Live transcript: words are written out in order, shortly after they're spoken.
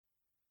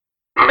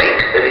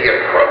the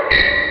approach.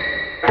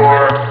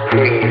 4,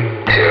 3,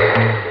 2,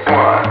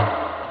 1.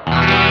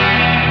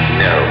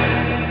 No.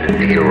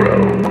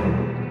 0.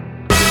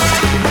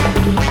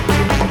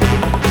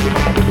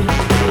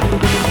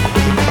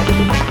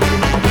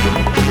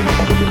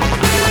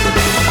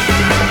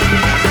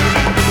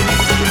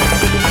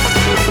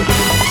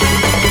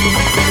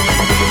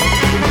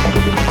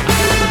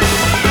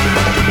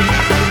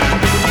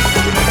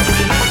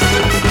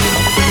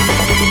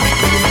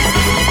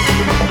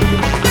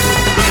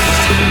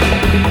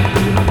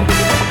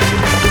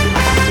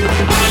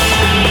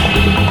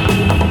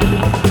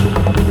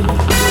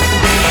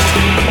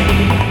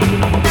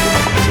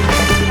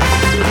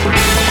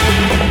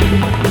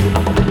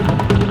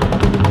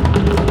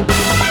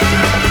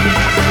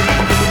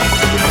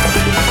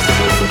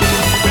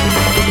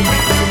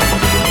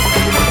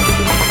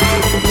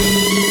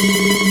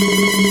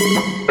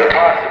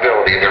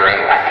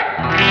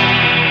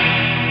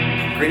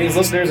 Greetings,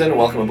 listeners, and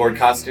welcome aboard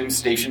Costume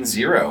Station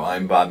Zero.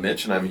 I'm Bob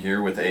Mitch, and I'm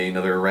here with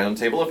another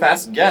roundtable of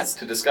past guests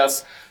to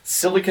discuss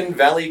Silicon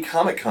Valley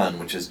Comic Con,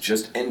 which has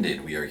just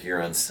ended. We are here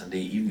on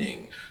Sunday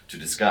evening to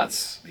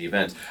discuss the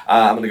event.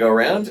 I'm going to go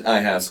around.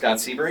 I have Scott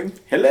Sebring.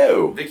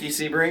 Hello. Vicky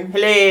Sebring.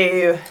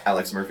 Hello.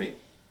 Alex Murphy.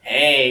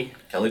 Hey.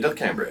 Kelly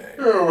Duthcambray.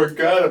 Oh my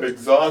god, I'm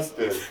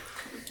exhausted.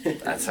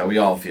 That's how we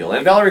all feel.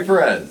 And Valerie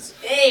Perez.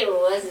 Hey,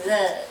 what's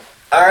up?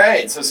 All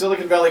right, so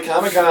Silicon Valley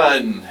Comic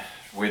Con,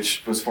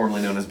 which was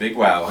formerly known as Big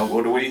Wow.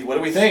 What do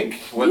we think?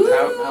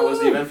 How was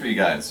the event for you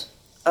guys?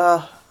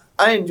 I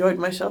enjoyed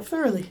myself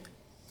thoroughly.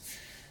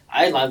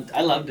 I loved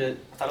it.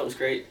 I thought it was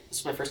great. This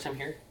is my first time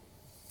here.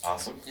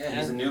 Awesome. Yeah,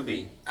 he's a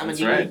newbie.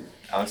 That's right.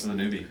 Alex is a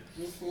newbie.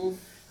 Mm-hmm.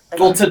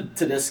 Well,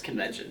 to this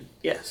convention.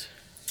 Yes.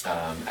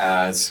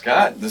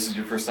 Scott, this is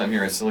your first time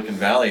here in Silicon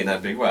Valley,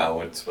 not Big Wow.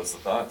 What's the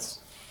thoughts?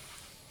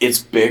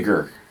 It's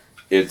bigger.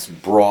 It's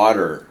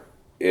broader.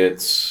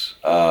 It's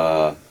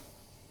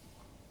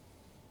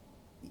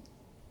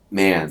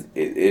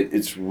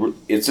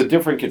it's a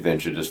different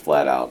convention, just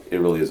flat out. It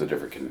really is a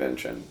different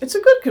convention. It's a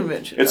good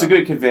convention. It's a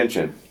good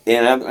convention,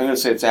 and I'm going to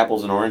say it's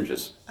apples and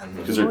oranges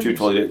because they're two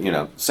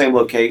totally, same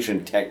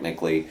location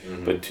technically,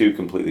 but two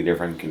completely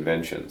different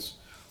conventions.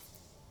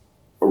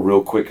 A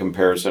real quick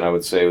comparison, I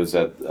would say, was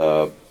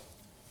that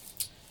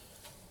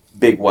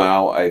Big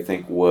Wow, I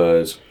think,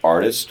 was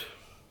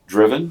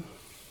artist-driven,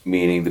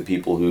 meaning the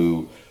people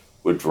who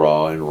would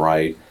draw and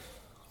write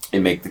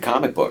and make the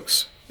comic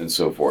books and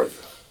so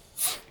forth.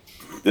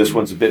 This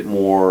one's a bit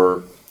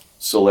more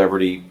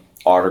celebrity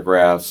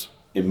autographs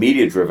and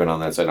media-driven on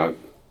that side. Now,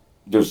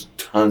 there's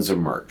tons of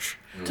merch.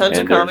 Tons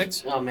of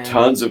comics. Oh, man.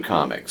 Tons of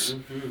comics.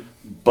 Mm-hmm.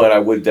 But I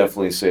would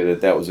definitely say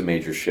that was a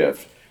major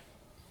shift.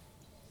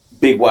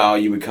 Big Wow,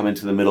 you would come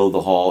into the middle of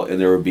the hall and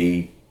there would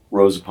be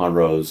rows upon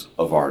rows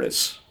of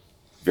artists,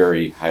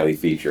 very highly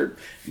featured.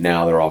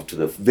 Now they're off to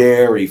the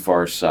very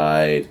far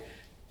side,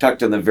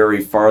 tucked on the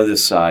very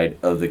farthest side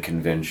of the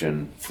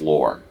convention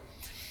floor.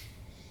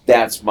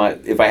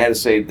 If I had to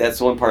say, that's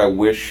the one part I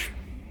wish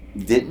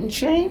didn't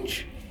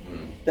change.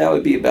 That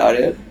would be about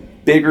it.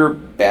 Bigger,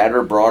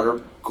 badder,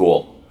 broader,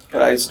 cool.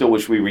 But I still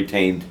wish we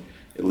retained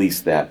at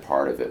least that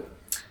part of it.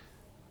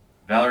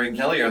 Valerie and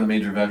Kelly are the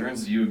major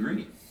veterans. Do you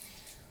agree?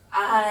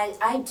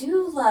 I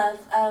do love,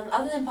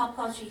 other than pop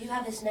culture, you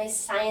have this nice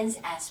science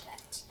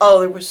aspect.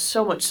 Oh, there was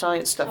so much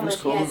science stuff. It was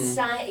cool. You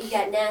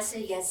got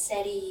NASA, you got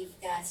SETI, you've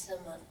got some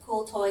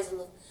cool toys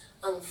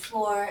on the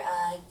floor,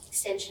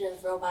 extension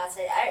of robots.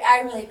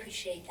 I really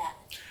appreciate that.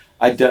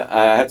 I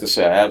have to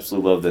say, I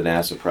absolutely love the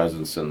NASA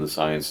presence and the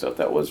science stuff.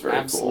 That was very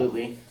cool.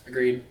 Absolutely.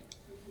 Agreed.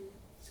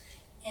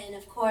 And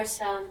of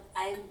course,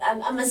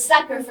 I'm a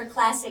sucker for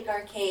classic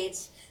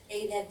arcades.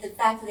 The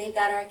fact that they've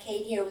got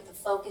arcade here with the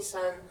focus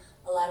on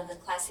a lot of the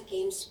classic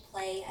games to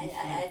play,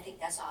 I think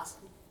that's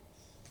awesome.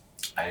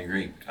 I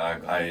agree.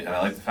 I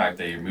like the fact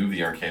they moved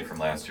the arcade from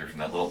last year from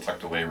that little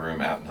tucked away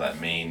room out into that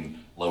main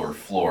lower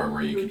floor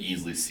where you could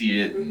easily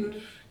see it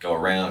and go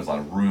around. There's a lot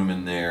of room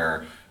in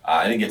there.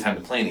 I didn't get time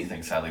to play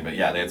anything, sadly, but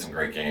yeah, they had some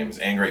great games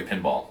and great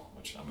pinball,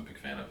 which I'm a big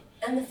fan of.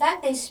 And the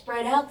fact they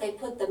spread out, they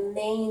put the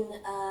main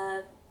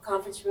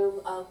conference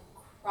room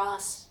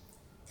across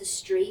the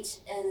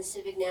street and the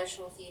Civic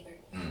National Theater.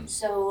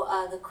 So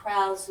the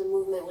crowds, the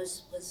movement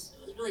was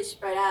really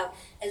spread out,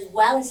 as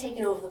well as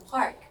taking over the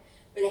park,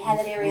 where they had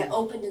that area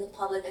open to the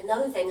public.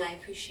 Another thing I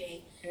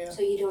appreciate,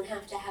 so you don't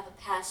have to have a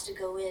pass to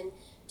go in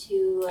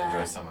to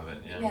enjoy some of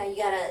it. Yeah, you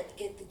gotta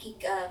get the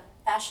geek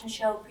fashion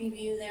show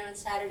preview there on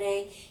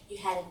Saturday. You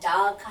had a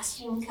dog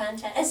costume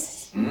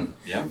contest.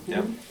 Yeah.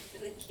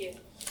 Really cute.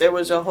 There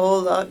was a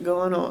whole lot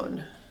going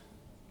on.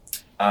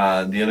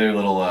 The other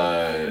little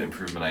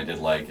improvement I did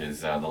like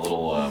is the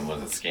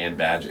little scan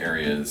badge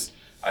areas.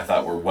 I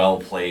thought were well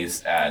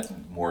placed at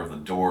more of the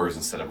doors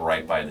instead of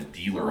right by the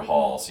dealer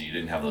hall, so you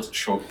didn't have those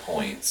choke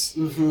points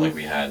like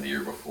we had the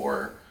year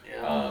before.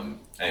 Yeah.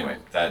 Anyway,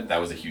 that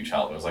was a huge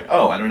help. It was like,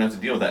 oh, I don't have to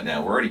deal with that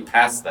now. We're already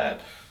past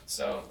that,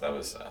 so that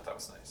was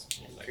nice.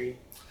 I agree.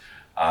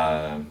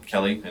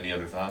 Kelly, any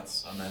other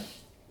thoughts on that?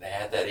 They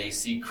had that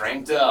AC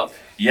cranked up.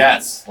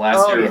 Yes, last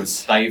Oh, year it yes. was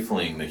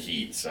stifling the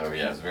heat. So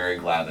yeah, I was very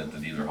glad that the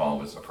Dealer Hall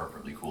was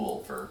appropriately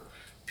cool for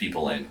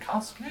people and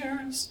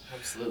cosplayers.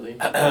 Absolutely.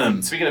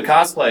 Speaking of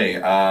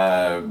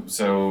cosplay,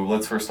 so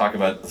let's first talk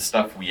about the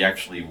stuff we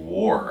actually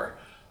wore.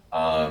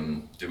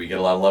 Did we get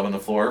a lot of love on the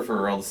floor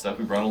for all the stuff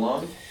we brought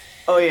along?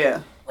 Oh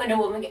yeah. Wonder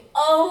Woman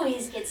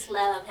always gets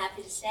love, I'm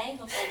happy to say.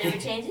 Hope that never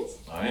changes.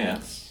 Oh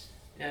yes.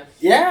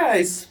 Yeah,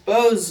 I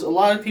suppose a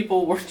lot of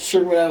people weren't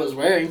sure what I was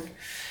wearing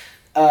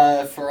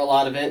for a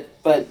lot of it,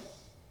 but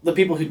the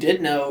people who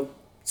did know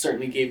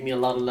certainly gave me a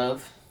lot of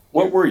love.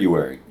 What were you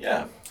wearing?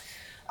 Yeah.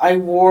 I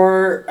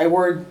wore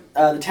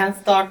the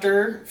 10th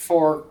Doctor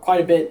for quite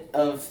a bit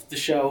of the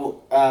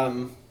show,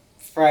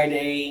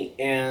 Friday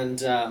and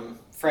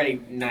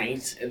Friday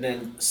night, and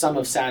then some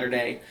of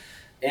Saturday,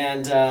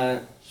 and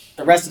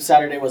the rest of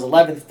Saturday was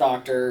 11th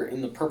Doctor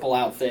in the purple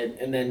outfit,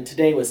 and then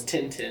today was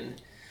Tintin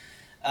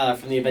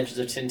from the Adventures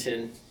of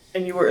Tintin.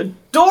 And you were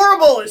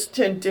adorable as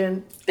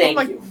Tintin. Thank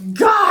oh my you.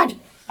 God.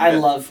 I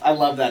love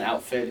that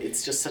outfit.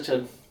 It's just such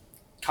a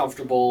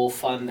comfortable,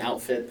 fun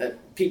outfit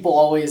that people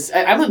always.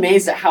 I'm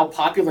amazed at how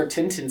popular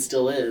Tintin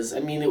still is. I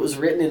mean, it was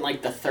written in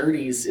like the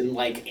 30s in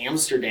like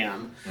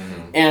Amsterdam,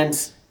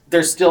 and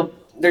there's still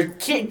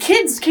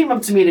kids came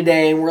up to me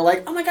today and were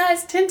like, "Oh my God,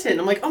 it's Tintin!"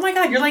 I'm like, "Oh my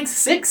God, you're like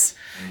 6.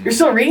 You're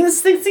still reading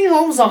this thing? This thing is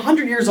almost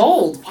 100 years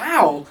old.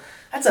 Wow,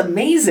 that's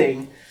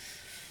amazing."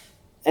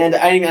 And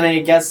I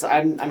guess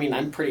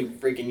I'm pretty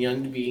freaking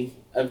young to be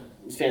a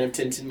fan of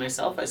Tintin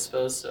myself, I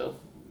suppose. So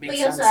makes But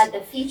you also sense. had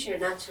the feature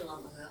not too long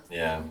ago.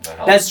 Yeah, that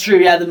helps. That's true.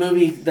 Yeah, the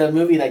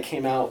movie that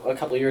came out a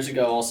couple years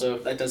ago also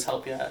that does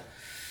help. Yeah.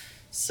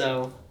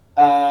 So,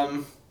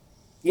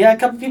 yeah, a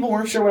couple people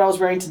weren't sure what I was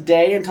wearing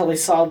today until they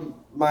saw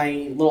my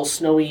little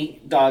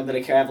Snowy dog that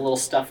I carry. I have a little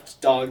stuffed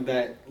dog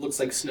that looks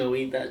like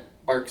Snowy that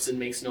barks and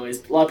makes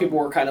noise. A lot of people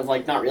were kind of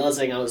like not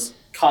realizing I was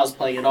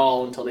cosplaying at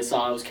all until they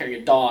saw I was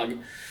carrying a dog,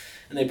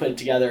 and they put it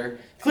together.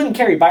 Including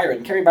Carrie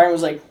Byron. Carrie Byron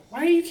was like,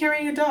 "Why are you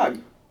carrying a dog?"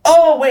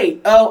 Oh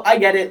wait. Oh, I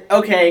get it.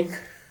 Okay.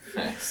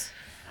 Nice.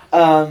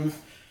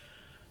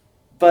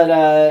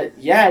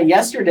 Yeah,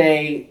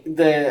 yesterday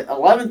the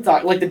 11th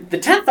Doctor, like the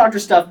 10th Doctor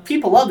stuff,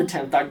 people love the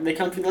 10th Doctor. They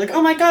come to me like,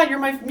 "Oh my God, you're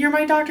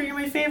my Doctor, you're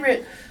my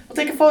favorite. I'll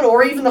take a photo."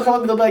 Or even they'll come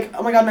up and they'll be like,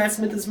 "Oh my God, Matt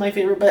Smith is my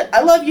favorite, but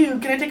I love you.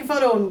 Can I take a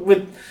photo?" And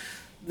with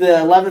the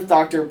 11th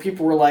Doctor,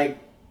 people were like,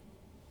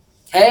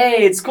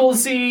 "Hey, it's cool to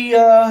see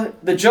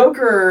the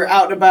Joker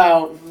out and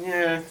about."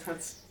 Yeah,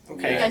 that's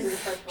okay. You guys in the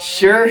first one.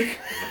 Sure.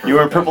 You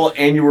were in purple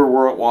and you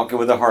were walking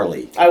with a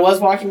Harley. I was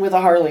walking with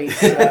a Harley.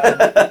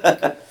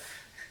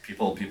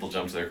 People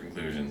jump to their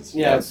conclusions.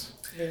 Yes.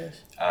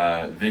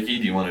 Vicky,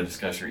 do you want to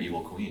discuss your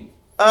Evil Queen?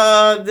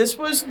 This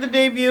was the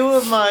debut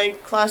of my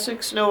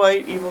classic Snow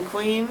White Evil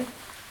Queen.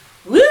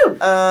 Woo!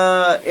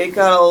 It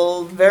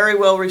got very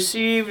well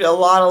received, a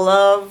lot of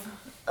love.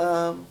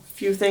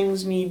 Few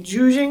things need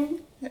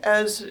judging,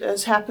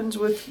 as happens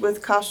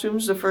with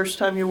costumes. The first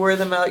time you wear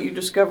them out, you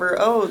discover,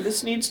 oh,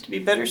 this needs to be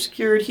better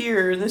secured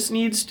here, and this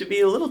needs to be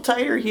a little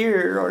tighter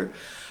here,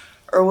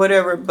 or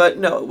whatever. But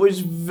no, it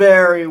was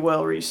very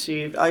well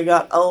received. I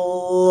got a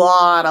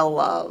lot of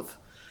love.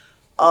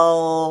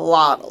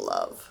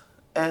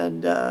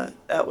 And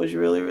that was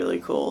really, really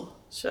cool.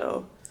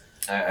 So,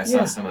 I saw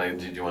Yeah. somebody.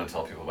 Did you want to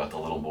tell people about the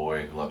little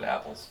boy who loved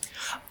apples?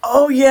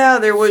 oh yeah,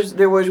 there was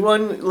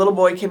one little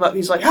boy came up.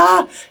 He's like,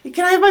 "Ah,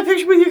 can I have my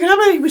picture with you? Can I have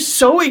my?" He was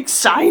so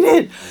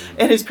excited,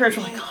 and his parents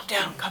were like, "Calm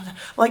down, calm down."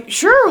 I'm like,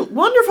 "Sure,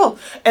 wonderful."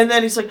 And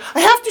then he's like, "I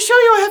have to show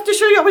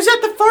you. I was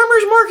at the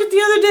farmer's market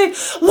the other day.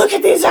 Look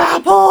at these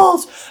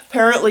apples."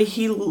 Apparently,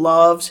 he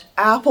loves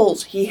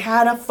apples. He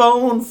had a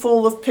phone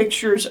full of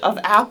pictures of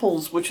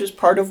apples, which is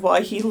part of why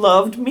he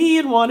loved me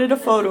and wanted a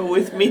photo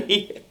with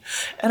me.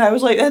 And I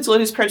was like, that's what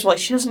his parents were like,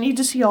 "She doesn't need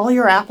to see all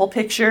your apple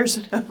pictures."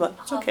 And I'm like,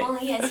 "It's okay." If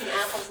only he had some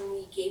apples and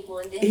he gave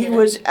one to He him.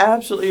 was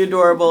absolutely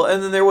adorable.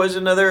 And then there was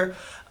another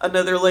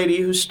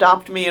lady who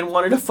stopped me and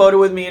wanted a photo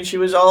with me, and she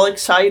was all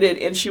excited,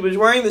 and she was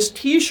wearing this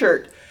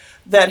T-shirt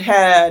that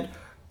had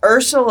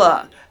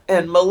Ursula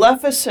and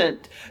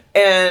Maleficent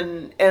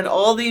and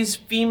all these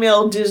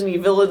female Disney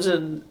villains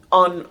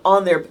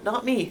on there, but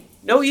not me.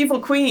 No Evil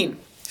Queen.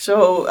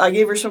 So I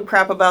gave her some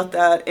crap about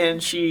that,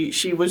 and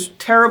she was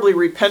terribly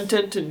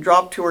repentant and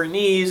dropped to her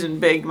knees and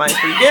begged my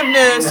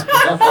forgiveness.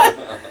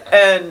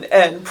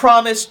 And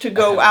promised to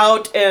go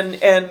out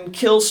and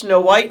kill Snow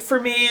White for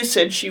me,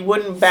 said she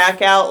wouldn't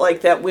back out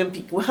like that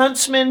wimpy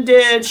huntsman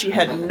did. She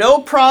had no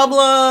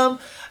problem,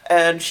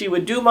 and she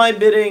would do my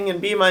bidding and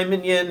be my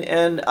minion,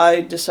 and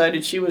I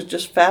decided she was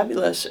just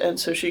fabulous, and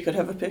so she could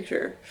have a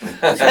picture.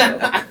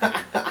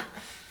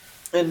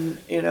 And,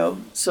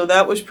 so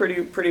that was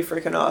pretty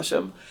freaking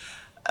awesome.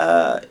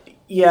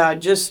 Yeah,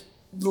 just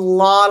a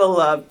lot of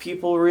love.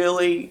 People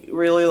really,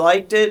 really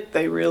liked it.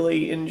 They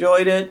really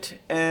enjoyed it.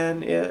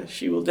 And yeah,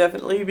 she will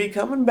definitely be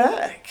coming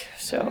back.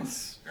 So,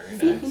 Nice.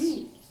 Very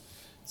nice.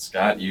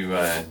 Scott, you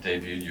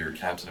debuted your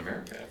Captain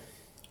America.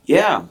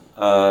 Yeah.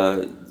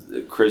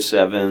 Chris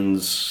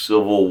Evans,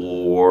 Civil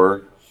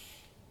War,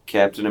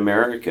 Captain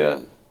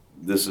America.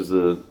 This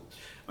is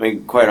I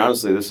mean, quite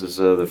honestly, this is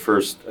the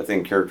first, I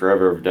think, character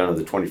I've ever done of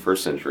the 21st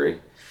century.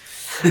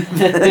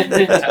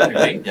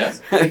 Technically,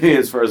 yes. I mean,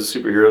 as far as the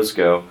superheroes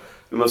go,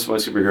 most of my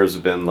superheroes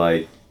have been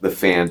like the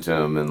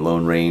Phantom and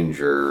Lone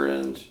Ranger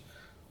and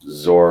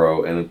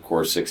Zorro and, of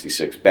course,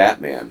 66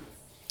 Batman.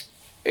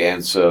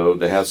 And so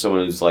to have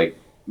someone who's like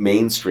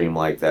mainstream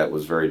like that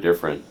was very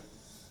different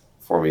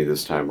for me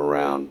this time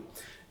around.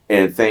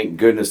 And thank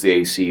goodness the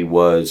AC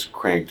was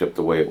cranked up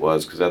the way it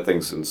was, because that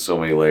thing's in so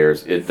many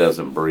layers, it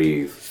doesn't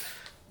breathe.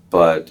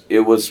 But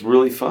it was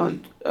really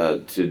fun to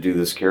do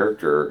this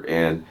character.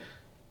 And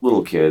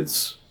little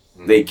kids,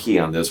 they key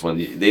on this one.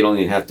 They don't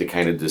even have to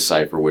kind of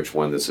decipher which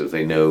one this is.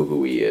 They know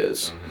who he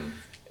is.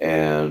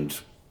 And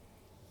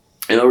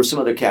there were some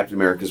other Captain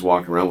Americas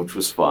walking around, which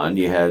was fun.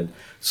 You had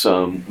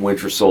some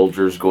Winter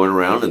Soldiers going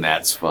around, and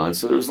that's fun.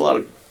 So there was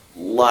a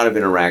lot of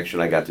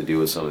interaction I got to do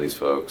with some of these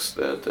folks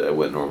that I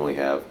wouldn't normally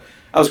have.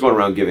 I was going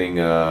around giving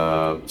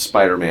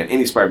Spider-Man,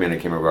 any Spider-Man that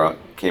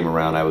came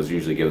around, I was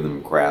usually giving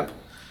them crap.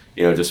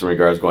 You know, just in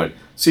regards going,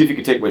 see if you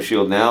can take my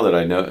shield now that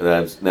I know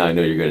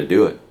you're going to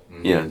do it.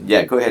 You know,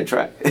 yeah, go ahead,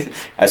 try.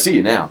 I see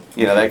you now.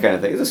 You know, that kind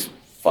of thing. It's just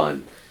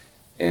fun.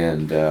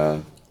 And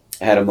I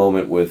had a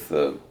moment with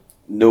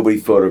nobody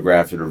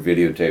photographed it or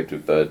videotaped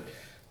it, but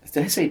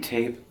did I say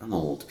tape? I'm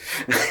old.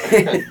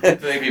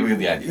 Maybe we get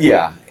the idea.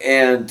 Yeah,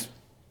 and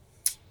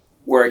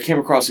where I came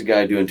across a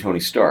guy doing Tony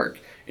Stark,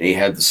 and he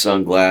had the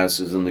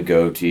sunglasses and the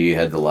goatee, he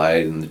had the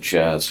light in the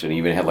chest, and he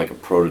even had like a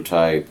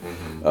prototype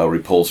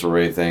repulsor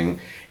ray thing.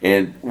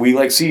 And we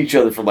like see each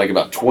other from like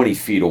about 20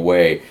 feet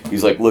away.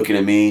 He's like looking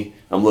at me,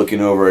 I'm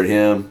looking over at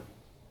him.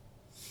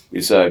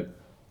 He said,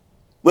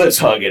 let's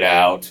hug it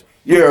out.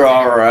 You're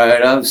all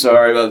right. I'm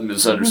sorry about the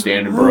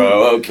misunderstanding,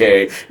 bro.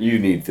 Okay, you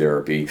need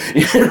therapy.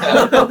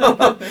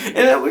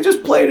 And we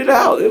just played it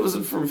out. It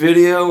wasn't for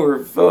video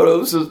or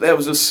photos. That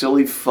was just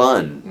silly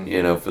fun,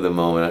 you know, for the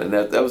moment. And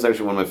that was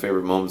actually one of my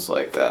favorite moments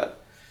like that.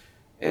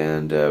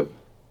 And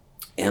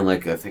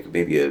like I think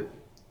maybe a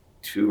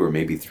 2 or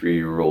maybe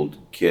 3-year-old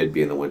kid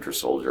being the Winter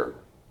Soldier.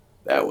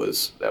 That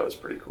was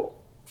pretty cool.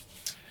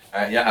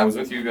 Yeah, I was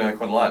with you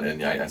quite a lot,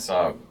 and yeah, I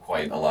saw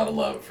quite a lot of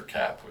love for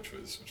Cap, which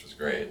was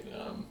great.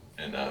 Yeah,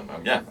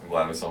 I'm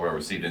glad it was so well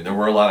received. And there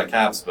were a lot of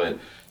Caps, but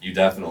you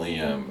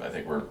definitely, I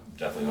think, were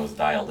definitely the most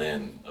dialed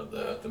in of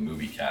the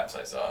movie Caps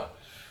I saw.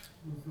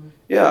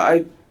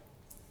 Yeah,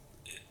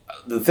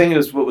 the thing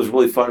is, what was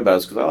really fun about it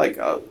is because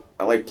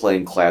I like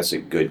playing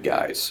classic good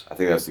guys. I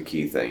think that's the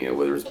key thing. You know,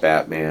 whether it's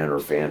Batman or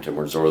Phantom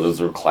or Zorro, those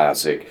are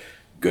classic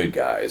good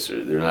guys.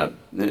 They're not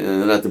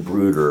the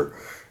brooder,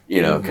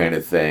 you know, kind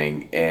of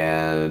thing.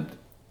 And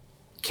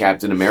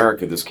Captain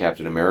America is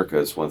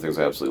one of the things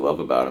I absolutely love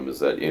about him is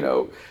that, you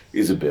know,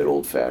 he's a bit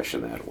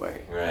old-fashioned that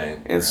way. Right.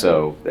 And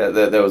so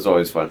that was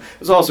always fun. It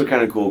was also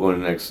kind of cool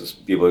going next to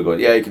people who go,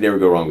 yeah, you can never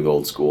go wrong with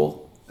old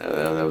school.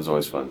 That was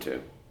always fun,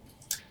 too.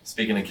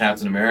 Speaking of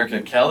Captain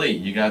America, Kelly,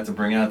 you got to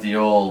bring out the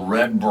old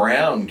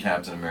red-brown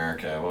Captain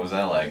America. What was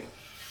that like?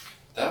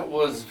 That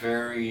was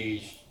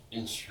very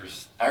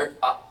interesting.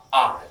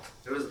 Odd.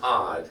 It was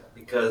odd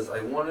because I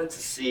wanted to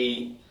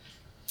see.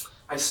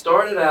 I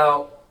started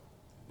out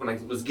when I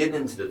was getting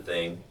into the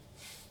thing,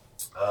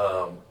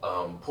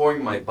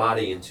 pouring my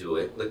body into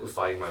it,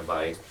 liquefying my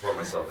body, pour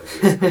myself into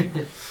this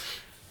thing.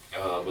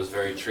 Was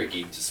very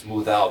tricky to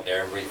smooth out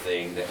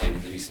everything that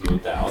needed to be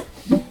smoothed out.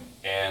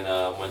 And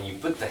when you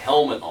put the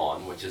helmet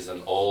on, which is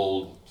an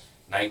old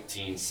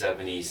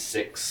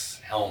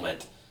 1976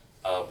 helmet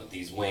with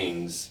these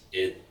wings,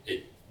 it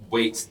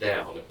weights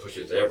down. It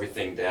pushes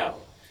everything down.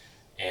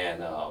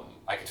 And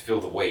I could feel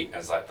the weight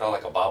as I felt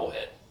like a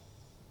bobblehead.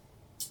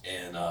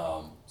 And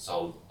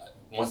so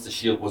once the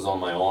shield was on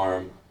my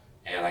arm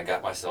and I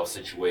got myself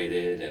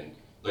situated and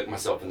looked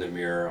myself in the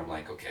mirror, I'm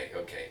like, okay.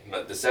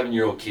 But the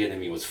 7-year-old kid in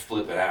me was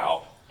flipping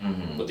out,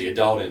 but the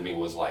adult in me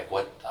was like,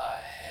 what the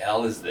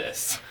hell is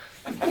this?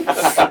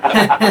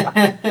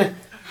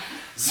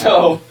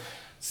 So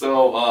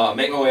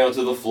make my way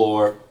onto the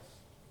floor.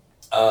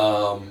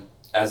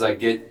 As I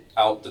get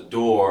out the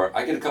door,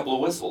 I get a couple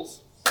of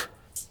whistles,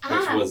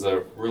 which was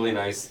a really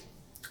nice,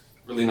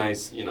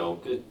 you know,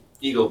 good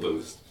ego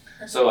boost.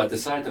 So I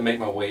decided to make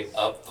my way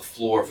up the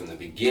floor from the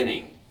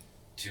beginning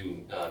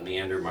to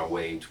meander my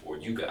way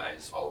toward you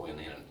guys all the way in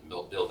the end of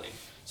the building.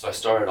 So I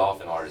started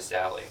off in Artist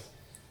Alley,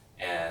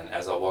 and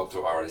as I walked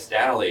through Artist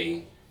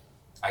Alley,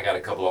 I got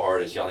a couple of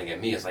artists yelling at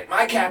me. It's like,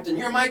 my captain,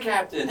 you're my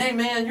captain. Hey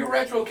man, you're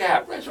Retro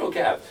Cap.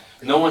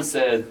 No one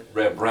said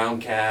Red Brown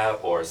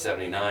Cap or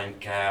 79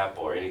 Cap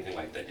or anything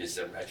like that. Just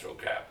said Retro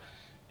Cap.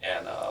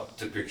 And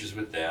took pictures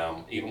with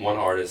them. Even one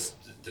artist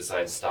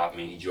decided to stop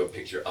me. He drew a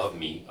picture of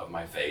me, of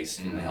my face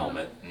in the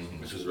helmet,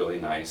 which was really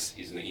nice.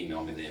 He's gonna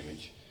email me the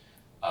image.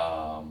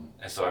 And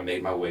so I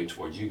made my way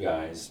towards you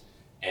guys.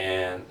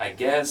 And I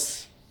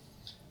guess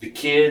the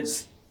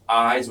kids'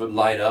 eyes would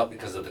light up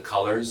because of the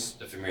colors,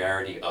 the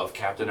familiarity of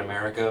Captain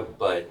America,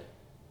 but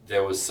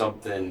there was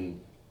something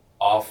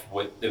off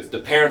with, the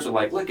parents were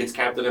like, look, it's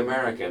Captain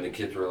America, and the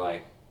kids were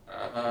like,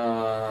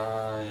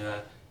 yeah.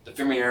 The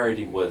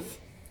familiarity with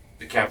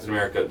the Captain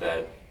America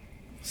that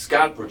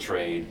Scott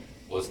portrayed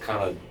was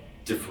kind of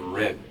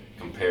different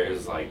compared. It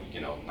was like,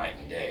 night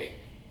and day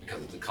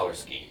because of the color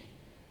scheme.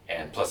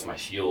 And plus my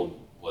shield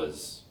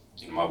was,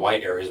 my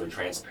white areas were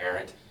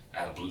transparent. I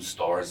had a blue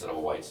star instead of a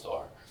white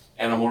star.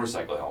 And a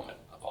motorcycle helmet,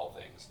 of all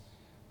things.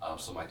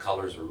 So my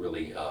colors were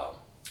really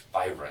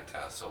vibrant.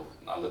 So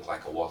I looked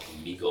like a walking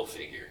Mego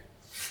figure.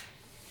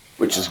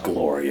 Which is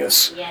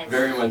glorious. Yes.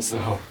 Very much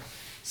so.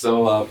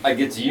 So I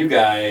get to you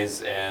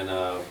guys, and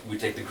we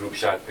take the group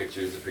shot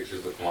pictures. The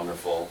pictures look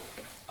wonderful.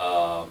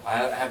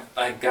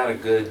 I got a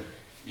good,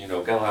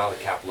 got a lot of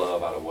Cap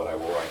love out of what I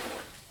wore.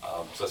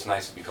 So it's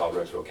nice to be called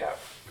Retro Cap,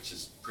 which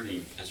is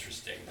pretty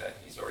interesting that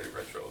he's already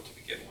retro to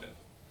begin with.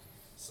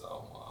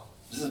 So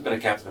this has been a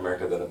Captain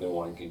America that I've been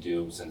wanting to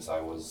do since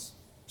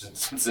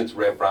since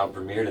Red Brown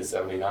premiered in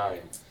 '79.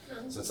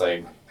 Since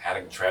I had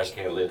a trash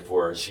can lid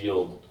for a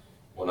shield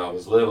when I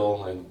was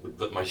little, and would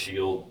put my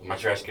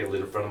trash can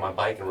lid in front of my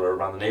bike and rode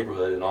around the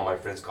neighborhood, and all my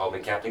friends called me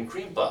Captain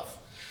Cream Puff.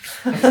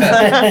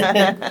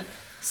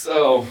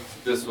 So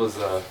this was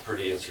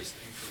pretty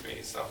interesting for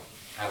me. So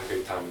I had a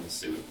great time in the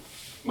suit.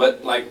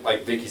 But like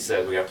Vicky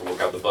said, we have to work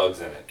out the bugs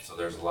in it. So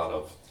there's a lot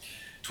of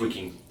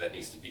tweaking that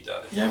needs to be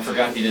done. Yeah, I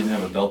forgot he didn't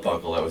have a belt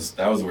buckle. That was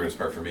the weirdest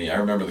part for me. I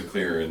remember the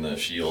clear and the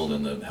shield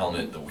and the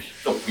helmet, the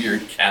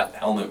weird cat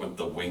helmet with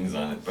the wings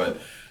on it. But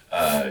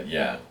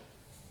yeah,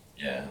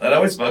 that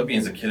always bugged me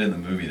as a kid in the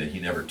movie that he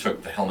never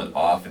took the helmet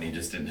off and he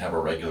just didn't have a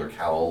regular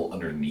cowl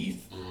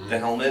underneath the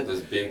helmet.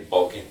 This big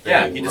bulky thing.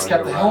 Yeah, he just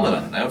kept the running helmet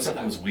around. on. I always thought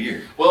that was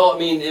weird. Well, I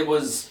mean, it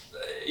was,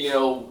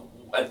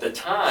 at the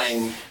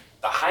time,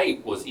 the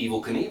hype was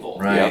Evel Knievel.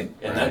 Right.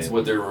 And that's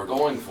what they were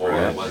going for,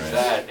 Right, was right.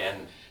 that.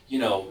 And,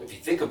 if you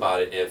think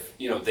about it, if,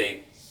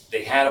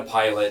 they had a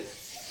pilot,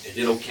 it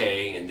did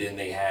okay, and then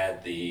they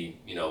had the,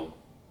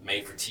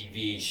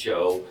 made-for-TV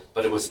show,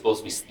 but it was supposed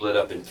to be split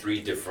up in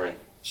 3 different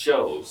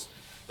shows.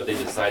 But they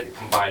decided to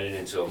combine it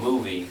into a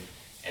movie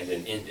and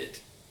then end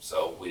it.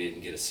 So we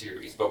didn't get a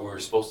series, but we were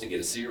supposed to get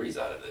a series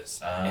out of this.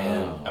 Oh.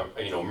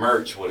 And,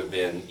 merch would have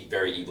been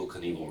very Evel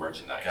Knievel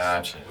merchandise.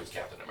 Gotcha. With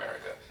Captain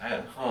America.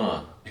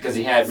 Huh. Because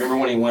remember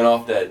when he went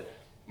off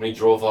when he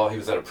drove off, he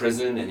was at a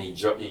prison and he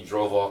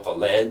drove off a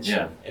ledge.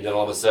 Yeah. And then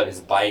all of a sudden his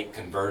bike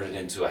converted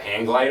into a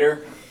hang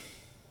glider.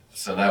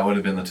 So that would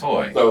have been the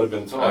toy. That would have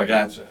been the toy. Oh,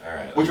 gotcha. All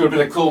right. Which would have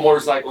been a cool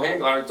motorcycle hang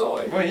glider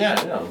toy. Well, yeah,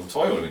 the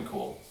toy would have been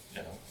cool.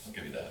 Yeah, I'll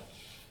give you that.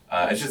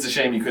 It's just a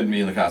shame you couldn't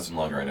be in the costume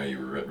longer. I know you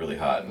were really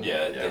hot. And,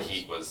 Yeah, the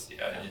heat was,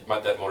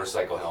 that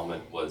motorcycle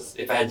helmet was,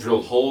 if I had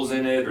drilled holes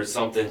in it or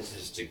something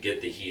just to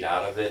get the heat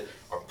out of it,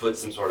 or put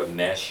some sort of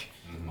mesh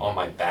on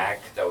my back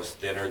that was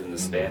thinner than the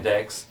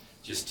spandex,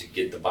 just to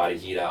get the body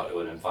heat out, it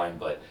would have been fine.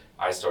 But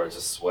I started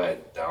to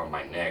sweat down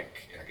my neck,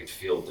 and I could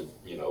feel the,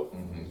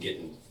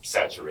 getting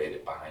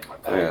saturated behind my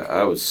back. Yeah,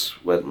 I was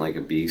sweating like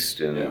a beast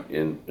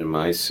in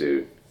my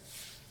suit.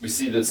 We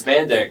see the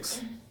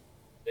spandex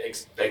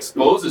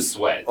exposes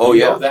sweat. Oh, You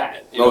yeah. know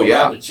that. Oh,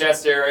 yeah. around the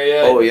chest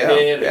area. Oh and yeah, the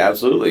pit and-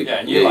 absolutely. Yeah,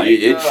 and you're like,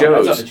 it That's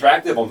shows.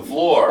 unattractive on the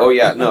floor. Oh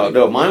yeah,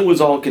 no, mine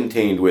was all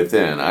contained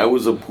within. I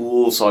was a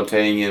pool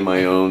sautéing in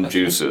my own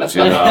juices.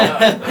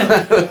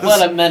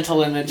 What a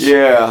mental image.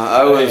 Yeah,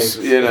 I was,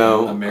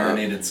 A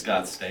marinated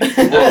Scott steak.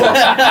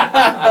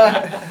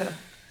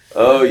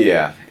 Oh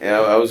yeah,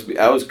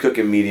 I was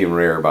cooking medium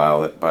rare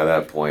by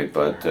that point,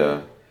 but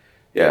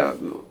yeah.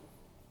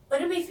 What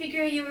did we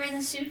figure you were in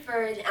the suit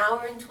for an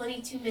hour and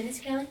 22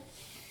 minutes, Kelly?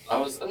 I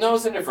was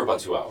in there for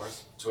about 2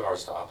 hours. 2 hour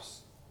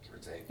stops, give or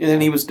take. And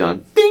then he was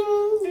done. Bing.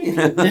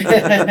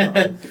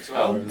 2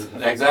 hours.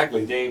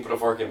 Exactly. Ding, put a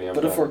fork in me. I'm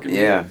Put a done. fork in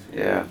Yeah.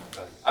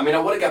 I mean, I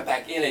would have got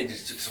back in it. It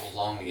just took so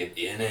long to get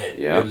in it.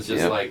 Yeah, It was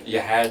just yeah. like you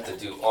had to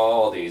do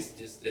all these.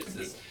 It's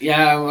just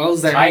Yeah, I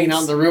was there hanging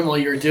out in the room while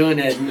you were doing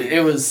it, and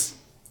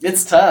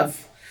it's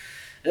tough.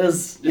 It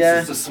was, It's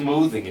just a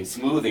smoothing.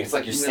 It's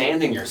like you're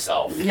sanding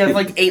yourself. You have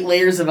like 8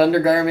 layers of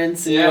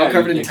undergarments, and you're Yeah, all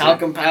covered in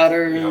exactly. talcum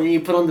powder, and Yeah. then you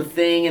put on the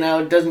thing, and now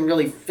it doesn't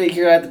really fit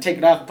here. I have to take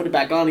it off and put it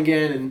back on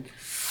again, and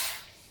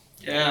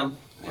yeah.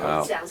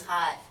 Wow. Sounds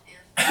hot.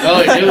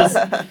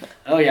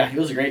 Oh yeah, it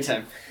was a great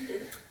time.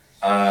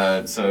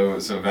 So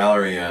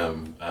Valerie, I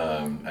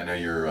know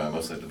you're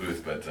mostly at the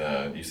booth,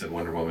 but you said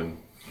Wonder Woman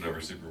went over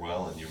super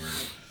well, and you were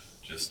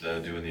just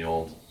doing the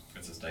old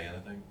Princess Diana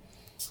thing.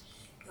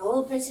 The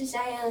old Princess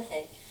Diana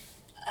thing.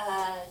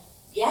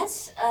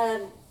 Yes.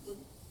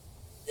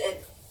 The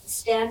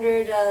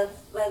standard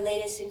my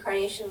latest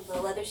incarnation of the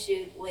leather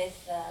suit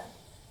with a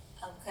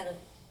kind of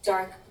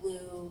dark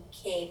blue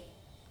cape.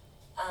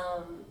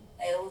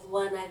 With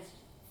one for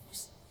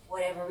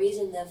whatever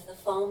reason, the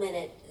foam in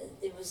it,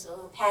 there was a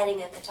little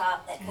padding at the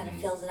top that kind of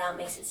fills it out,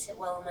 makes it sit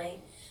well on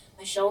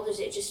my shoulders.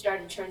 It just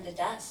started to turn to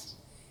dust.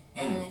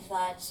 And I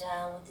thought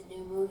with the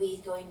new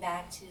movie going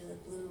back to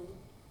the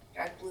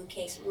dark blue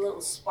case, a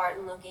little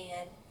Spartan looking,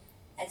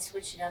 I'd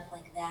switch it up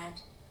like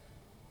that.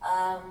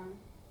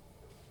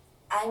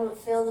 I don't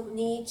feel the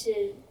need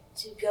to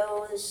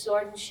go the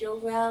sword and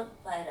shield route,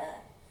 but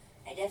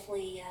I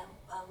definitely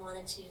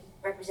wanted to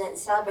represent and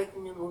celebrate the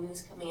new movie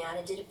was coming out.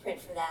 I did a print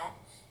for that,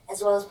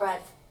 as well as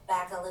brought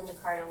back a Linda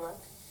Carter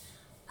look.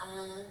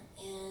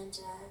 And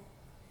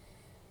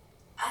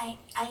I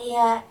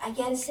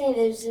gotta say,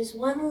 there's this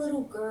one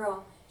little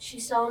girl. She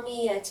saw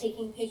me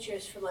taking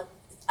pictures from a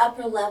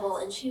upper level,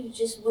 and she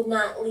just would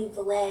not leave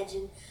the ledge.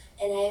 And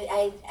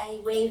I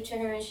waved to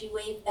her, and she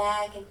waved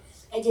back, and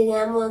I did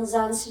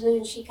Amazon salute,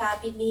 and she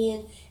copied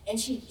me, and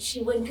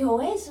she wouldn't go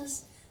away. So I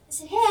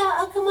said, hey,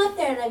 I'll come up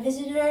there, and I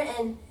visited her,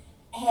 and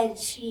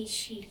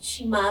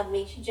she mobbed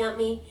me. She jumped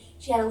me.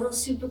 She had a little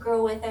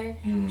Supergirl with her.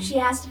 She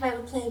asked if I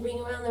would play Ring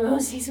Around the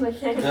Rosies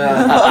with her.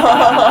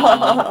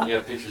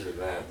 Yeah, pictures of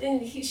that.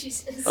 And she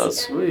says, Oh,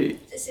 sweet.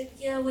 I said,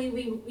 yeah,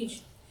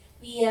 we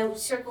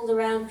circled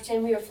around,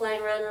 pretend we were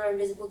flying around on our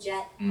invisible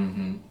jet.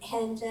 Mm-hmm.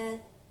 And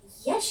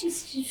yeah, she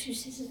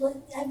says, well,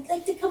 I'd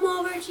like to come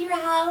over to your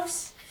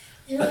house.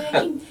 You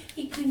know,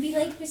 you could be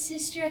like my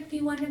sister. I could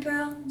be Wonder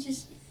Girl.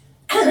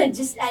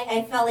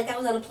 I felt like I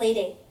was on a play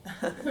date.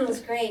 It was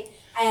great.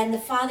 And the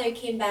father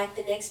came back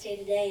the next day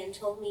today and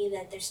told me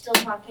that they're still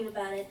talking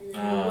about it and they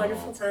had a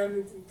wonderful time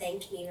and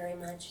thanked me very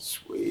much.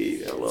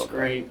 Sweet. I love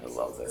great. that. I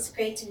love that. It's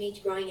great to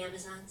meet growing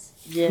Amazons.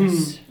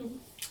 Yes.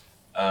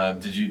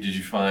 Did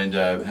you find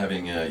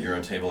having your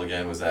own table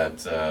again? Was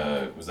that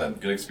a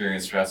good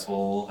experience?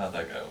 Stressful? How'd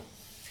that go?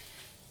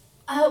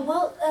 I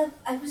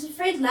was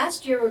afraid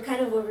last year we're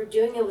kind of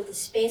overdoing it with the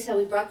space, how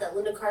we brought that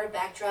Linda Carter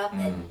backdrop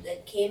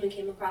that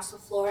came across the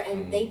floor,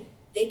 and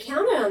they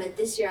counted on it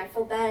this year. I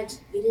feel bad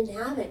we didn't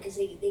have it because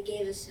they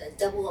gave us a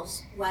double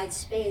wide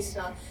space,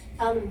 so I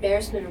found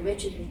embarrassment of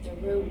riches with the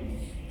room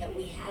that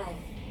we had,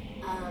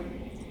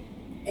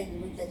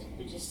 and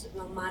with just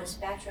a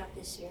modest backdrop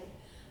this year.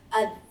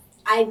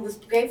 I was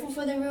grateful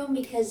for the room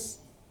because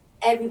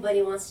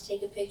everybody wants to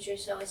take a picture,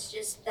 so it's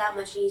just that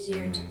much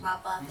easier to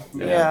pop up.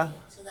 And Yeah.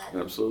 So that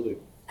Absolutely.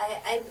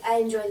 I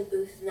enjoy the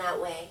booth in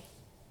that way.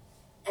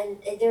 And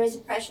there is a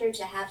pressure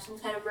to have some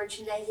kind of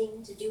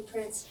merchandising to do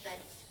prints, but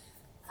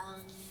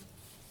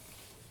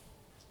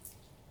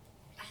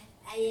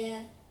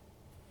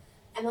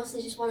I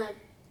mostly just want to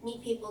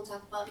meet people and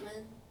talk about my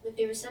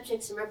favorite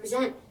subjects and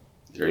represent.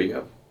 There you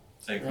go.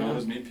 Take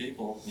photos, meet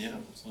people. Yeah,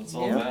 that's what it's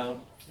all Yeah.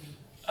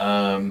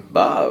 about.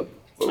 Bob.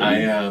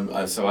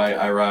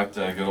 I rocked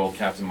good old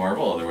Captain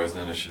Marvel, otherwise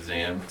known as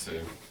Shazam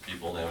to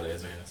people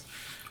nowadays, I guess.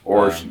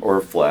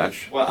 Or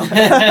Flash. Well,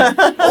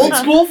 Old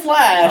school I'm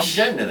Flash.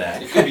 getting to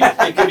that.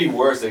 It could be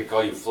worse. They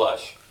call you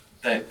Flush.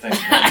 Thanks.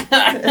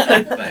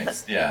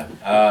 Thanks. Yeah.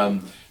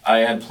 I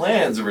had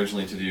plans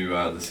originally to do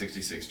the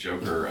 66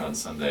 Joker on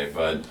Sunday,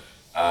 but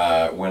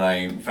when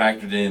I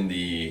factored in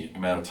the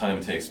amount of time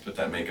it takes to put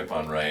that makeup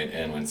on right,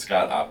 and when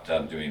Scott opted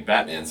out of doing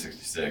Batman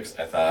 66,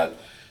 I thought,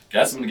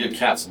 guess I'm gonna give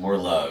Cap some more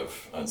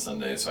love on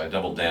Sunday. So I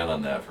doubled down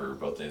on that for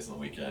both days of the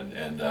weekend,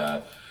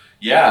 and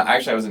yeah,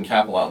 actually I was in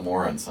Cap a lot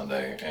more on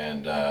Sunday,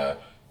 and.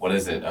 What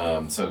is it?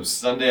 So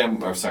Saturday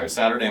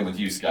I'm with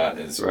you, Scott,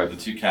 as Right. the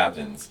two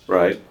captains.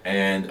 Right.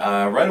 And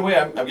right away,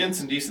 I'm getting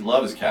some decent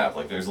love as Cap.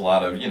 Like, there's a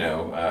lot of,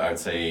 I'd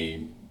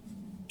say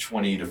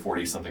 20 to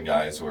 40 something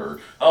guys who are,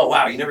 oh,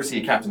 wow, you never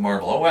see a Captain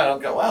Marvel. Oh,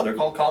 wow, they're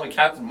calling me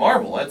Captain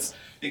Marvel. That's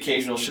the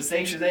occasional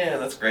Shazam,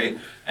 that's great.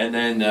 And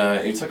then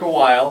it took a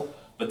while,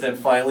 but then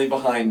finally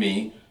behind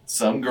me,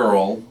 some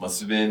girl, must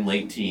have been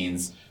late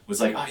teens,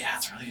 was like, oh, yeah,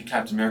 it's really good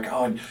Captain America.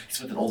 Oh, and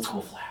he's with an old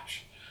school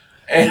Flash.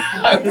 And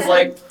I was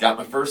like, got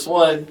my first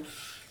one.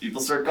 People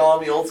start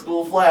calling me old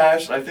school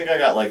Flash, and I think I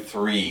got like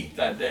 3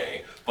 that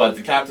day. But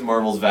the Captain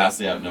Marvels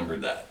vastly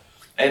outnumbered that.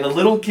 And there were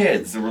little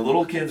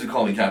kids who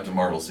called me Captain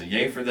Marvel, so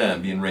yay for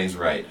them, being raised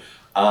right.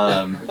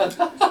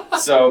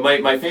 So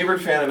my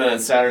favorite fan event on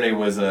Saturday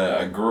was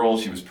a girl.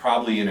 She was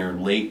probably in her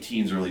late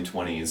teens, early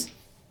 20s.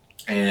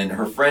 And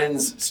her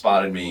friends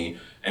spotted me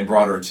and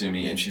brought her to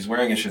me, and she's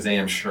wearing a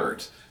Shazam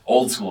shirt.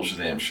 Old school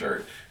Shazam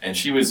shirt, and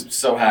she was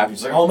so happy.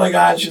 She's like, "Oh my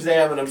God,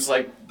 Shazam!" And I'm just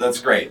like, "That's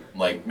great!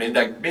 Like, made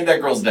that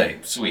girl's day.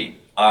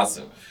 Sweet,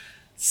 awesome."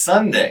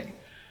 Sunday,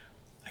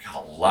 I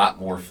got a lot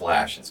more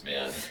flashes,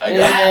 man.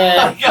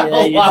 I got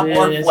a lot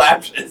more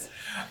flashes.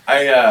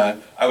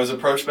 I was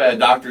approached by a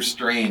Doctor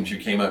Strange who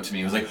came up to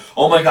me and was like,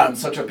 "Oh my God, I'm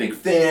such a big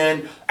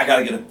fan. I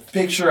gotta get a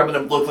picture. I'm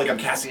gonna look like I'm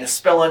casting a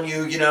spell on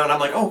you, And I'm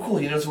like, "Oh, cool.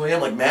 He knows who I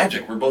am. Like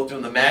magic. We're both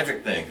doing the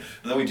magic thing."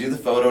 And then we do the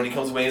photo, and he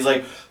comes away. And he's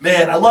like,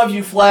 "Man, I love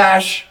you,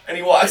 Flash." And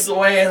he walks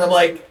away, and I'm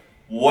like,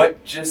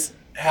 "What just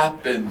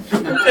happened?"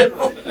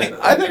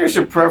 I think I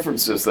should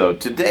preference this though.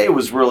 Today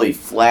was really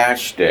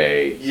Flash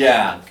Day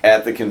Yeah.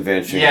 at the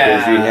convention Yeah.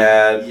 because you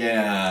had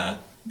Yeah.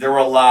 There were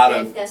a lot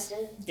Grant of.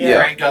 Gustin. Yeah.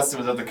 Grant Gustin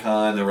was at the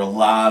con. There were a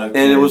lot of.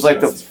 and it was kids like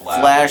the dressed as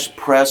Flash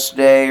Press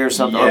Day or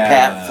something,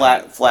 Yeah.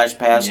 or Flash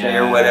Pass Day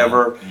or Yeah.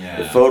 whatever. Yeah.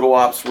 The photo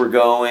ops were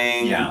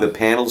going, Yeah. the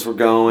panels were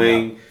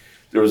going.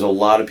 There was a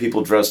lot of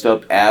people dressed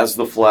up as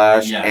the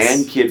Flash Yes.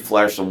 and Kid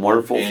Flash, some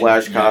wonderful And,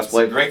 Flash yeah, some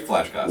cosplay. great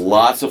Flash cosplay.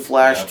 Lots of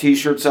Flash Yep.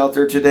 T-shirts out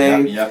there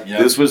today. Yep.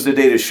 This was the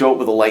day to show up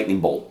with a lightning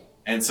bolt.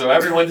 And so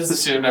everyone just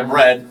assumed I'm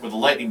red with a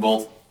lightning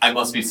bolt. I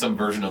must be some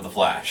version of the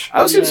Flash.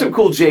 I was seeing some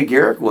cool Jay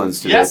Garrick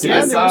ones today. Yes, too. I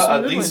there were saw some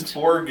at good least ones.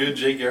 4 good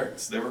Jay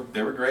Garricks.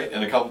 They were great,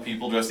 and a couple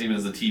people dressed even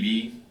as the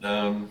TV.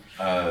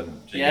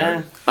 Jay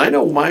Garrick. I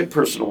know my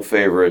personal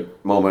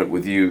favorite moment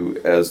with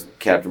you as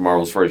Captain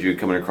Marvel, as far as you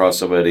coming across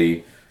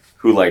somebody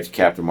who liked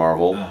Captain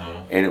Marvel,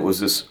 Uh-huh. and it was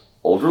this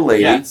older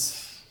lady. Yes.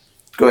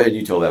 Go ahead,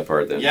 you tell that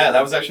part then. Yeah,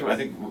 that was actually, I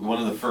think, one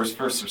of the first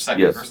or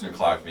second Yes. person who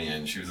clocked me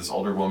in. She was this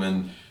older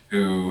woman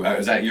who I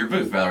was at your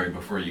booth, Valerie,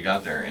 before you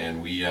got there,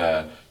 and we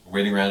were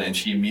waiting around, and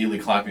she immediately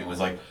clocked me and was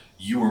like,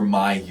 "You were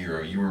my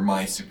hero. You were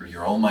my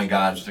superhero. Oh my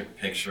God!" She took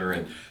a picture,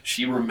 and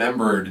she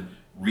remembered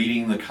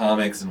reading the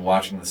comics and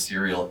watching the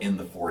serial in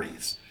the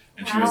 40s.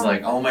 And she was Wow.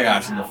 like, "Oh my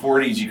gosh, in the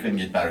 40s you couldn't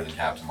get better than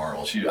Captain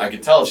Marvel." I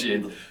could tell she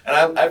had,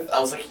 and I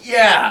was like,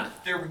 "Yeah,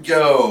 there we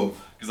go,"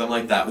 because I'm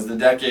like, that was the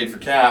decade for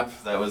Cap.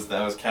 That was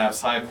Cap's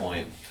high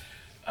point.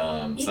 So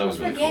that People was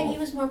really forget cool. he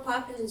was more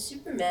popular than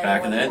Superman. at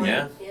Back one then, point.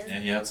 yeah,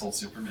 he outsold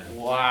Superman.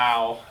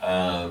 Wow.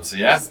 So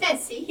yeah,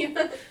 See?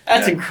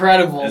 That's Yeah.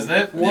 incredible. Isn't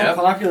it? More Yeah.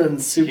 popular than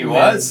he Superman.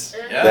 was.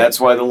 Yeah, That's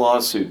why the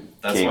lawsuit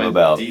that's came why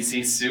about.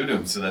 DC sued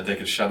him so that they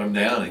could shut him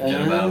down and get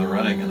him out of the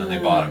running, and then they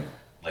bought him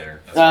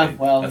later. That's,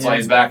 Well, why yeah.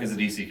 he's back as a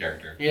DC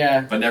character,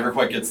 Yeah. but never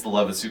quite gets the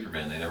love of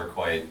Superman. They never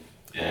quite.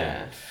 Yeah.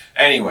 Yeah.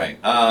 Anyway,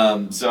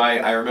 so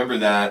I remember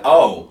that.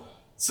 Oh,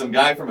 some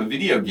guy from a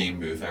video game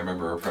booth I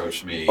remember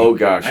approached me. Oh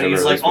gosh, And I he's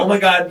remember like, this "Oh one. my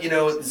God,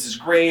 this is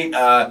great.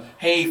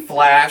 Hey,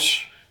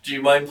 Flash, do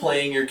you mind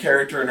playing your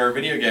character in our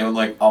video game?" I'm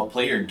like, "I'll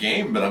play your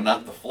game, but I'm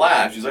not the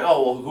Flash." He's like,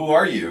 "Oh, well, who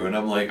are you?" And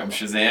I'm like, "I'm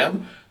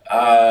Shazam."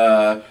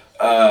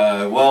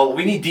 Well,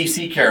 we need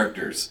DC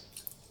characters.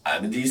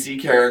 I'm a DC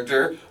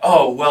character.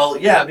 Oh, well,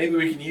 yeah, maybe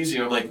we can use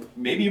you. I'm like,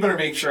 maybe you better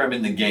make sure I'm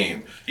in the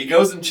game. He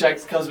goes and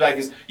checks, comes back,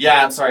 and goes,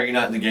 "Yeah, I'm sorry, you're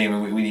not in the game,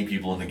 and we need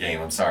people in the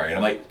game. I'm sorry." And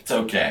I'm like, "It's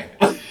okay."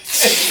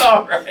 It's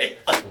all right.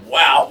 Like,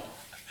 wow.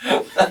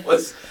 That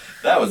was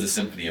a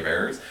symphony of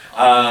errors.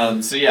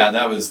 So yeah,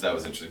 that was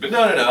interesting. But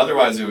no.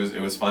 Otherwise,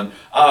 it was fun.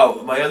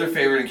 Oh, my other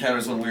favorite encounter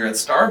was when we were at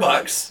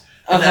Starbucks.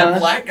 And that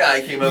black guy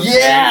came up.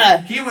 Yeah.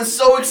 To me. He was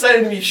so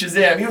excited to meet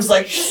Shazam. He was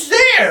like,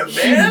 "Shazam,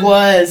 man!" He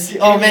was.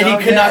 Oh man, Oh,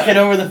 he could yeah. not get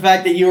over the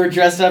fact that you were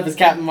dressed up as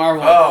Captain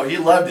Marvel. Oh, he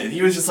loved it.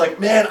 He was just like,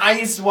 "Man, I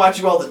used to watch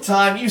you all the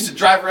time. You used to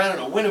drive around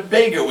in a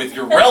Winnebago with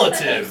your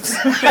relatives."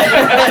 And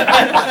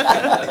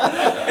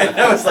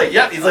I was like,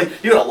 "Yep." He's like,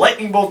 "You had a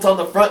lightning bolt on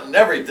the front and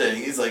everything."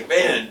 He's like,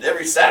 "Man,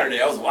 every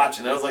Saturday I was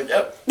watching." I was like,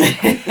 "Yep."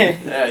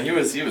 Yeah, he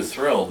was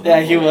thrilled.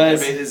 Yeah, he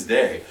was. It made his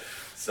day.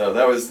 So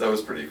that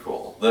was pretty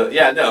cool.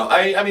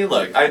 I mean,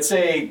 look, I'd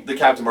say the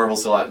Captain Marvel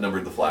still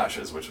outnumbered the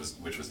Flashes, which was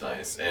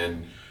nice.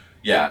 And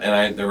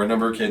yeah, there were a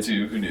number of kids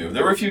who knew.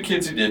 There were a few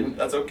kids who didn't.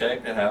 That's okay.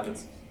 It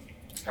happens.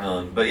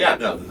 But yeah,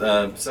 no.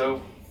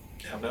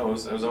 It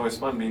was always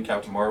fun being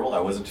Captain Marvel.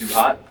 I wasn't too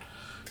hot.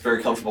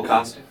 Very comfortable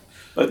costume.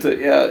 But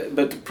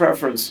the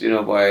preference,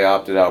 why I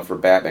opted out for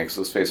Batman, because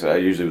let's face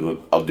it,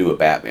 I'll do a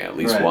Batman at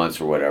least Right.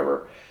 once or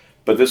whatever.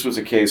 But this was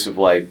a case of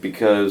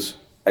because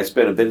I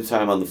spent a bit of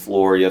time on the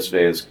floor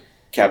yesterday as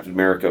Captain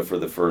America for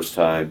the first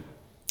time,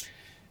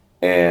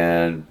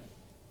 and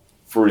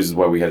for reasons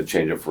why we had to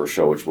change up for a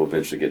show, which we'll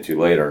eventually get to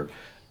later,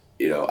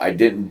 I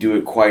didn't do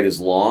it quite as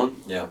long.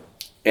 Yeah.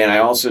 And I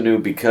also knew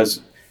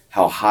because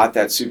how hot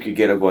that suit could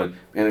get, I'm going, man,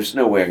 there's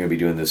no way I'm going to be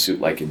doing this suit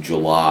like in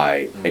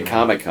July at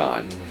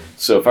Comic-Con. Mm-hmm.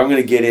 So if I'm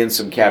going to get in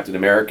some Captain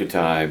America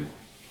time,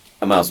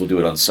 I might as well do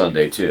it on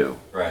Sunday too.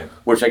 Right.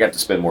 Which I got to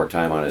spend more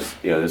time on it,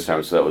 this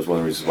time. So that was one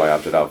of the reasons why I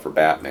opted out for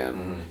Batman.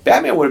 Mm-hmm.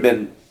 Batman would have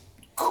been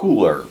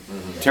cooler,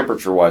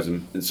 temperature-wise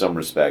in some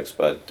respects.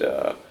 But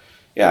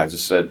I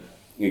just said,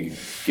 you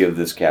give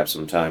this Cap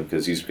some time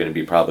because he's going to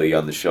be probably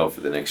on the shelf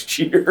for the next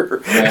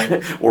year.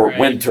 Right. Or Right.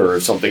 winter or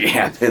something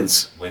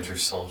happens. Winter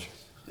Soldier.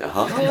 See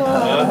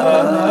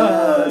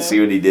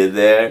what he did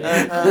there?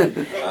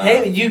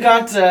 Hey, you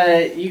got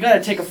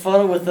to take a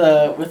photo with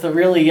a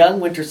really young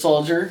Winter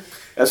Soldier.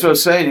 That's what I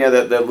was saying. Yeah,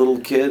 that little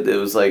kid that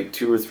was like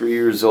 2 or 3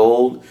 years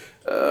old.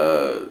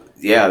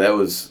 That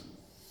was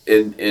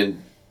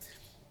in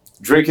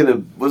drinking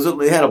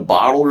they had a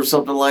bottle or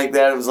something like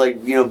that. It was like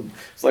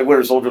it's like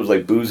Winter Soldier was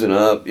like boozing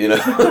up. The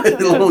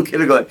little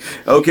kid going,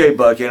 "Okay,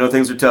 Buck,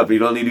 things are tough. But you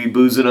don't need to be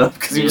boozing up,"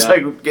 because he was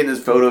like getting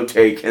his photo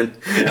taken.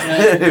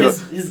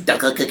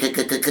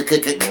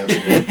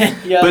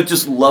 Yeah. But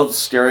just loved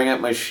staring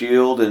at my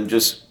shield and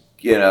just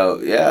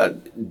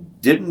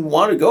didn't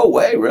want to go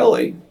away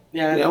really.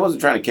 Yeah. I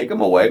wasn't trying to kick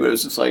him away, but it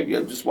was just like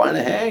just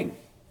wanting to hang.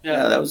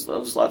 Yeah. That was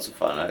lots of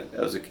fun.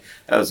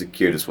 That was the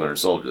cutest Winter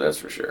Soldier, that's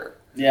for sure.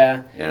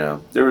 Yeah.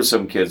 There were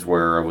some kids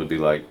where I would be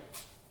like,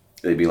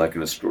 they'd be like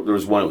in a stroller. There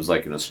was one that was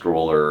like in a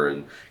stroller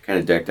and kind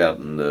of decked out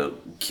in the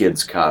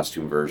kids'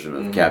 costume version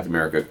of Captain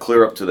America,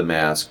 clear up to the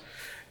mask.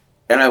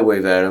 And I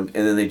wave at them,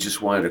 and then they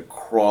just wanted to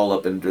crawl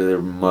up into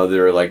their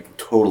mother, like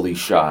totally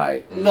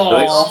shy. No. They're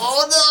like,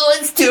 "Oh no,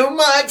 it's too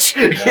much."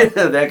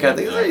 That kind of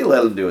thing. You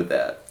let them do with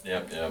that.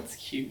 Yep. It's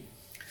cute.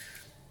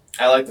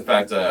 I like the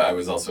fact that I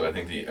was also, I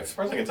think, as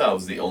far as I can tell, I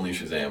was the only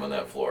Shazam on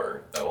that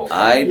floor that whole time.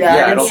 I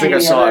didn't don't see think I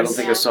any saw. I others. don't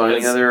think I saw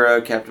any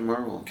other Captain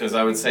Marvel. Because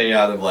I would say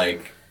out of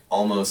like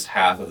almost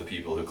half of the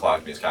people who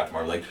clocked me as Captain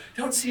Marvel, like,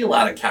 don't see a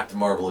lot of Captain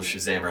Marvel or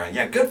Shazam around.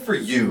 Yeah, good for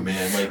you,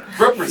 man. Like,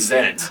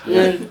 represent.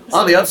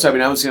 On the upside,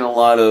 I was seeing a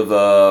lot of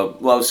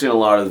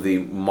the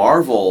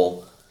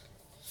Marvel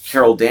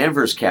Carol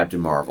Danvers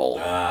Captain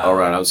Marvel Ah.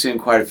 around. I was seeing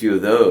quite a few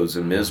of those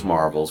and Ms.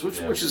 Marvels, which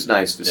Yeah. which is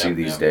nice to see Yeah,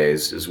 these yeah.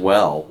 days as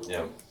well.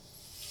 Yeah.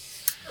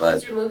 But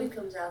Once your movie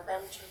comes out,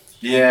 that'll change.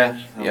 Yeah.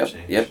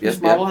 yep.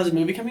 Miss Marvel has a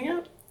movie coming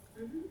out?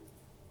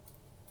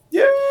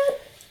 Yeah.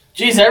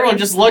 Jeez, everyone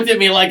just looked at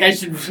me like I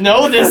should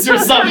know this or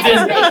something.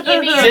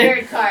 Give me your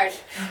nerd card.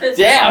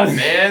 Damn.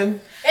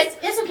 Man.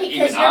 It's okay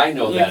Even because I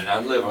know that, and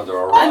I'm living under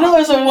a rock. I know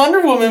there's a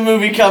Wonder Woman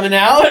movie coming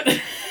out.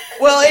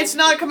 Well, it's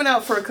not coming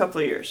out for a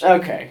couple of years,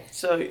 Okay.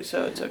 so it's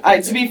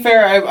okay. To be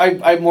fair,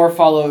 I more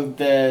follow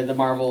the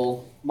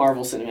Marvel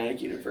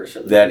Cinematic Universe.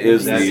 That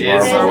is That the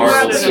is Marvel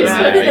Marvel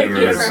Cinematic Cinematic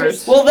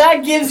Universe. Well,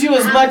 that gives you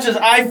as much as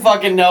I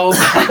fucking know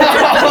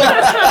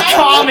about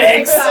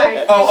comics.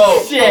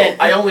 Oh, Shit.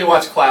 I only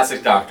watch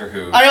classic Doctor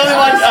Who. I only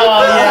watch.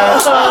 Oh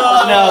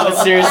yeah. No,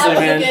 but seriously, That was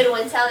man. a good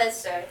one. Tell that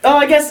story. Oh,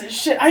 I guess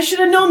shit. I should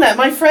have known that.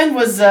 My friend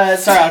was.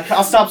 Sorry,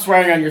 I'll stop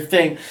swearing on your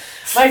thing.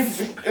 My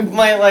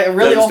like a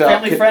really Don't old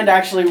stop. family friend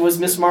actually was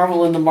Miss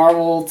Marvel in the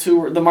Marvel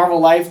tour, the Marvel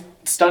Live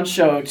stunt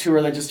show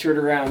tour that just toured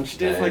around. She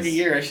did it for like a Nice.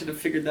 year. I should have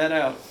figured that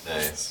out.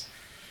 Nice.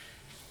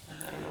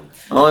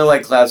 I only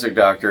like classic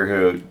Doctor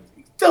Who.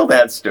 Tell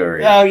that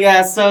story. Oh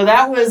yeah, so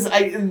that was.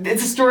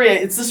 It's a story.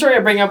 It's the story I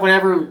bring up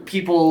whenever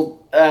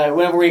people,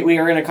 whenever we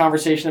are in a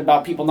conversation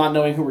about people not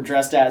knowing who we're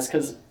dressed as.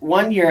 Because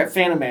one year at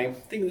Fanime, I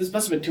think this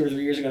must have been 2 or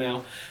 3 years ago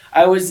now,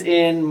 I was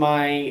in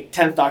my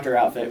 10th Doctor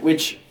outfit,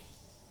 which,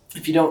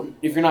 if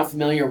you're not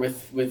familiar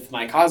with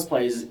my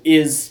cosplays,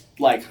 is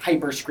like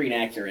hyper screen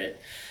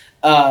accurate,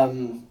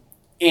 and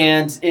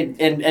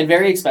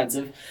very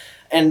expensive.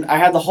 And I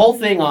had the whole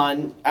thing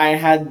on. I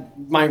had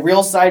my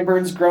real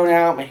sideburns grown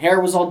out. My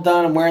hair was all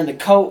done. I'm wearing the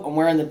coat. I'm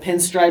wearing the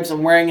pinstripes.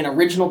 I'm wearing an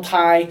original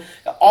tie.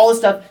 All this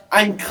stuff.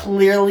 I'm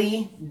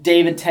clearly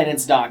David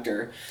Tennant's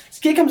Doctor. This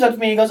kid comes up to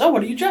me and he goes, "Oh,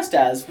 what are you dressed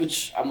as?"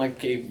 Which I'm like,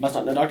 "Okay, must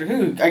not know Doctor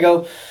Who." I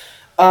go,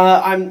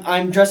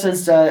 I'm dressed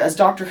as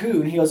Doctor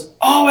Who." And he goes,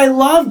 "Oh, I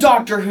love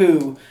Doctor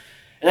Who."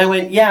 And I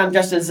went, "Yeah, I'm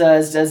dressed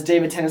as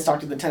David Tennant's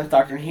Doctor, the 10th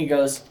Doctor." And he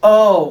goes,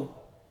 "Oh.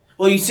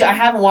 Well, you see, I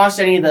haven't watched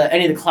any of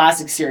the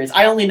classic series.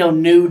 I only know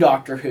new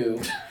Doctor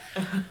Who."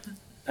 And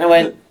I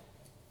went,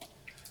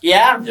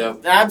 "Yeah,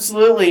 Yep.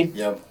 absolutely."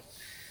 Yep.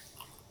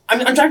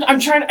 I'm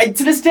trying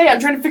to this day.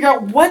 I'm trying to figure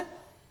out what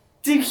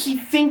did he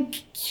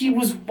think he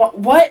was.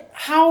 What?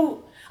 How?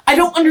 I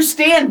don't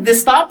understand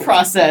this thought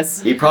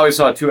process. He probably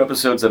saw 2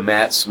 episodes of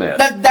Matt Smith.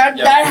 That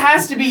Yep.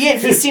 has to be it.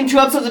 He's seen 2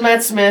 episodes of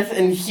Matt Smith,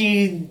 and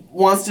he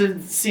wants to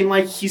seem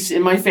like he's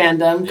in my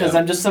fandom because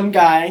Yep. I'm just some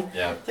guy.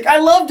 Yeah. Like, I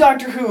love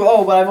Doctor Who.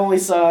 Oh, but I've only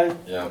saw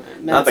Yeah.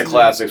 Not the Smith.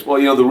 classics.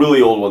 Well, the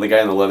really old one, the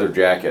guy in the leather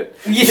jacket.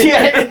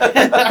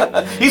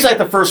 Yeah. He's like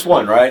the first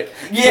one, right?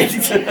 Yeah.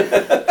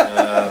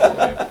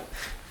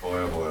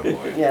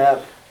 Boy.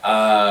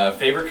 Yeah.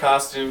 Favorite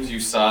costumes you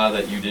saw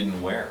that you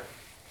didn't wear?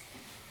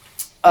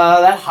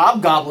 That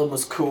Hobgoblin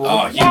was cool. Oh,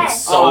 he was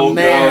Yes. so Oh,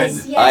 man.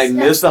 good. Yes, I that's-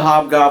 missed the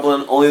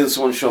Hobgoblin. Only this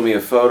one showed me a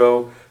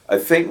photo. I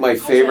think my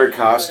favorite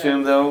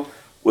costume, though,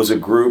 was a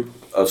group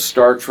of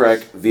Star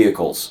Trek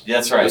vehicles.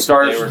 That's right. The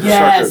Star, They were- the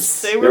Yes.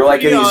 Star They Trek. They were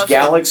like in pretty these awesome.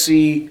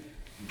 galaxy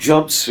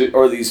jumpsuit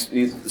or these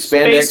spandex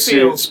Space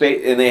field.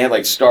 suits, and they had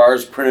like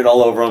stars printed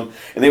all over them,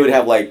 and they would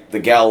have like the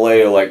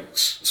Galileo like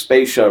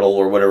space shuttle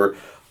or whatever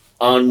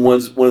on one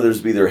of theirs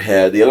be their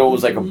head. The other one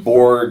was like a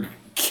Borg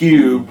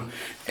cube,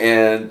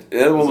 and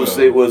the other one was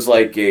So- it was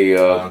like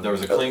a. There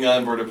was a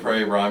Klingon bird of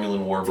prey,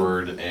 Romulan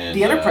warbird, and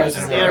The Enterprise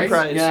is The there,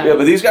 right? Enterprise. Yeah,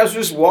 but these guys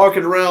were just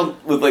walking around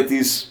with like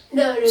these.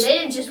 No, they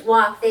didn't just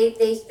walk. They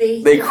They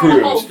had a whole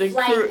cruised. They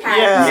flight cru-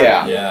 pattern.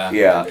 Yeah. Yeah,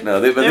 Yeah. No,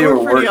 but They they were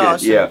were pretty working.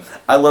 awesome. Yeah,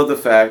 I love the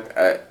fact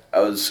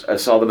I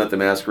saw them at the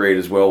Masquerade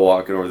as well,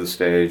 walking over the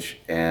stage,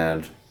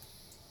 but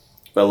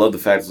I love the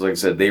fact, like I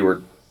said, they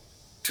were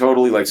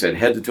totally, like I said,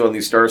 head to toe in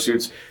these star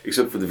suits,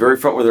 except for the very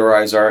front where their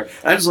eyes are.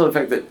 And I just love the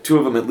fact that 2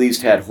 of them at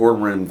least had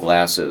horn-rimmed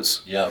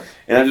glasses. Yep.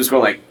 And I'm just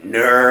going like,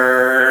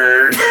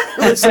 nerd.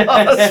 That's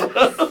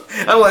awesome.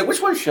 I'm like, which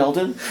one's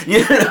Sheldon?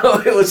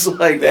 It was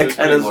like It that was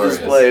kind of pretty glorious.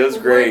 display. It was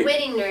great.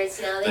 Award-winning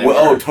nerds now. They Well,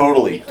 oh, they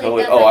totally.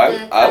 cleaned up Oh, like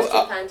the costume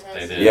I contest.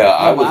 They did. yeah,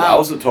 I Oh, was wow. I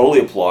was totally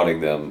applauding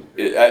them.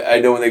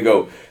 I know when they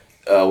go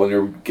when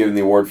they're giving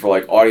the award for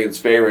like audience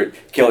favorite,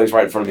 Kelly's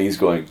right in front of me. He's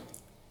going,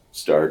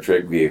 Star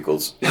Trek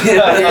vehicles. I'm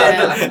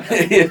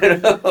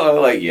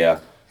like, yeah.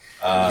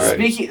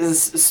 Right.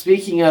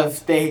 Speaking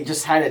of, they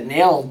just had it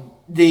nailed.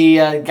 The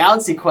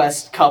Galaxy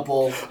Quest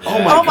couple.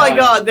 Oh my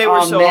god, they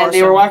were so man, awesome.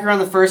 they were walking around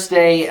the first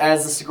day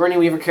as the Sigourney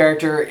Weaver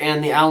character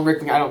and the Alan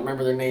Rickman. I don't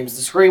remember their names.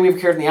 The Sigourney Weaver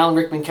character and the Alan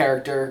Rickman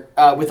character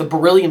with a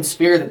beryllium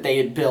sphere that they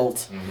had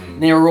built.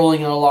 And they were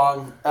rolling it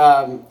along.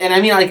 And I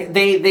mean, like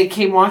they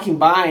came walking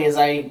by as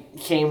I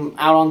came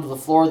out onto the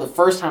floor the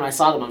first time I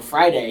saw them on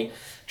Friday,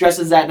 dressed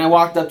as that. And I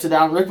walked up to the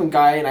Alan Rickman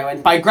guy and I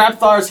went, "By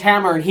Grabthar's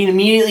hammer," and he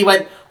immediately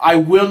went, "I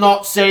will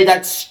not say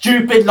that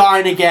stupid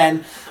line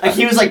again." Like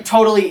he was like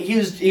totally, he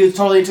was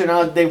totally into it.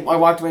 And I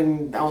walked in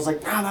and I was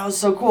like, "Wow, that was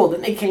so cool."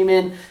 Then they came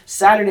in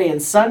Saturday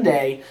and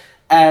Sunday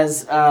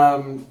as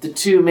the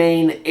 2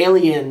 main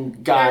alien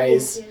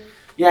guys.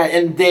 Yeah,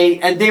 and they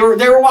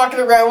were walking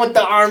around with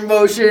the arm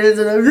motions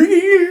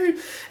and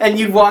and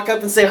you'd walk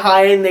up and say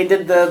hi, and they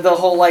did the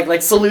whole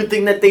like salute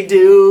thing that they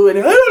do, and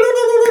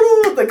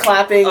the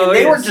clapping. Oh, and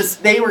they yes.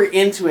 they were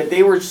into it.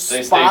 They were They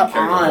stayed spot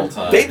care the whole on.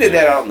 time. They did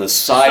that out on the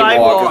sidewalk of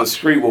Sidewalk. the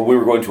street when we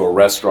were going to a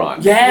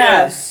restaurant.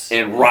 Yes.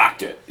 And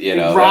rocked it, you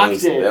know.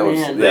 rocked that it, was,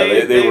 man.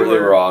 Yeah, they were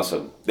were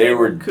awesome. They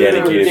were kudos.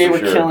 dedicated They for were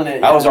sure. killing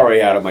it, I was yeah.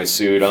 already out of my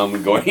suit.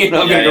 I'm going. I'm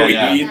gonna Yeah, go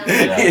yeah, eat. yeah.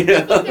 You I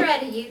know? think they're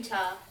out of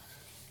Utah.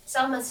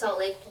 Saw them at Salt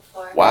Lake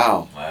before.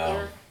 Wow. Wow.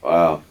 Yeah.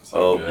 Wow. So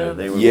Oh, good. Yeah,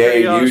 they were yay,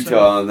 pretty awesome.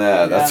 Utah on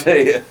that. I'll Yeah. tell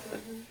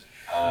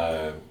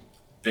you.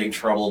 Big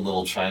Trouble in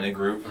Little China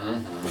group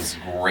Mhm. was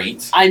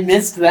great. I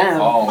missed them.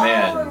 Oh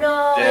man. Oh,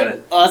 no. They had a,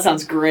 Oh, that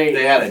sounds great.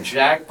 They had a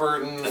Jack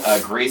Burton, a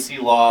Gracie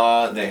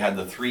Law. They had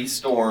the Three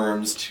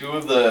Storms. Two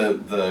of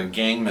the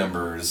gang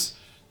members.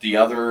 The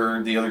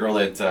other girl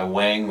that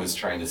Wang was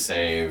trying to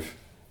save.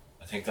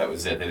 I think that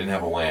was it. They didn't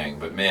have a Wang,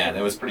 but man,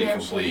 it was pretty Yeah.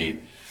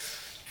 complete.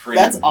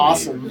 That's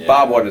awesome. Yeah.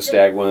 Bob wanted to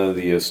snag one of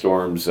the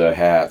Storm's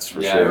hats for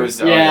Yeah, sure. it was.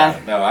 Yeah. Oh, yeah.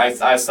 No,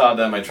 I saw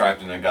them. I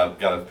tracked and I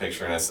got a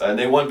picture, and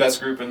they won best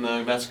group in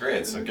the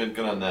masquerade. So good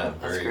on them.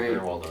 That's Very great.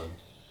 very well done.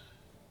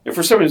 And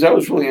for some reason, I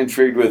was really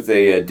intrigued with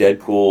a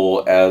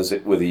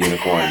Deadpool with a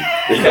unicorn.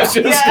 It's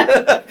just-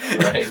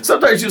 Right.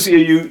 Sometimes you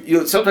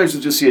see sometimes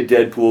you'll just see a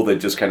Deadpool that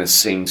just kind of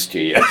sings to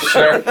you.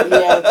 Sure.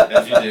 Yeah,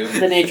 As you do.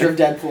 the nature of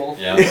Deadpool.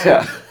 Yeah.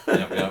 Yeah.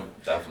 Yep.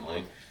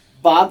 Definitely.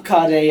 Bob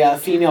caught a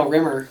female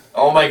rimmer.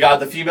 Oh my God,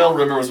 the female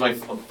Rimmer was my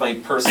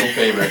personal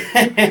favorite.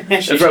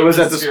 She right, was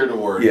won that the- Spirit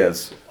Award?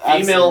 Yes. Female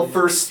Absolutely.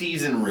 first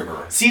season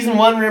Rimmer. Season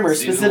 1 rimmer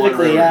Season specifically,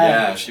 one Rimmer,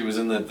 yeah. She was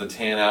in the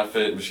tan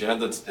outfit, but she had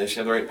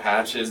the right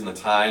patches and the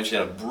tie, and she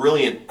had a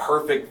brilliant,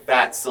 perfect,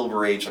 fat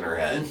silver H on her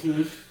head.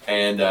 Mhm.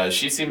 And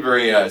she seemed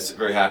very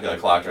happy that I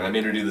clocked her. And I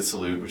made her do the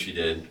salute, which she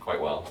did quite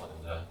well.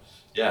 And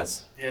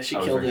yes, Yeah, she I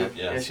was killed very it. happy,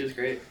 yes. Yeah, she was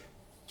great.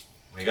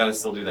 we got to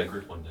still do that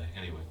group one day.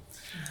 Anyway,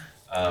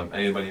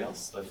 anybody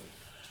else?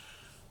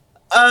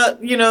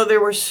 There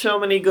were so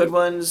many good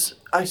ones.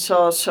 I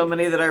saw so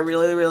many that I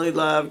really, really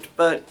loved.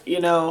 But,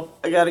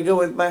 I got to go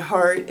with my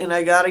heart, and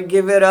I got to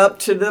give it up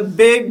to the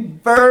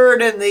Big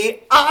Bird and the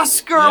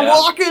Oscar Yeah.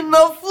 walking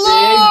the floor.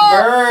 Big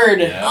Bird!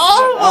 Yeah.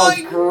 Oh That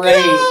my was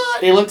great.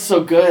 God. They looked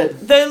so good.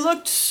 They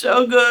looked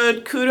so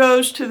good.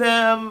 Kudos to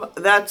them.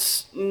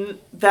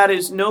 That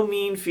is no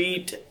mean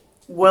feat.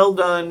 Well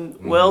done.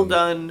 Well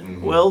done.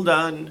 Mhm. Well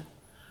done.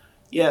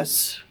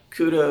 Yes.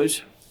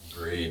 Kudos.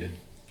 Agreed.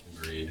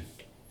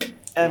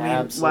 I mean,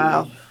 Absolutely.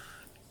 wow.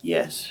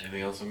 Yes.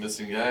 Anything else I'm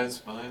missing, guys?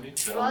 Behind me?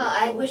 Well,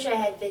 I wish I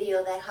had video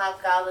of that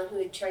hobgoblin who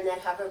had turned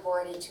that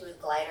hoverboard into a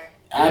glider.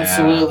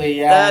 Absolutely,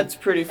 yeah. That's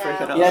pretty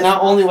freaking awesome. Yeah,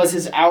 not only was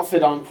his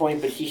outfit on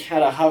point, but he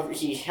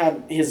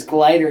had his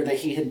glider that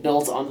he had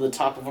built onto the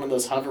top of one of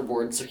those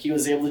hoverboards, so he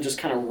was able to just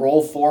kind of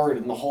roll forward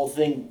and the whole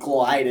thing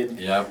glided.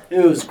 Yep. It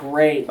was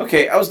great.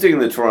 Okay, I was digging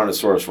the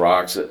Tyrannosaurus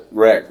Rex. The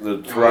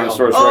Tyrannosaurus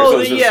Rex Oh, that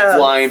was just yeah.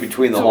 flying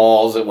between the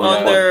halls at one on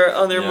point.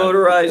 their Yeah.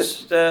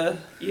 motorized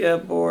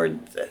board.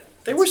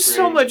 There was That's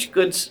so great. much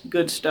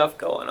good stuff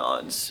going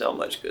on. So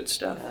much good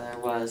stuff. There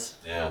was.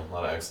 Yeah, a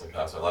lot of excellent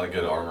costumes. A lot of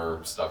good armor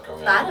stuff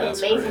going A lot on. of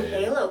That's amazing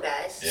great. Halo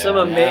guys. Yeah. Some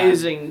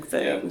amazing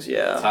things,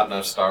 yeah.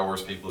 Top-notch Star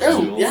Wars people. There's as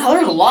usual.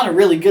 there's a lot of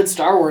really good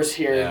Star Wars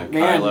here, Yeah,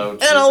 man. Kylo,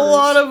 And a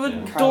lot of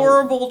Troopers, yeah.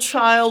 adorable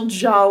child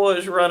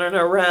Jawas running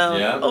around.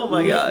 Yeah. Oh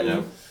my god.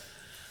 Yeah.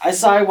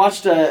 I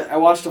watched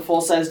a full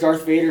size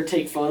Darth Vader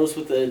take photos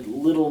with a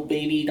little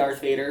baby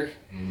Darth Vader.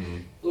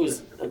 Mhm. It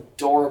was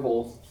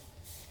adorable.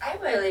 I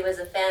really was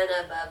a fan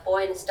of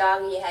Boy and His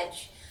Dog. You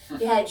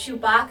had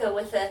Chewbacca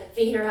with a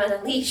Vader on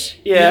a leash.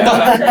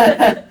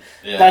 Yeah.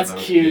 Yeah, That's that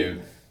was cute.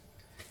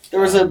 There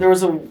was a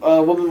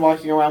woman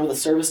walking around with a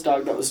service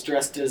dog that was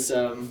dressed as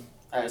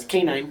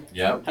canine.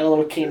 Yep. Had a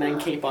little canine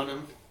cape on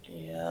him.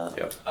 Yeah.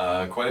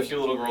 Quite a few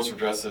little girls were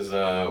dressed as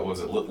what was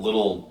it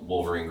little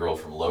Wolverine girl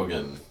from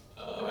Logan.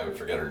 I would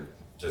forget her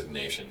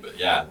designation, but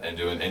yeah, and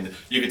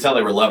you could tell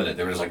they were loving it.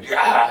 They were just like,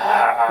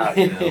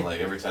 yeah, like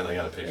every time they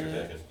got a picture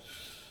taken.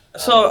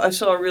 I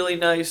saw a really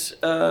nice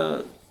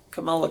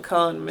Kamala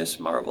Khan, Miss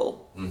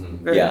Marvel.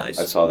 Mm-hmm. Very Yeah, nice.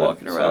 I saw that.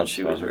 Walking around,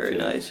 she Saw was her very too.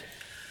 nice.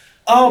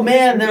 Oh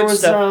man, there Good was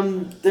stuff.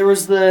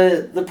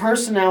 the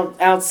person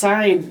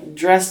outside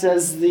dressed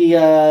as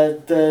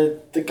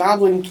the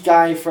Goblin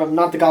guy from,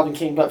 not the Goblin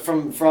King, but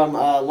from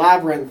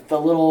Labyrinth, the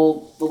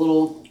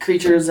little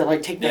creatures that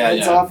like take their Yeah,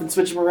 heads yeah. off and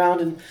switch them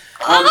around and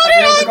How I did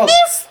forget what I they're called.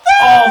 miss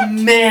that? Oh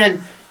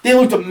man, they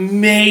looked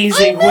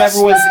amazing. I missed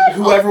that.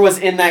 Whoever was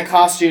in that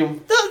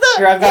costume. The,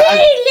 Here, I've got- hey,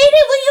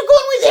 lady, where you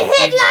going with your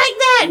head like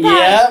that?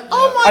 Yep.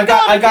 Oh my I've got-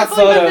 god. I've got can't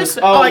believe I photos. missed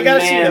it. Oh, I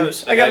gotta see man.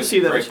 those. I gotta see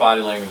Great those.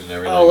 body language and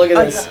everything. Oh, look at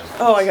I- this.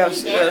 Oh, I gotta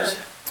see those.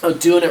 Oh,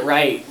 doing it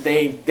right.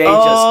 They just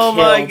Oh killed.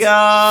 my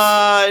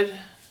god.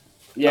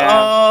 Yeah.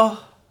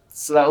 Oh,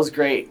 So that was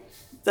great.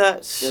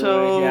 that's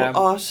so Yeah.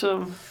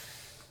 awesome.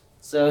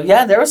 So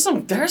yeah, there was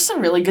some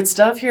really good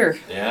stuff here.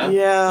 Yeah.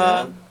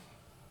 Yeah.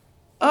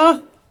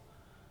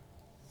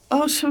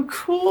 Oh, so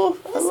cool.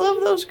 I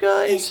love those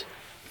guys.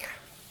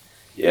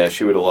 Yeah,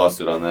 she would have lost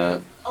it on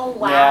that. Oh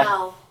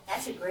wow,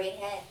 that's a great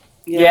head.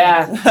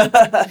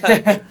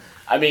 Yeah.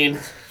 I mean,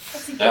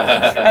 That's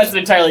That's an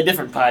entirely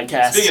different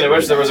podcast. Speaking of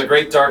which, there was a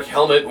great dark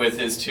helmet with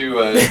his two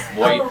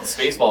white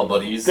spaceball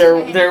buddies.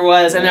 There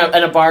was, and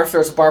a barf. There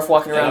was a barf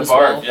walking around And a as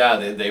bar. well. Yeah,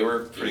 they were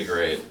pretty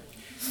great.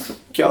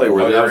 Kelly,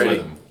 were I was there with any?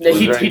 them. Yeah, Was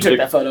there he any took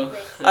that photo.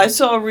 I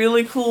saw a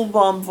really cool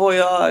Bon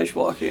Voyage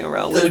walking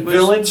around. The which was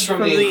villains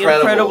from The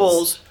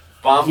Incredibles.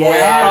 Bon Yeah.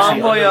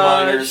 Voyage, Bon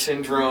Underminer Voyage.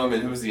 Syndrome,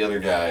 and who's the other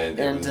guy? It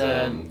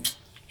And, was,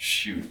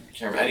 shoot, I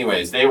can't remember.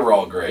 Anyways, they were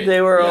all great. They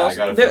were yeah, all. I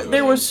got a There, photo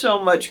there of was so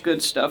much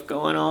good stuff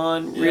going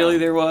on. Yeah. Really,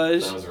 there them.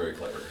 was. That was very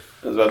clever.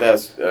 I was about to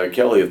ask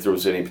Kelly if there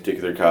was any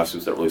particular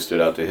costumes that really stood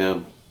out to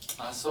him.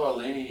 I saw a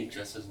lady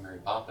dressed as Mary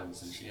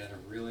Poppins, and she had a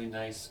really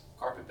nice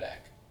carpet bag.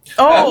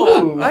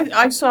 Oh,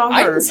 I saw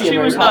I her. didn't see She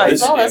her. was Oh,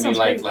 nice. that I mean, sounds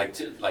like,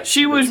 great. like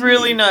She to the was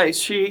really TV. nice.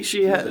 She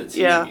To had the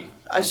yeah. TV.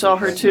 I saw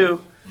her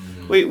too.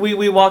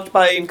 We walked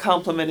by and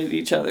complimented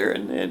each other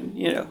and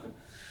you know,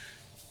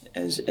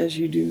 as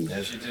you do.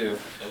 As you do,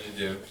 as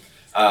you do.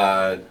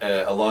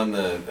 Along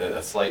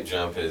a slight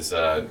jump is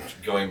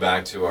going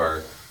back to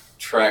our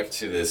trek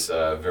to this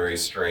very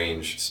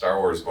strange Star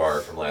Wars bar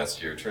from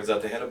last year. Turns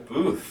out they had a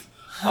booth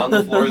on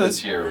the floor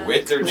this year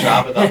with their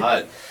Jabba the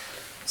Hutt.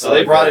 So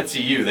they brought it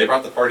to you. They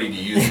brought the party to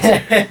you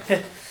this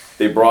year.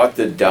 They brought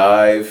the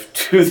dive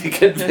to the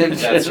convention.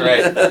 That's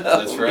right.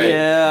 That's right.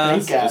 Yeah.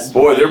 Thank God.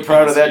 Boy, they're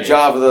proud of that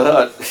Jabba the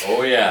Hutt.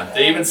 Oh yeah.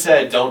 They even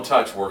said, "Don't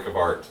touch work of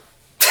art."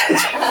 They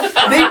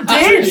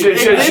did.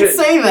 They did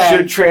say that.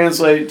 Should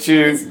translate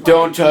to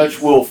 "Don't touch,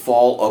 will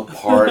fall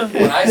apart."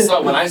 When I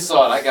saw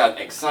it, I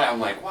got excited. I'm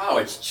like, wow,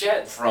 it's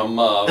Chet from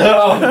Oh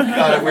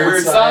God,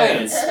 Weird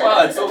Science.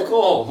 Wow, it's so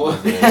cool.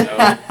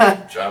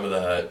 Jabba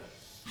the Hutt,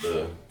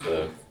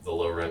 the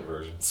low rent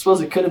version.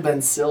 Suppose it could have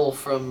been Syl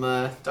from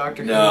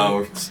Doctor Who.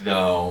 No.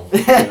 No,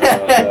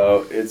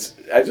 it's.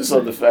 I just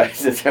love the fact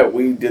that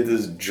we did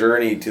this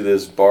journey to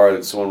this bar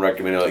that someone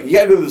recommended. Like, you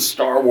gotta go to the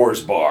Star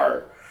Wars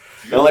bar.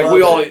 And like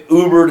we all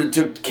Ubered and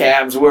took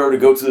cabs where to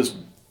go to this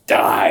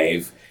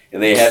dive,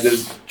 and they had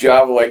this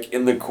Jabba like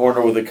in the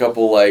corner with a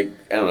couple like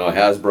I don't know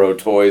Hasbro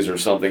toys or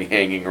something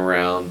hanging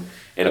around,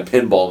 and a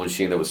pinball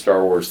machine that was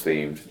Star Wars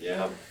themed.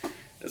 Yeah.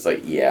 It's like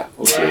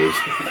okay.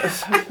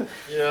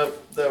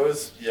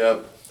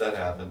 That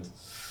happened.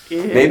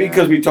 Yeah. Maybe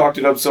because we talked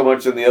it up so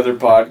much in the other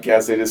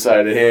podcast, they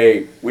decided,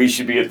 hey, we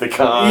should be at the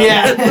con.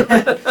 Yeah.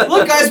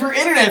 Look, guys, we're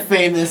internet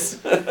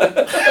famous.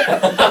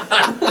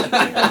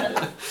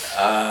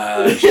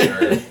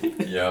 Sure.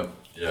 Yep.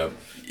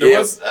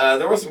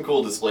 There was some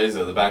cool displays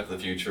though. The Back to the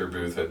Future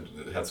booth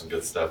had some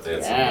good stuff. They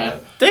had Yeah. some.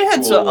 They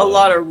had Cool. a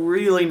lot of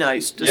really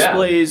nice Yeah.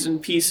 displays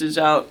and pieces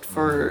out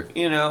for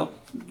you know,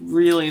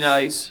 really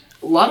nice.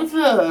 A lot of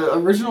the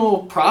original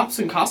props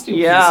and costume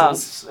Yeah.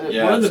 pieces.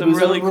 Yeah. One of the Some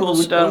booths, I really don't remember cool which-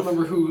 I stuff. don't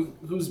remember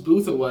whose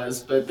booth it was,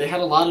 but they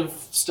had a lot of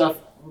stuff,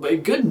 a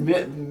good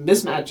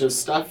mismatch of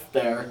stuff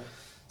there.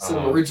 Some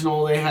Uh-huh.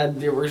 original, they had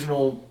the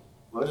original,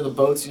 one of the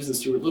boats used in the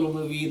Stuart Little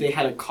movie. They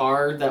had a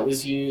car that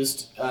was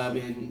used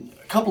in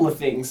a couple of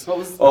things. What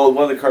was Oh,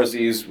 one of the cars they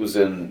used was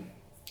in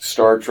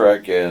Star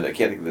Trek, and I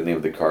can't think of the name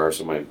of the car,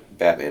 so my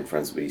Batman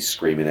friends will be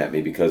screaming at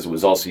me because it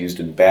was also used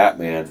in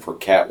Batman for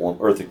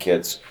Eartha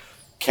Kitt's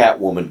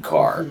Catwoman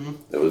car.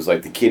 Mm-hmm. It was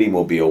like the Kitty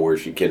Mobile where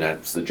she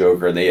kidnaps the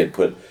Joker, and they had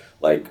put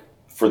like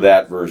for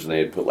that version they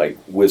had put like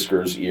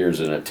whiskers, ears,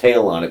 and a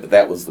tail on it, but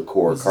that was the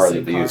core It's the car same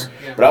that they car, used.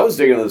 yeah. But I was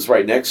digging this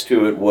right next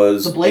to it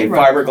was The Blade a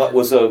Runner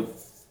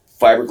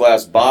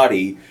fiberglass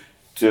body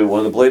to one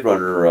of the Blade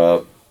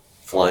Runner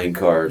flying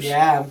cars.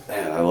 Yeah.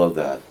 Man, I love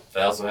that.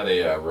 They also had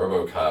a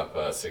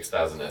RoboCop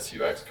 6000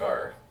 SUX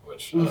car,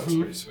 which was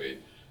pretty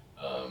sweet.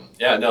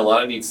 A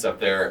lot of neat stuff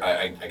there.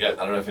 I don't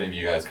know if any of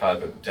you guys caught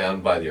it, but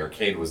down by the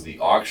arcade was the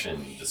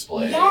auction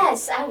display.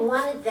 Yes, I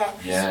wanted that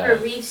Christopher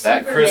Reeve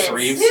that Chris Superman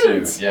Reeve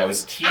suit. suit. Yeah, it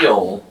was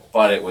teal,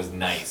 but it was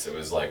nice. It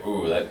was like,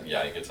 ooh, that.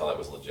 Yeah, you could tell that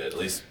was legit. At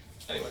least,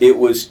 anyway. It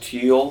was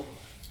teal.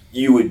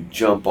 You would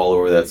jump all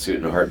over that suit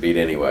in a heartbeat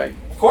anyway.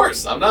 Of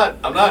course, I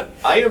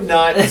am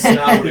not a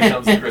snob when it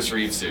comes to Chris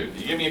Reeve suit.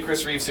 You give me a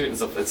Chris Reeve suit,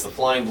 and it's the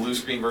flying blue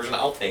screen version.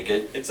 I'll take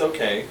it. It's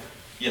okay.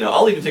 You know,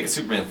 I'll even take a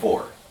Superman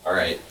 4. All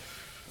right.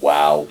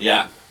 Wow.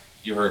 Yeah,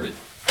 you heard it.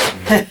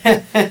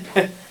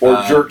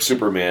 Or jerk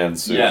Superman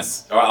suit.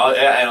 Yes. Or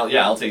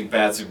I'll take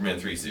bad Superman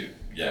 3 suit.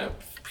 Yeah,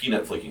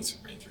 peanut flicking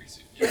Superman 3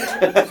 suit.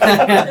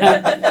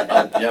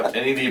 Yeah. Yep,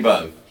 any of the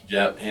above.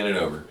 Yep, hand it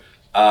over.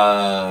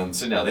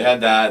 So no, they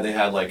had that. They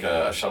had like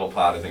a shuttle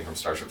pod, I think, from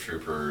Starship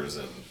Troopers,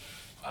 and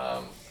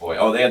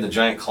they had the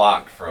giant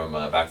clock from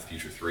Back to the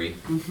Future 3.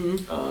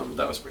 Mm-hmm.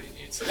 That was pretty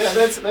neat. So yeah,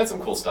 that's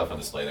some cool stuff on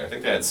display there. I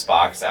think they had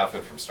Spock's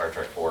outfit from Star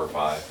Trek 4 or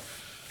 5.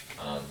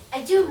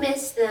 I do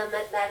miss the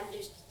Madame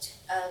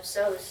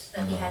Tussauds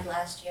that we had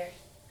last year.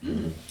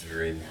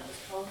 Agreed. That was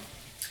cool.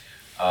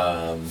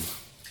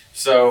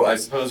 So I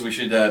suppose we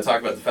should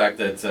talk about the fact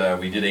that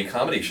we did a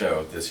comedy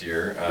show this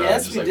year.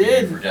 Yes, just we like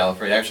did. For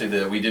Gallifrey.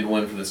 Actually, we did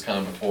one for this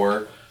con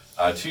before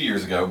 2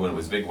 years ago when it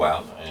was Big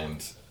Wow, and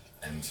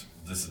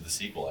this is the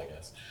sequel, I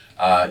guess.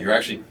 You're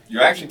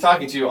actually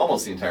talking to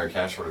almost the entire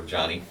cast, short of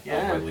Johnny.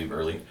 Yeah. I leave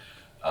early.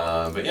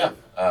 But yeah.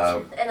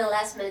 And a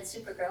last minute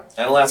Supergirl.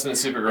 And a last minute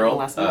Supergirl. And a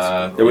last-minute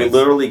Supergirl. That we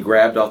literally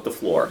grabbed off the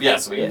floor.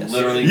 Yes, we Yes.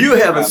 literally. You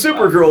have a grabbed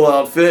Supergirl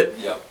outfit.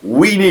 Yep.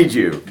 We need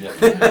you. Yep.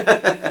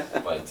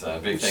 But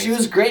big thanks. She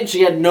was great.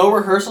 She had no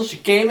rehearsal. She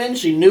came in.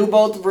 She knew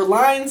both of her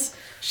lines.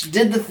 She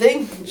did the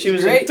thing. She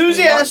was great.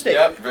 enthusiastic.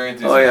 Yep, very Oh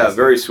enthusiastic. yeah,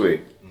 very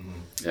sweet.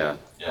 Yeah.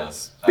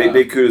 Yes.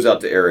 Big kudos out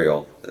to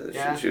Ariel.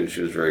 Yeah. She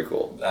was very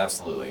cool.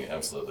 Absolutely,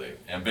 absolutely,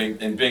 and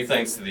big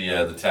thanks to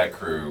the tech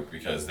crew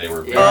because they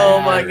were. Very,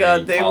 Oh my very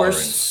God, they were tolerant.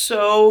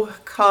 so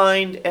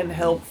kind and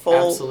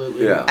helpful.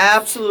 Absolutely. Yeah.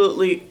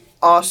 Absolutely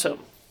awesome.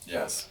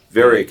 Yes.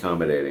 Very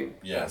accommodating.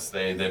 Yes,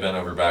 they bent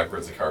over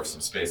backwards to carve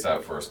some space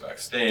out for us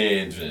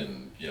backstage,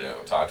 and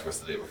talked to us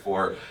the day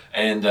before.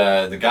 And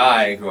the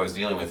guy who I was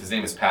dealing with, his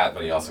name is Pat,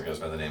 but he also goes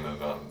by the name of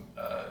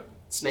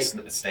Snape.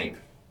 Snape.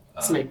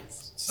 Snape.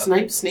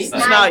 Snape. Snape.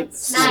 Snipe.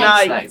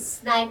 Snipe.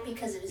 Snipe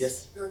because of his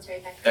Yes. military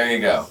background. There you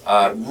go.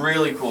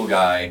 Really cool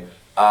guy.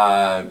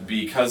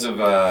 Because of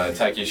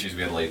tech issues,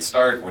 we had a late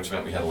start, which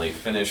meant we had a late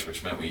finish,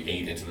 which meant we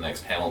ate into the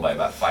next panel by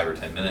about 5 or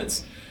 10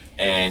 minutes.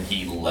 And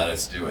he let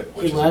us do it,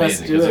 which He was let us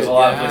amazing do because there's it, a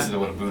lot of yeah. places that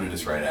would have booted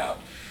us right out.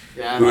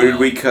 Yeah. Who did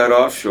we cut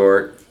off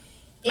short?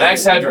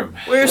 Max Headroom,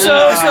 We're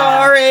so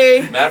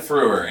sorry. Matt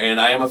Frewer, and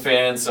I am a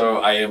fan,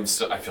 so I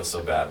feel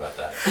so bad about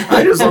that.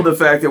 I just love the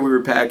fact that we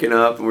were packing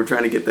up and we're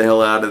trying to get the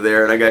hell out of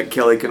there, and I got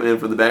Kelly coming in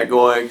from the back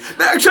going,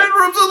 Max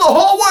Headroom's in the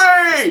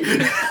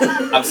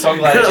hallway! I'm so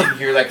glad I didn't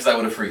hear that because I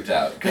would have freaked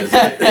out. Because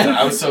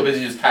I was so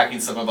busy just packing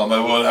stuff up. I'm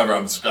like, whatever,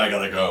 I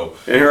gotta go.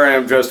 And here I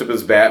am dressed up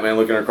as Batman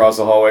looking across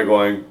the hallway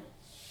going,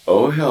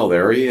 oh hell,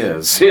 there he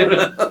is.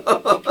 Yep.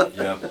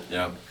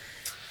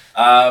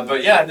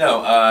 But yeah,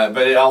 no.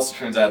 But it also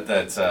turns out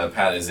that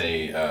Pat is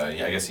I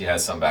guess he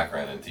has some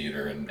background in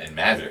theater and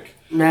magic.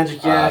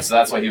 Magic. Yeah. So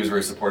that's why he was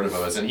very supportive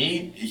of us. And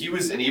he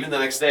was, and even the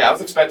next day, I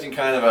was expecting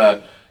kind of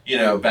a,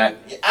 back.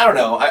 I don't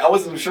know. I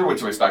wasn't sure what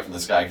to expect from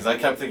this guy because I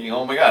kept thinking,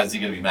 oh my God, is he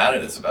going to be mad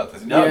at us about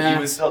this? No, Yeah. he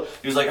was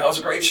like, oh, it was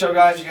a great show,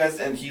 guys, you guys,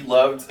 and he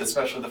loved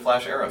especially the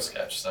Flash Arrow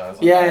sketch. So I was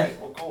like, Yeah. all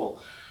right, well,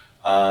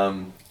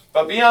 cool.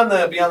 But beyond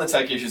the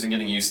tech issues and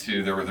getting used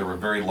to, there were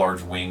very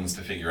large wings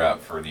to figure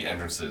out for the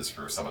entrances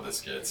for some of the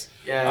skits.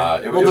 Yeah.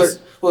 It well, was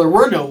there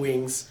were no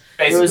wings.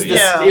 It was basically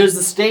yeah. it was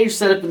the stage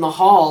set up in the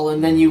hall,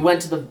 and then you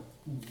went to the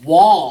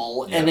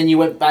wall, Yeah. and then you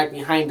went back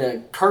behind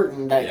a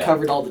curtain that Yeah.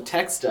 covered all the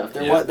tech stuff.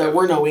 Yeah. There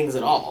were no wings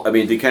at all. I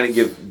mean, to kind of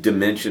give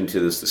dimension to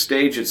this, the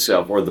stage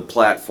itself, or the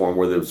platform,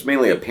 where there was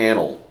mainly a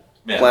panel,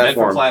 meant for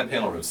platform flat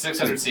panel room,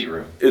 600 seat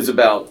room, is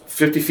about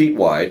 50 feet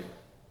wide,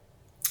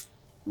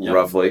 Yep.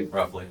 roughly.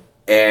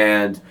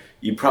 And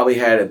you probably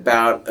had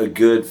about a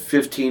good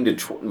 15 to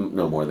 20,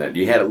 no more than that.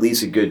 You had at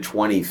least a good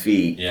 20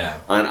 feet Yeah.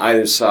 on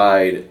either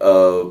side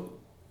of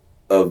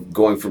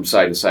going from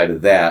side to side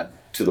of that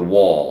to the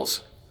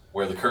walls.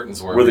 Where the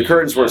curtains were. Where the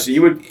curtains were. So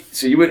you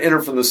would enter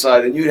from the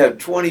side, and you'd have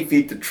 20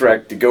 feet to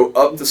trek to go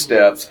up the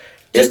steps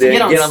Just and to then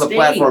get on get on the stage.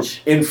 platform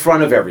in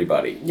front of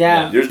everybody.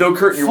 Yeah. There's no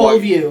curtain. You're Full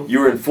walking- view. You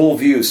were in full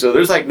view, so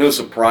there's like no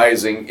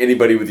surprising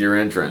anybody with your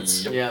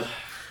entrance. Yeah.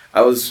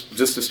 I was,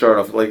 just to start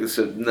off, like I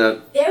said, no,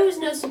 There was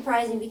no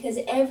surprising because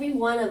every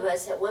one of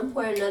us at one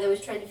point or another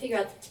was trying to figure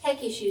out the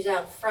tech issues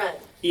out front.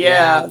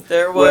 Yeah,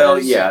 there was. well,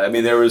 yeah. I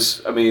mean, there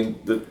was a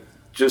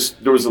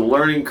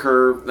learning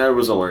curve. There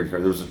was a learning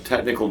curve. There was a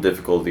technical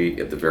difficulty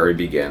at the very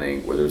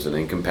beginning where there was an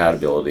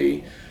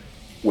incompatibility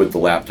with the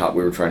laptop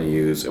we were trying to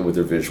use and with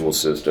their visual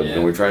system. Yeah.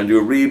 And we were trying to do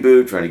a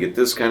reboot, trying to get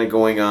this kind of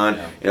going on.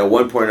 Yeah. And at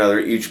one point or another,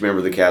 each member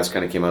of the cast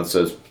kind of came out and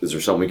says, "Is there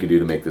something we can do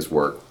to make this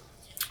work?"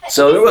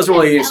 So there wasn't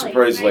really any Kelly,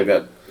 surprises right? like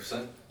that. What's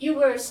that? You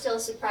were still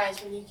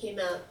surprised when you came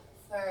out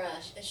for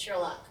a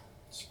Sherlock.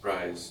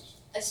 Surprised.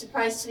 A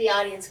surprise to the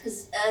audience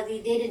because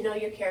they didn't know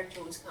your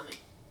character was coming.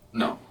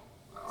 No,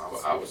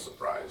 I was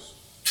surprised.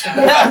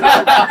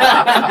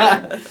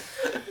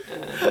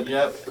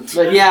 Yep.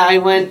 But yeah, I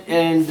went,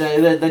 and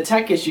the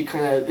tech issue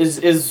kind of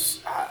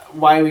is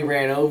why we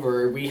ran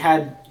over. We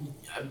had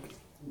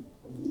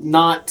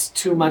not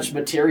too much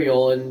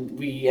material, and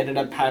we ended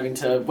up having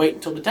to wait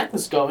until the tech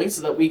was going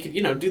so that we could,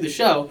 do the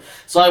show.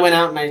 So I went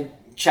out and I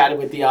chatted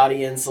with the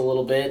audience a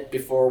little bit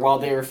while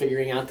they were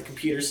figuring out the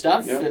computer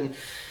stuff, Yeah. and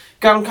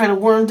got them kind of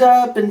warmed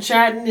up and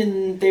chatting,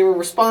 and they were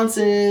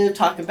responsive,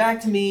 talking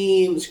back to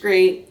me. It was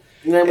great.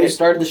 And then we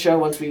started the show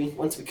once we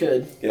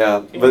could.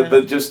 Yeah,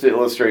 but just to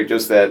illustrate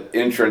just that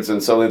entrance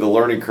and suddenly the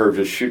learning curve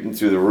just shooting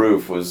through the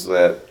roof was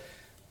that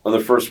on the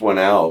first one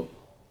out,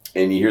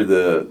 and you hear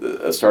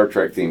the Star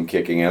Trek theme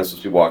kicking in, I'm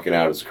supposed to be walking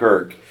out as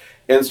Kirk,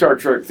 and Star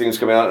Trek themes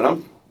come out, and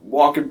I'm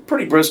walking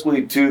pretty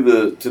briskly to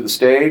the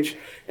stage,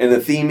 and the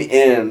theme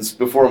ends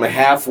before I'm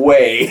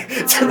halfway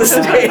to the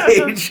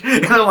stage,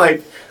 and I'm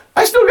like,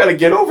 I still got to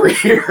get over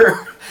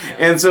here.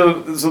 And so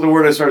the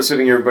word I started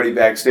sending everybody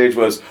backstage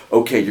was,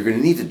 okay, you're going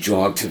to need to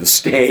jog to the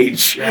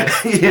stage,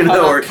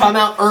 or Come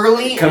out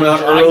early. come and out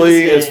jog the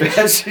early as stage.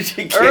 fast as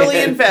you can. Early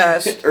and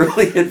fast.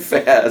 Early and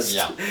fast.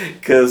 Yeah.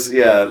 Because,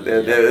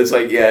 it's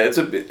like, it's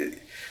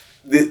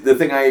the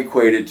thing I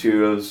equated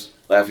to, I was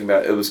laughing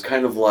about, it was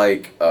kind of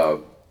like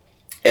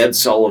Ed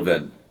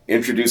Sullivan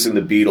introducing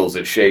the Beatles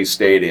at Shea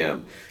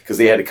Stadium, because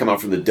they had to come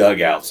out from the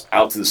dugouts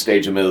out to the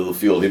stage in the middle of the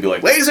field. He'd be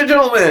like, "Ladies and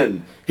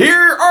gentlemen, here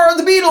are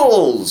the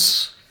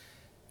Beatles,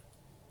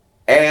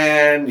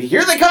 and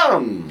here they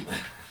come.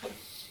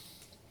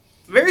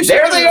 Very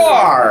There similar. they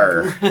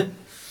are.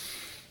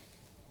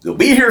 They'll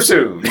be here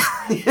soon."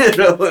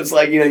 It's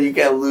like, you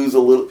kind of lose a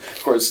little.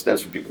 Of course,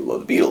 that's for people who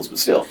love the Beatles, but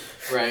still,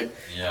 Right.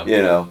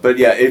 Yeah. But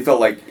yeah, it felt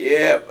like,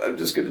 I'm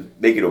just gonna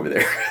make it over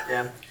there.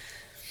 Yeah.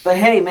 But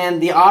hey,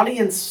 man, the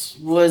audience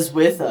was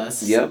with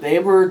us. Yep. They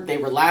were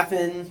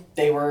laughing.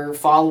 They were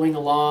following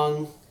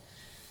along.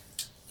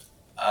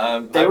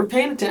 They were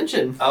paying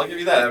attention. I'll give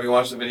you that. Having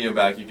watched the video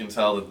back, you can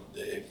tell that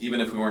even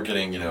if we weren't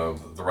getting,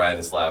 the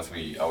riotous laughs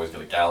we always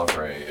get at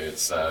Gallifrey,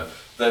 it's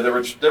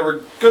there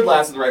were good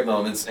laughs at the right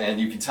moments,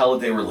 and you can tell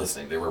that they were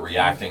listening. They were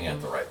reacting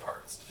at the right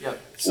parts. Yep.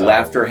 So,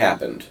 Laughter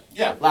happened.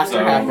 Yeah. Laughter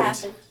so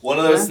happened. One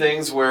of those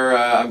things where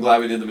I'm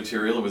glad we did the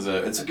material.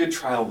 It's a good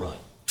trial run.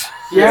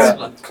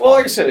 Yeah. Well,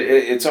 like I said,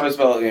 it's always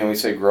about, we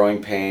say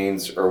growing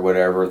pains or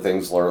whatever,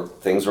 things are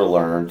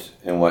learned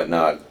and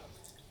whatnot.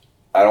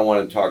 I don't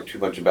want to talk too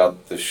much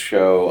about the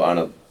show on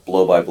a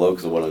blow by blow,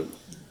 because I want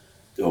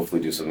to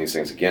hopefully do some of these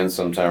things again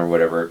sometime or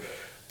whatever.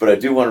 But I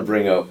do want to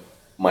bring up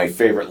my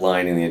favorite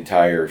line in the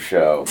entire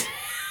show.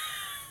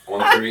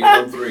 1, 3,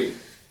 1, 3.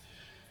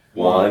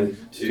 1,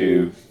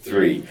 2,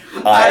 3.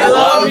 I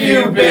love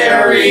you,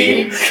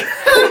 Barry.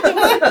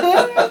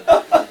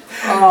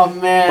 Oh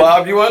man.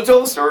 Bob, you want to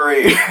tell the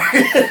story?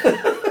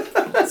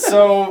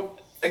 So,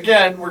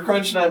 again, we're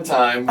crunching on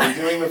time. We're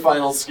doing the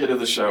final skit of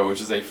the show,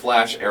 which is a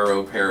Flash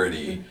Arrow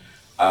parody.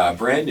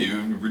 Brand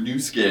new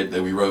skit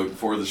that we wrote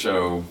for the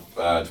show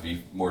to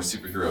be more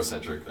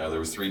superhero-centric. There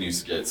was 3 new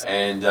skits.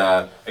 And,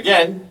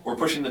 again, we're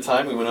pushing the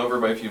time. We went over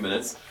by a few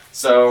minutes.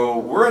 So,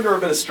 we're under a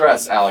bit of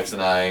stress, Alex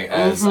and I,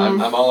 as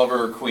I'm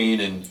Oliver Queen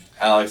and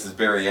Alex is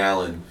Barry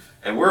Allen.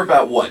 And we're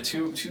about, what,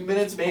 2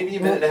 minutes, maybe? A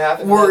minute and a half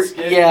into that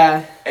skit?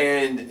 Yeah.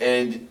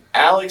 And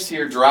Alex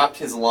here dropped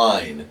his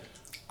line.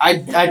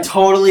 I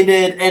totally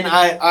did, and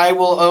I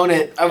will own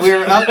it. We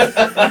were up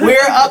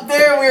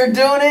there, we were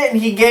doing it,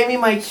 and he gave me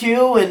my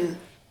cue, and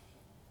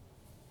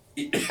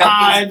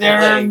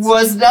there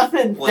was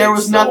nothing. There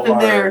was nothing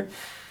there.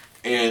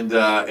 And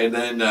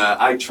then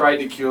I tried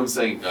to cue him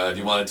saying, "Do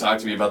you want to talk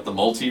to me about the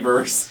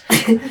multiverse?"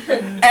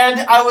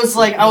 And I was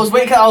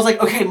waiting. I was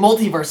like, okay,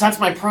 multiverse. That's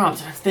my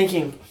prompt. I'm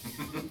thinking,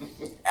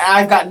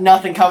 I've got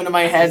nothing coming to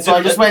my head, so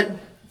I just went,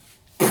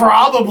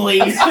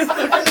 probably.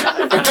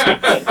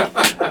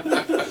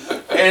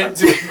 And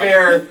to be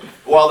fair,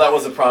 while that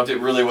was a prompt,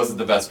 it really wasn't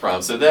the best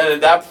prompt. So then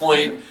at that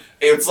point,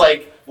 it's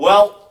like,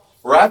 well,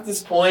 we're at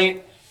this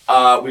point.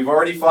 We've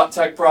already fought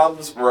tech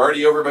problems. We're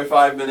already over by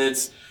 5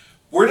 minutes.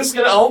 We're just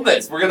going to own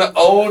this. We're going to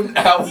own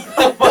how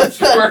much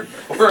we're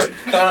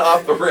kind of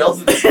off the rails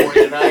at this point.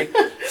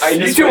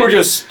 And You two were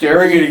just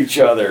staring at each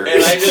other.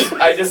 And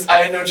I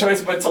had no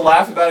choice but to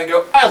laugh about it and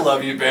go, "I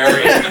love you,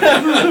 Barry." And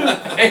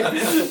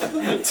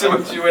to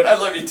which you went, "I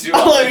love you too, I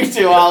Ollie." love you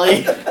too,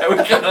 Ollie. And we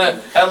kind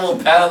of had a little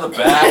pat on the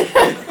back.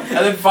 And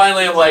then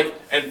finally I'm like,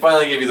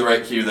 finally gave you the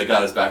right cue that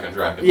got us back on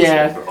track.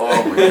 Yeah.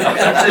 Oh my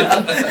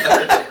God.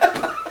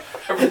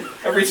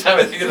 Every time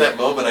I think of that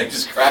moment, I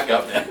just crack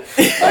up now.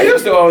 I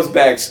just know I was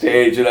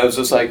backstage, and I was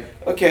just like,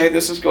 okay,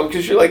 this is going,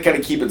 because you're like kind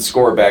of keeping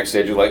score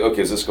backstage. You're like,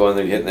 okay, is this going?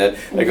 Then you're hitting that.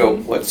 I go,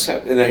 what's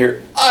happening? And I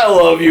hear, "I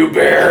love you,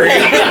 Barry."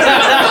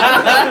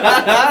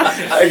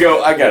 I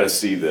go, I gotta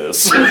see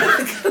this.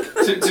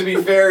 to be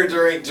fair,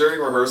 during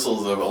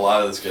rehearsals of a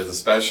lot of the skits,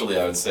 especially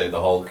I would say the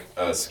Hulk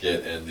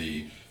skit and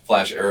the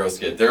Flash Arrow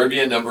skit, there would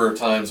be a number of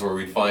times where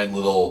we'd find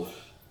little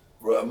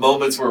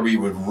moments where we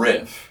would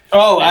riff.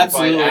 Oh, and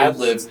absolutely. Find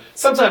ad-libs.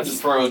 Sometimes it's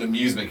for our own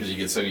amusement because you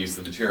get so used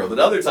to the material, but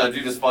other times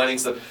you're just finding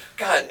stuff.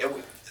 God,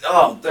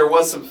 there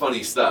was some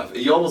funny stuff.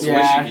 You almost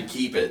wish you could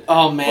keep it.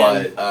 Oh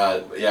man.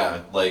 But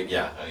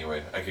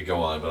anyway, I could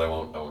go on, but I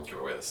won't give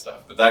away this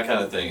stuff. But that kind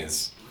of thing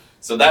is.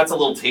 So that's a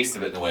little taste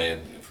of it in a way,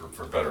 and for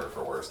better or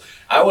for worse.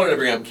 I wanted to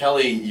bring up,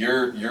 Kelly,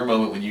 your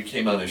moment when you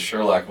came on as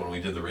Sherlock when we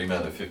did the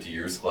remount of 50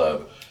 Years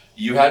Club.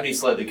 You had me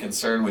slightly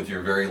concerned with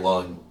your very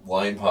long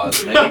line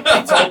pause. And then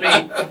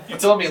you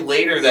told me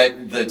later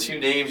that the 2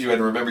 names you had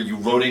to remember you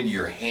wrote into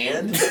your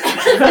hand. So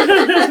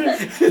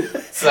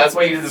that's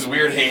why you did this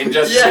weird hand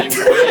gesture. Yeah.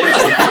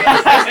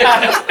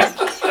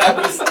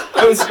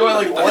 I was going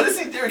like, what is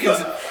he doing?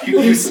 Because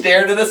you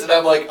stared at us, and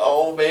I'm like,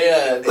 oh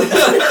man.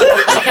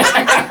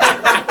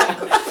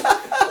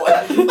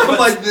 I'm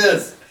like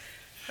this.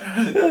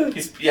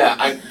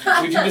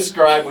 Would you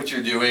describe what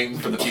you're doing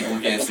for the people who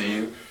can't see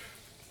you?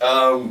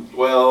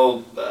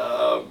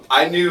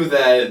 I knew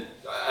that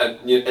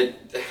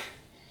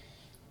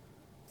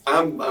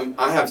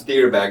I have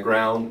theater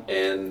background,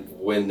 and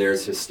when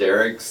there's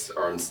hysterics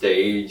on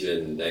stage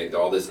and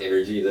all this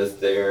energy that's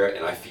there,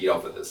 and I feed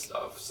off of this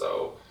stuff.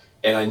 So,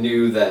 and I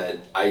knew that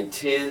I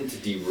tend to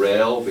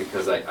derail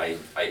because I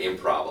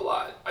improv a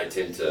lot. I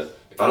tend to,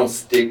 if I don't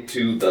stick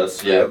to the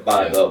script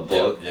by the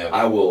book,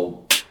 I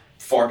will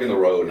fork in the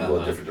road and go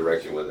a different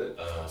direction with it.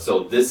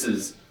 So this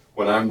is.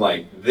 When I'm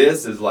like,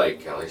 this is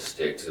like, Kelly,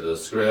 stick to the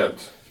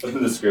script.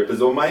 and the script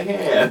is on my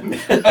hand.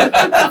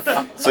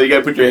 So you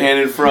gotta put your hand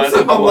in front.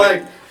 So I'm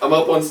like, I'm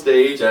up on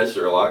stage as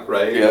Sherlock,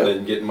 right? Yeah. And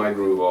then getting my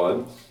groove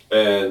on.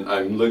 And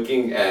I'm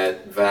looking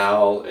at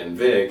Val and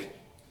Vic,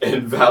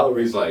 and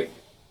Valerie's like,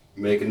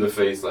 making the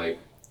face like,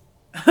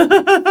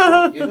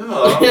 you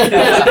know.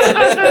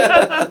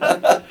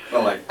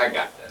 I'm like, I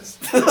got this.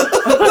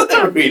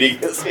 Reading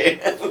his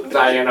hand.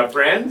 Diana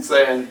Prince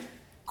and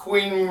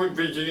Queen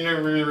Virginia.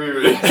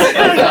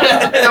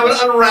 And I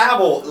would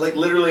unravel, like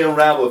literally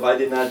unravel. If I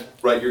did not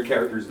write your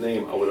character's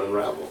name, I would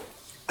unravel.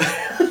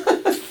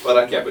 But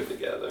I kept it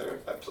together.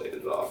 I played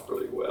it off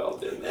really well,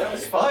 didn't I? It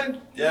was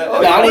fine. Yeah.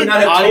 Oh, The I would audience- not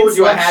have audience told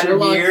you I like had him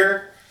Sherlock.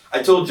 here.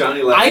 I told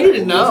Johnny last I night didn't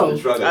when we know. was in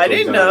the truck, I told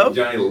didn't Johnny- know.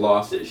 Johnny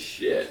lost his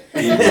shit.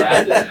 He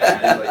grabbed his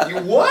hat. He's like, you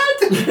what?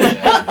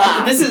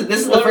 This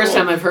is the first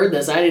time I've heard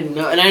this. I didn't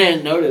know, and I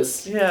didn't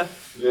notice. Yeah.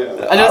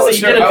 Yeah. I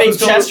noticed that you did a I big was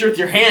told- gesture with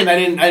your hand. I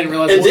didn't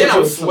realize. And what then I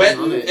was was something on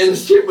sweating, it. and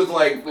shit was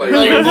like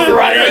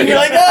You're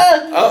like,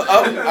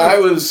 ah! I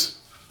was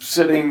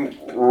sitting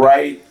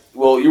right.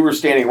 Well, you were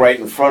standing right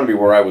in front of me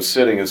where I was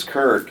sitting as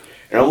Kirk,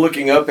 and I'm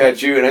looking up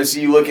at you, and I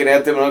see you looking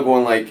at them, and I'm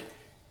going like,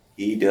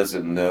 he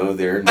doesn't know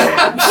their names.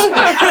 And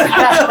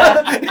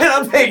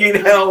I'm thinking,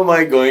 how am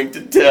I going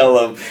to tell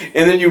him?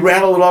 And then you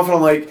rattle it off, and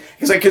I'm like,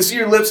 because I can see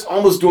your lips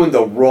almost doing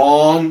the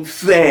wrong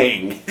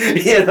thing.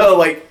 You know,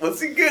 like, what's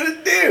he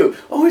gonna do?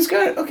 Oh, he's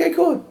got it. Okay,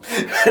 cool.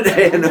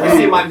 And, You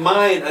see, in my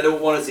mind, I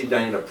don't want to see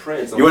Diana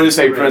Prince. you want to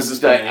say Princess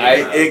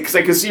Diana? Because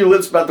I can see your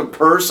lips about the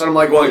purse, and I'm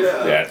like going,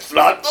 Yeah. that's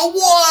not the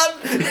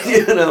one.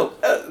 You know,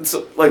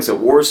 so, like I said,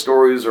 war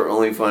stories are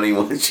only funny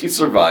once you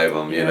survive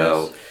them, you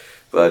know.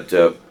 But,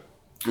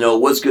 no,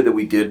 it was good that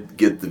we did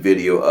get the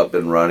video up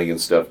and running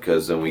and stuff,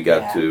 because then we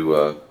got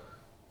to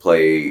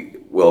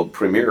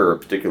premiere a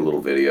particular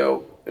little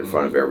video in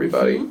front of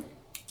everybody. It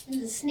was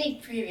a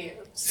sneak preview.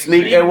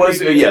 Sneak, it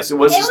was, yes, it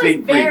was a It sneak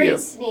was very preview.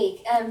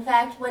 sneak. In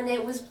fact, when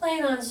it was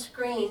playing on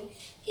screen,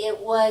 it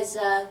was,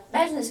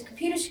 imagine this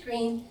computer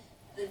screen,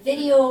 the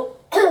video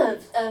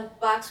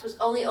box was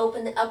only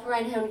open the upper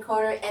right hand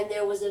corner, and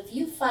there was a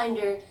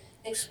viewfinder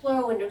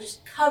Explorer window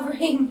just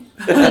covering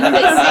a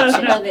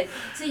section of it.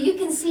 So you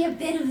can see a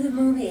bit of the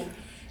movie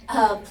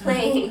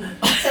playing.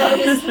 So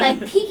it was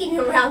like peeking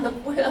around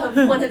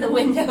one of the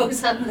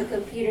windows on the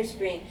computer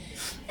screen.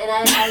 And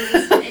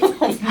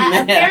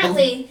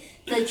apparently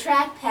the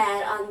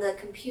trackpad on the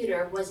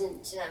computer was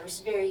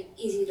very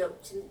easy to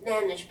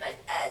manage, but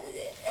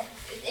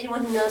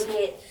anyone who knows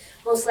me,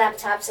 most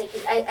laptops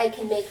I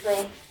can make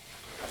my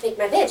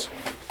bitch.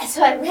 And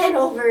so I ran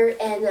over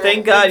and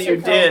Thank God you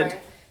took did. over.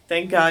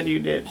 Thank God you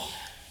did.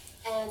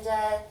 And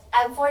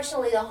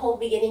unfortunately, the whole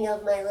beginning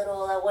of my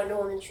little Wonder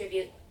Woman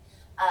tribute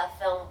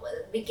film,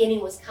 the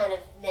beginning was kind of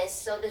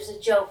missed. So there's a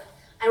joke.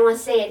 I don't want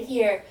to say it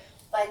here,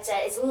 but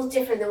it's a little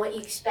different than what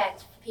you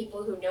expect for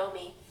people who know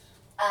me.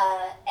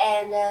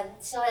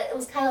 So it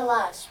was kind of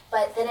lost.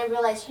 But then I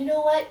realized, you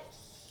know what?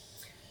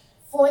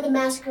 For the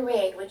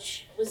Masquerade,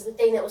 which was the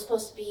thing that was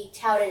supposed to be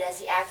touted as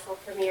the actual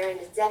premiere and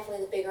is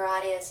definitely the bigger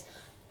audience,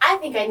 I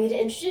think I need to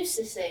introduce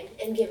this thing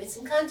and give it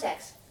some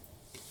context,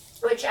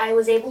 which I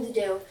was able to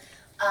do,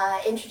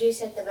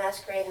 introduce at the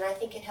Masquerade, and I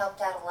think it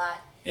helped out a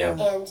lot. Yeah.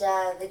 And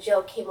the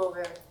joke came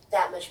over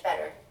that much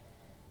better.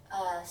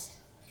 Because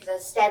I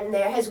was standing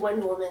there as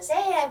Wonder Woman,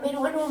 say, hey, I made a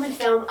Wonder Woman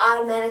film,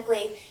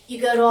 automatically you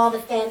go to all the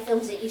fan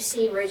films that you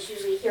see where it's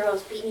usually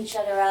heroes beating each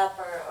other up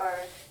or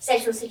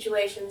sexual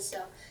situations.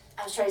 So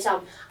I was trying to tell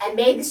them, I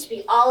made this to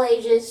be all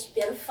ages,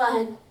 bit of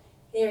fun,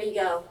 there you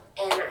go.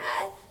 And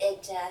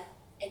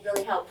it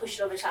really helped push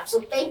it over the top. So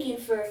thank you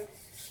for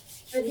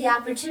the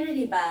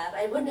opportunity, Bob.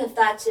 I wouldn't have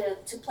thought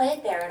to play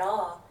it there at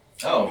all.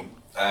 Oh,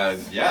 I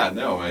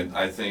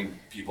think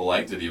people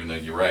liked it, even though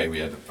you're right, we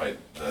had to fight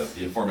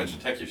the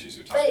aforementioned tech issues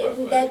we talked about.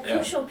 But that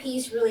crucial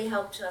piece really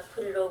helped to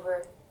put it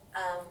over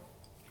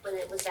when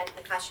it was at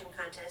the costume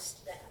contest.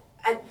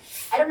 I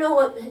don't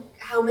know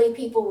how many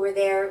people were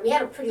there. We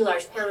had a pretty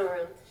large panel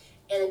room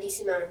and a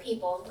decent amount of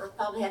people. I'll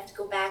probably have to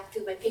go back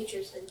through my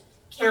pictures and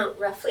count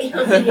roughly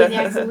how many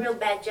there. I'm a real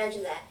bad judge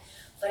of that.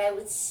 But I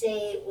would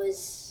say it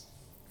was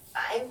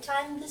 5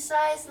 times the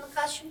size in the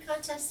costume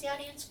contest the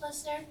audience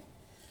was there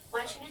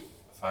watching it.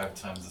 5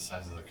 times the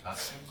size of the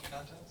costume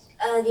contest?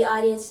 The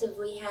audience that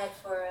we had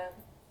for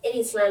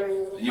Idiot Slammer in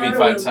the little You mean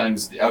panel 5 room.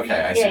 times?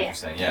 Okay, I see what you're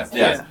saying. Yes,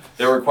 yes. Yeah.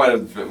 There were quite a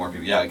bit more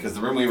people. Yeah, because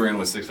the room we were in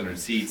was 600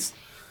 seats.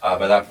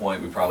 By that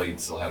point, we probably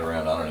still had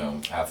around, I don't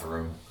know, half the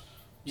room.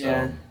 So,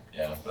 Yeah.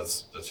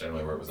 that's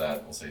generally where it was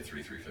at. We'll say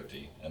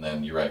 350. And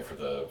then you're right, for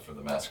the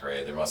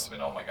Masquerade, there must have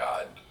been, oh my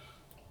God.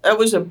 That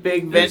was a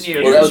big It's venue.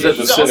 huge. Well, that was at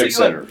the Also, Civic you had-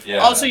 Center. Yeah.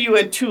 Also, you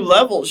had 2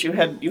 levels. You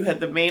had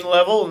the main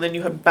level, and then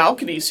you had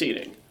balcony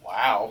seating.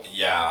 Wow.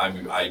 Yeah, I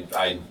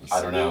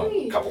don't know,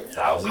 a couple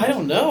thousand? I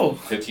don't know.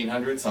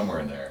 1,500, somewhere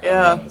in there. I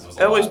Yeah, don't know, it a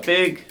that was lot.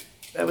 big.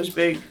 That was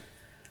big.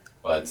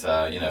 But,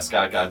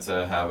 Scott got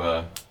to have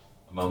a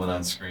moment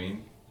on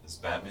screen as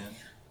Batman.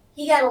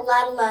 He got a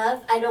lot of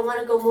love. I don't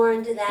want to go more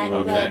into that,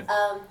 Okay.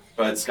 but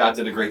But Scott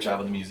did a great job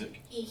of the music.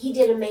 he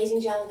did an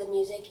amazing job with the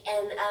music,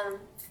 and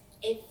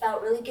it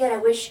felt really good. I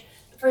wish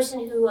the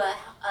person who a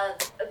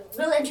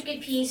real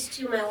intricate piece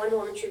to my Wonder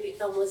Woman tribute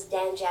film was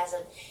Dan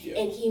Jasm,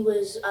 and he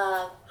was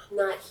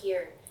not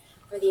here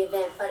for the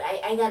event. But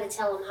I got to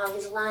tell him how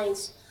his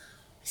lines.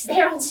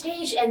 They're on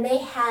stage and they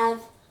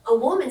have a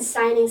woman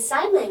signing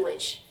sign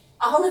language.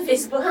 All of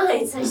his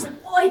lines. I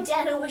said, "Boy,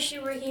 Dan, I wish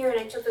you were here." And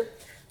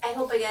I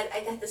hope I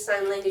got the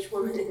sign language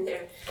woman in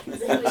there.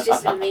 It was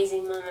just an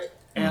amazing moment.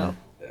 Yeah.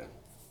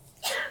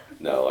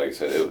 No, like I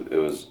said, it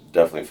was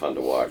definitely fun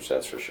to watch.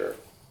 That's for sure.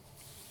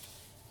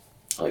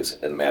 Like I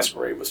said, and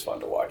Masquerade was fun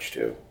to watch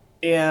too.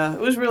 Yeah, it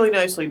was really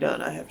nicely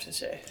done, I have to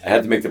say. I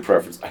had to make the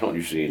preference. I don't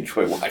usually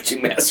enjoy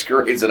watching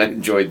masquerades, and I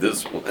enjoyed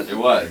this one. It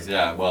was,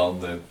 yeah. Well,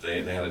 they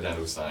had it down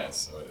to a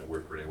science, so it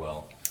worked pretty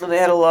well. And they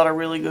had a lot of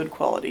really good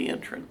quality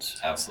entrants.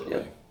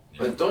 Absolutely.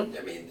 Yeah.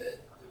 But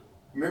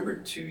remember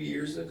 2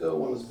 years ago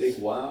when it was Big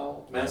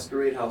Wow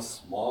Masquerade, how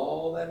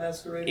small that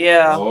Masquerade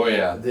Yeah. Oh,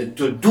 yeah. was?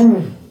 The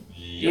doom.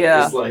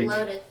 Yeah. It's like,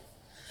 Loaded.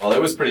 Well,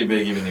 it was pretty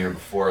big even the year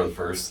before the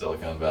first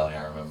Silicon Valley,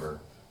 I remember.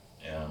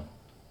 Yeah.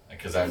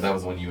 Because that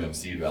was when you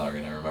emceed, Valerie,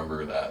 and I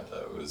remember that.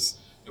 It was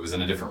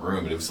in a different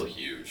room, but it was still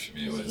huge. I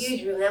mean, It was a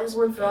huge room. That was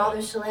one for all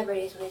their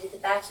celebrities when they did the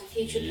Back to the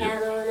Future Yep.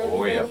 panel and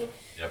Oh, everything.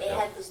 Yep, They yep.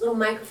 had those little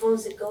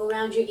microphones that go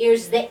around your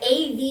ears. The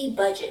AV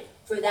budget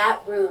for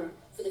that room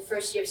for the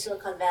first year of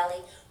Silicon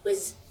Valley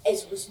was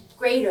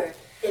greater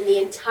than the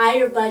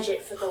entire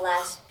budget for the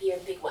last year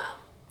of Big Wow.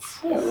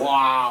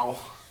 Wow.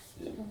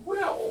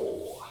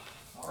 Well,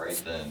 all right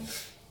then.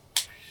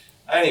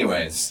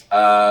 Anyways,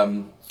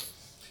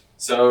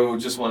 so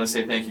just want to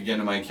say thank you again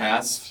to my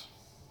cast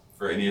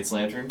for Idiot's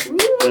Lantern. We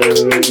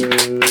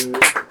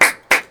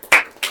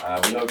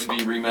hope to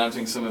be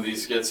remounting some of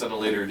these skits at a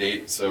later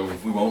date, so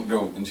we won't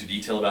go into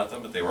detail about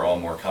them, but they were all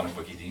more comic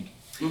booky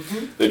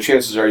themed. The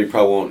chances are you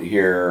probably won't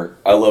hear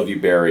 "I Love You,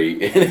 Barry."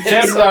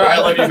 Chances are I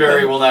Love You,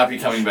 Barry will not be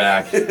coming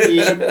back.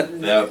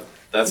 Yep,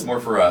 that's more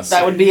for us.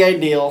 That would be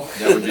ideal.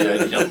 That would be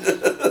ideal.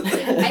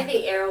 I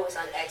think Arrow was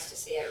on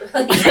ecstasy. I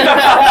really.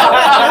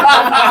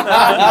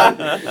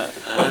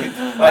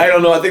 I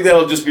don't know. I think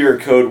that'll just be your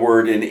code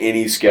word in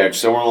any sketch.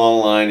 Somewhere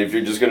along the line, if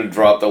you're just going to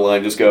drop the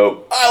line, just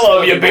go, "I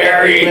love you,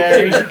 Barry."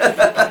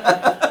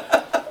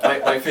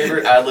 My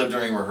favorite ad lib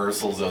during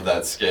rehearsals of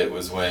that skit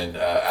was when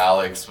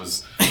Alex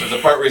was the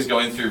part where he's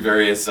going through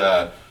various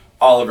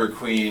Oliver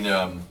Queen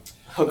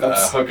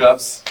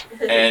hookups,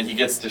 and he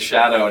gets to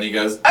Shadow and he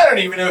goes, "I don't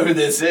even know who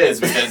this is,"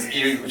 because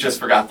you just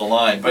forgot the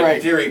line. But Right.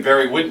 in theory,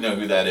 Barry wouldn't know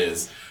who that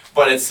is.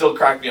 But it still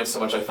cracked me up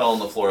so much I fell on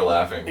the floor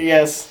laughing.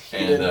 Yes. he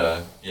And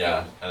did.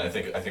 yeah, and I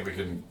think we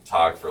couldn't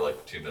talk for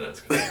like 2 minutes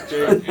because it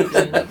was cracking me up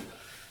so much.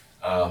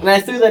 And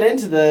I threw that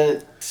into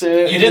the. So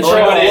You did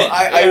throw it in.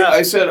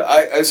 I said,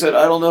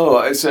 I don't know.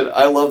 I said,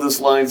 I love this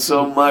line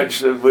so much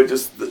that we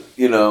just,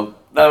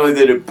 not only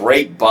did it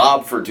break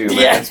Bob for 2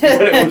 minutes,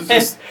 but it was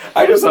just,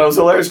 I just thought it was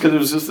hilarious because it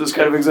was just this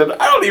kind of example.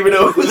 I don't even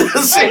know who this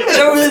is. I don't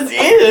know who this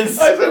is.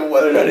 I said,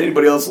 whether or not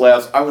anybody else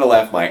laughs, I'm going to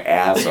laugh my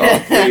ass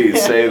off.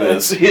 Please say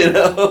this, Yeah,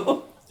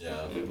 no,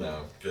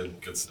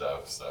 good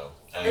stuff. So,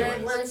 And I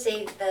anyways. want to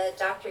say the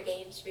Dr.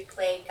 Games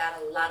replay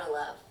got a lot of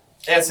love.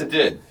 Yes, it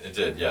did. It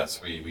did. Yes,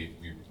 we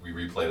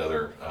replayed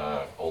other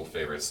old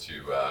favorites to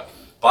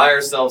buy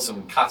ourselves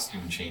some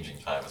costume changing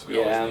time as we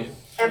Yeah. always need.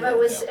 But it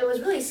was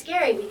really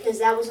scary because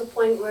that was a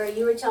point where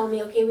you were telling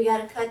me, okay, we got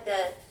to cut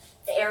the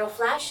Arrow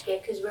Flash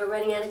skit because we're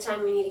running out of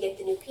time. We need to get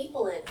the new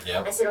people in.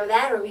 Yep. I said, or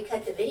that, or we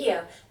cut the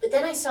video. But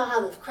then I saw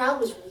how the crowd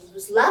was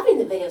loving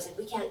the video. I was like,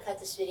 we can't cut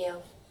this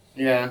video.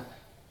 Yeah.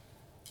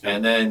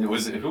 And then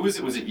was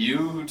it you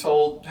who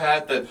told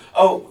Pat that?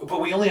 Oh, but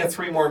we only have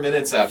 3 more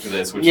minutes after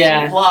this, which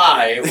Yeah. is a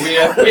lie. We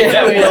have like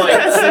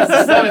 6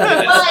 to 7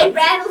 minutes. Well, I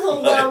ran a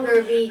little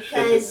longer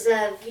because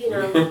of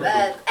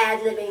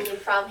ad-libbing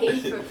and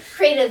probably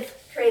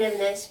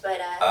creativeness, but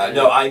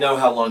No, I know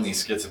how long these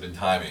skits have been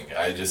timing.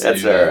 I just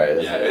That's knew that. all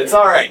right. Yeah, it's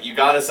all right. You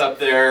got us up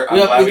there. I'm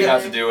Yep, glad we we got-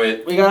 got to do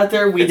it. We got it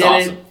there. We It's did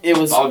awesome. it. It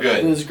was All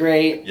good. It was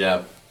great.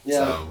 Yeah.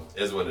 Yeah. So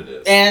is what it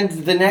is. And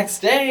the next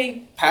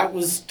day, Pat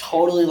was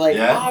totally like,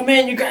 Yeah? "Oh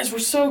man, you guys were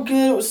so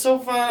good. It was so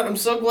fun. I'm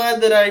so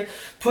glad that I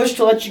pushed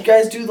to let you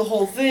guys do the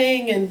whole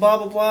thing and blah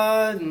blah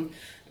blah." And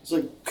it's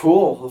like,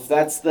 cool. If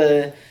that's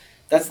the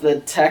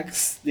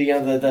text,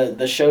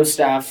 the show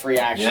staff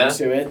reaction Yeah.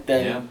 to it,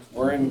 then Yeah.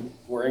 we're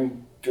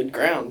in good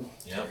ground.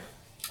 Yep.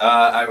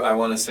 I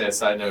want to say a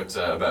side note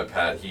about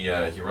Pat. He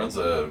owns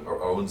a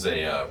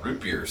root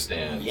beer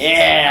stand.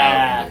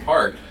 Yeah. out in the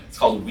park. It's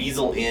called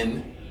Weasel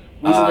Inn.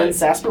 Weasel in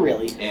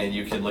Sarsaparilla. And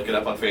you can look it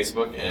up on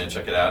Facebook and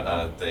check it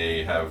out.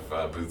 They have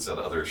booths at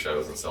other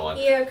shows and so on.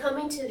 we are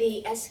coming to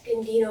the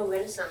Escondido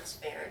Renaissance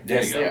Fair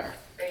There you Yes, go. they are.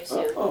 very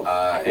soon.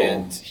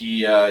 And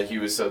he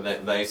was so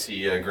nice.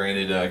 He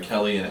granted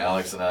Kelly and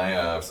Alex and I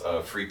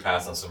a free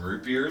pass on some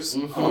root beers.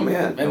 Oh,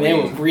 man. And they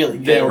were really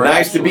good. They were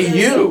Nice to be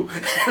you.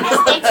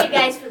 Thank you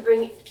guys for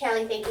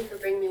Kelly, thank you for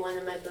bringing me one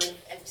in my booth.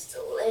 It was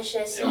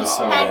delicious. It was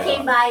so Pat good.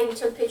 came by and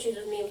took pictures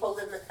of me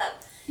holding the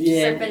cup,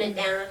 Yeah. surfing it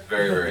down.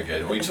 Very, very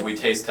good. We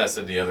taste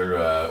tested the other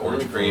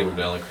orange cream,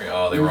 vanilla cream.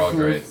 Oh, they were all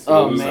great.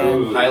 Oh So,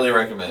 man. highly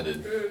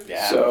recommended.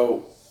 Yeah.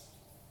 So,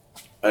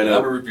 I I'm a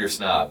know. root beer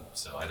snob,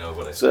 so I know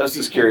what I. So I was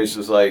just curious.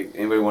 Was like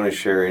anybody want to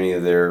share any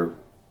of their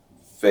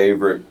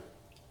favorite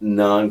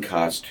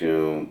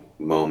non-costume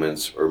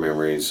moments or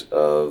memories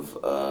of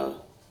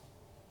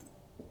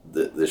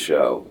the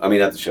show? I mean,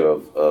 not the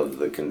show of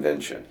the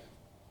convention.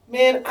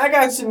 Man, I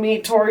got to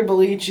meet Tori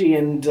Belici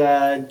and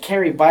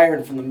Carrie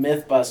Byron from the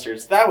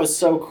Mythbusters. That was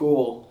so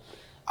cool.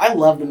 I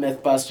love the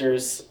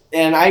Mythbusters,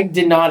 and I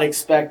did not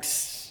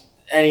expect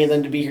any of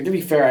them to be here. To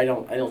be fair, I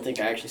don't think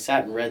I actually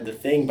sat and read the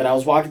thing, but I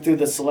was walking through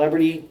the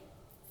celebrity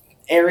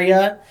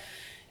area,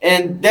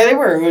 and there they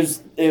were.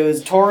 It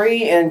was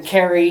Tori and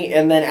Carrie,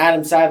 and then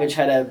Adam Savage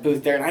had a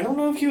booth there, and I don't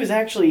know if he was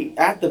actually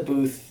at the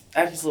booth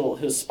at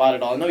his spot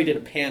at all. I know he did a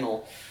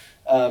panel,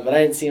 but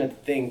I didn't see him at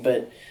the thing.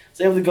 But I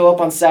was able to go up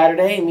on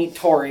Saturday and meet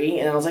Tori,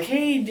 and I was like,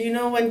 "Hey, do you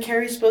know when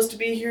Carrie's supposed to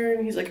be here?"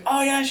 And he's like,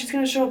 "Oh yeah, she's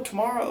gonna show up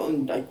tomorrow."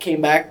 And I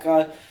came back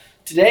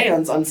today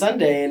on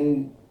Sunday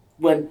and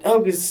went,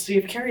 "Oh, to see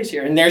if Carrie's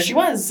here," and there she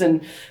was.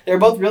 And they were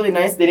both really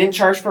nice. They didn't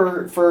charge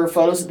for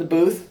photos at the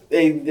booth.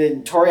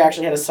 Tori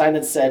actually had a sign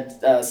that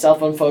said cell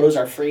phone photos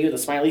are free with a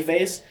smiley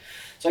face.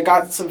 So I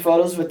got some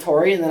photos with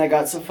Tori, and then I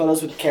got some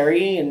photos with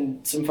Carrie,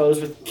 and some photos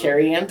with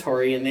Carrie and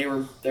Tori, and they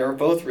were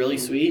both really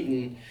sweet,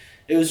 and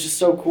it was just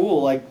so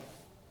cool. Like,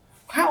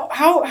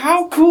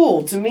 how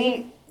cool to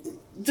meet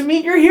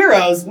your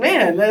heroes,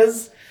 man.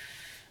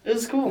 It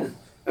was cool.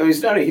 I mean,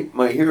 he's not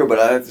my hero, but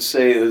I have to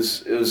say it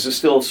was just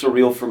still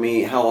surreal for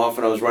me how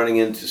often I was running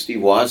into Steve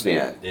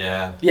Wozniak.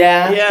 Yeah.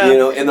 Yeah. You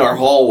know, in our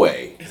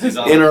hallway, He's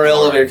on in the our floor.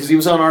 elevator, because he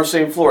was on our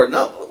same floor.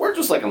 No, we're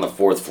just like on the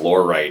 4th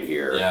floor right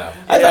here. Yeah.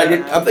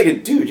 I'm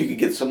thinking, dude, you could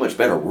get so much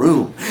better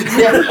room.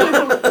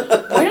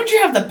 Why don't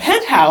you have the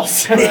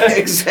penthouse?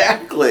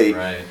 Exactly.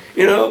 Right.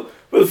 You know,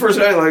 but the first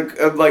night,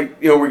 I'm like,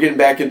 you know, we're getting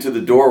back into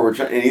the door.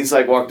 And he's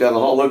like, walk down the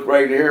hall, look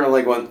right here, and I'm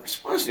like, going, "There's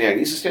Wozniak."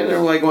 He's just standing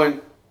there, like, going,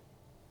 "Are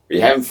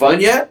you having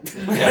fun yet?"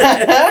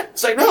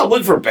 It's like, "No, I'm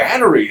looking for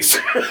batteries."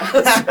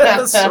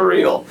 That's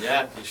surreal.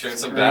 Yeah, he shared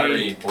some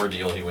battery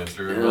ordeal he went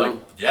through. And we're like,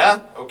 yeah,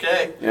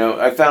 okay. You know,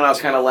 I found out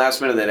kind of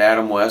last minute that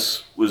Adam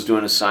West was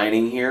doing a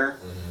signing here.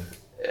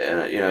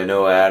 And, you know, I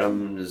know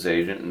Adam, his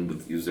agent,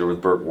 and he was there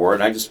with Burt Ward.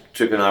 And I just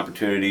took an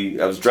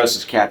opportunity. I was dressed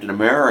as Captain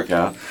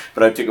America,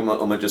 but I took a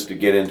moment just to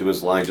get into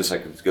his line, just so I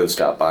could go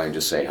stop by and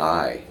just say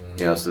hi.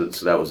 You know, so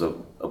that was a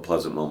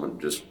pleasant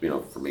moment, just, you know,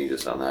 for me,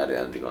 just on that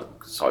end. You know,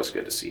 'cause it's always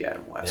good to see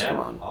Adam West. Yeah, Come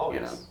on, always,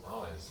 you know.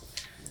 always.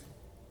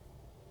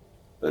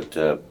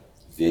 But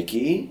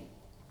Vicky,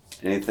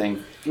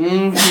 anything?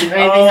 Anything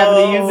happen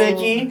to you,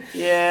 Vicky?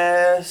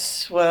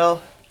 Yes.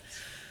 Well.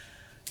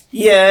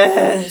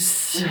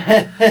 Yes.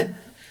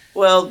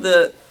 Well,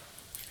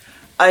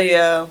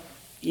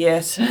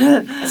 yes.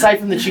 Aside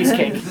from the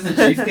cheesecake.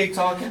 Cheesecake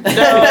talking?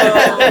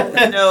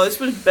 No, this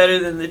was better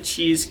than the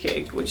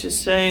cheesecake, which is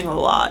saying a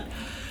lot.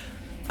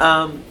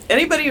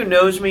 Anybody who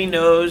knows me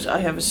knows I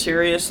have a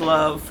serious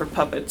love for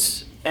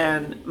puppets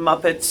and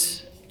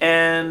Muppets,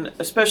 and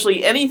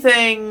especially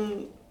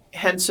anything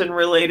Henson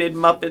related,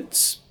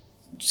 Muppets,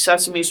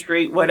 Sesame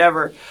Street,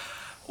 whatever.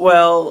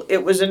 Well,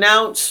 it was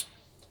announced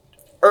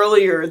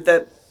earlier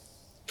that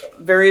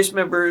various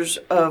members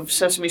of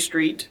Sesame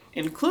Street,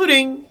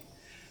 including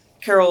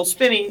Carol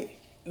Spinney,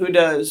 who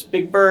does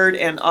Big Bird,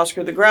 and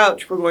Oscar the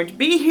Grouch, were going to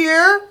be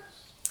here,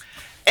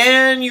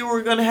 and you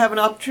were going to have an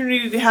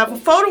opportunity to have a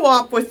photo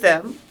op with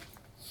them.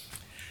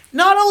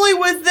 Not only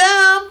with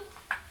them,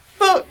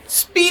 but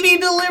Speedy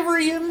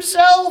Delivery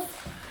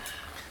himself,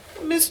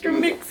 Mr.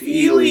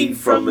 McFeely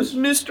from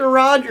Mr.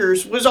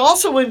 Rogers, was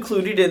also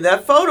included in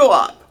that photo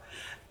op.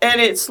 And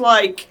it's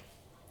like,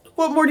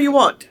 what more do you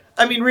want?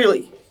 I mean,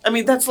 really. I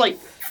mean, that's like...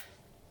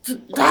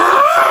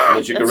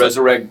 That you could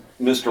resurrect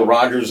Mr.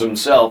 Rogers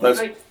himself.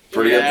 That's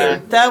pretty up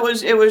there.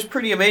 It was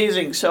pretty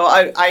amazing. So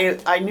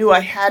I knew I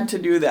had to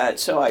do that.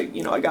 So I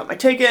got my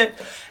ticket,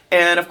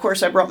 and of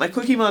course I brought my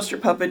Cookie Monster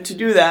puppet to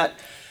do that.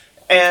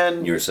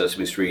 And Your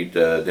Sesame Street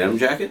denim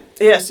jacket?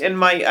 yes,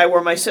 and I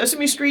wore my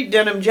Sesame Street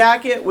denim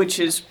jacket, which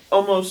is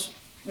almost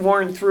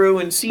worn through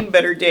and seen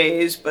better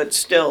days, but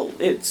still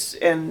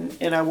and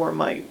I wore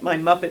my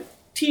Muppet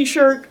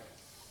t-shirt,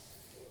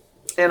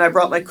 and I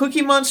brought my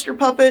Cookie Monster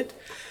puppet.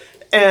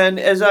 And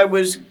as I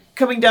was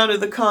coming down to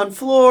the con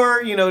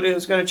floor, I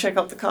was going to check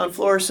out the con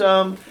floor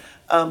some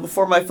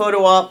before my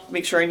photo op,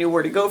 make sure I knew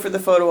where to go for the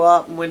photo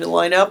op and when to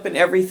line up and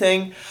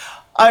everything.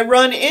 I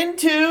run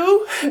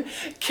into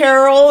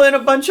Carol and a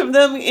bunch of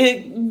them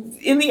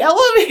in the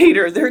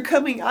elevator.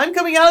 I'm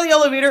coming out of the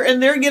elevator,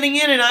 and they're getting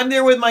in, and I'm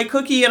there with my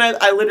cookie, and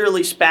I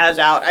literally spaz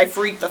out. I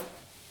freak the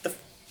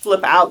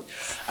flip out.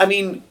 I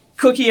mean,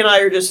 Cookie and I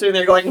are just sitting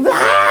there going, and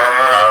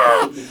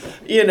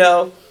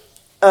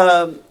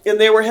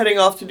they were heading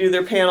off to do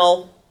their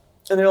panel,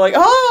 and they're like,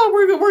 "Oh,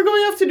 we're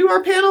going off to do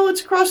our panel.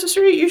 It's across the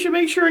street. You should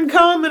make sure and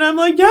come." And I'm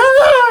like, "Yeah!"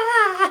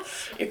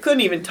 I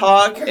couldn't even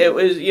talk. It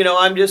was,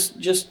 I'm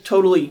just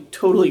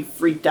totally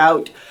freaked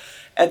out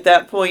at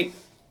that point.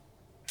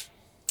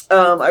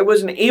 I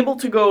wasn't able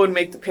to go and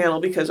make the panel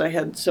because I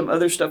had some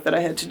other stuff that I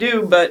had to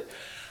do, but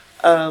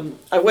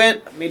I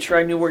went, made sure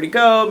I knew where to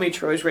go, made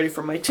sure I was ready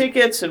for my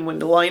tickets and when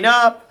to line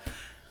up.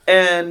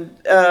 And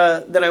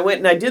then I went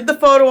and I did the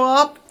photo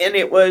op, and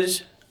it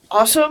was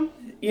awesome,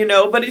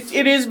 but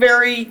it is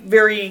very,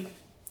 very...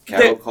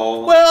 Cattle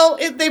call. Well,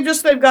 they've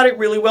got it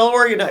really well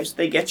organized.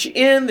 They get you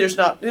in. There's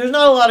not a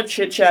lot of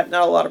chit chat,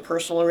 not a lot of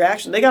personal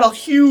interaction. They got a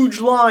huge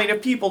line of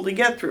people to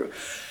get through,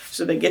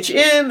 so they get you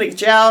in, they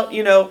get you out,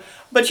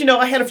 But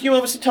I had a few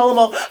moments to tell them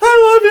all, I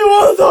love you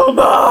all so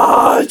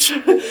much,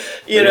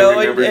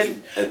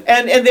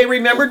 and they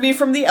remembered me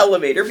from the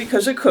elevator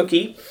because of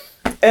Cookie,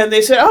 and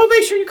they said, "Oh,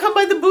 make sure you come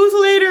by the booth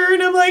later."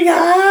 And I'm like,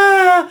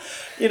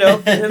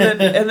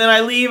 and then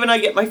I leave and I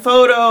get my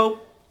photo.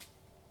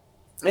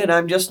 And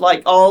I'm just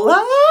like,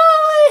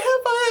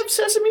 I have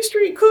Sesame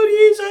Street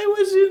cooties.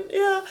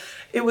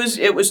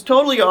 It was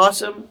totally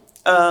awesome.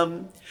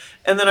 And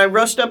then I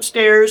rushed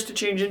upstairs to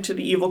change into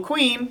the Evil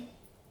Queen,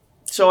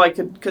 so I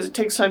could, because it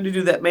takes time to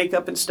do that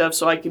makeup and stuff,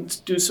 so I could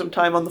do some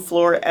time on the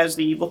floor as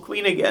the Evil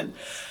Queen again,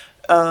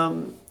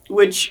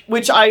 which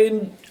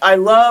I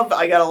love.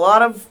 I got a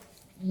lot of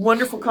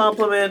wonderful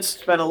compliments.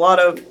 Spent a lot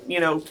of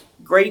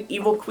great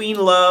Evil Queen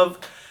love.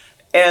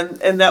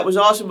 And that was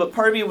awesome, but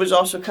part of me was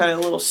also kind of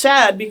a little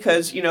sad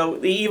because, the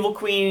Evil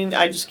Queen,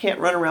 I just can't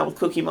run around with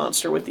Cookie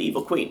Monster with the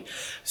Evil Queen.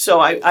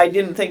 So I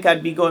didn't think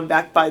I'd be going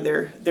back by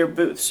their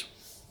booths.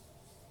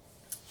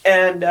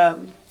 And,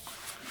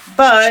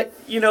 but,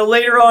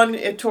 later on,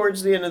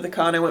 towards the end of the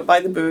con, I went by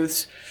the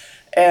booths,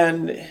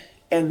 and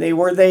they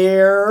were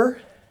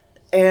there,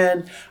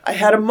 and I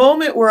had a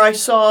moment where I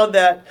saw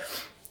that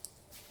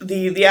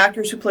the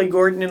actors who play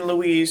Gordon and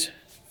Louise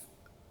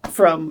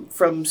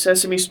from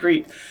Sesame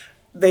Street,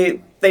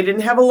 they didn't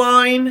have a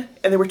line,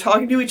 and they were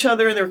talking to each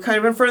other, and they were kind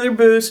of in front of their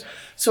booths.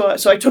 So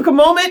I took a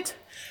moment,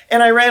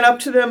 and I ran up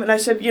to them, and I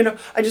said,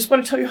 I just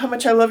want to tell you how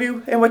much I love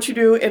you and what you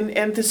do,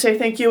 and to say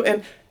thank you,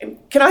 and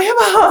can I have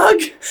a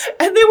hug?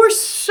 And they were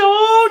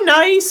so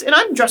nice, and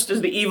I'm dressed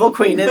as the Evil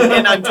Queen,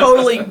 and I'm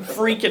totally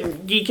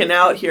freaking geeking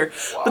out here.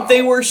 Wow. But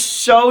they were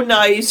so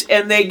nice,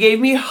 and they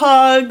gave me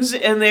hugs,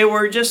 and they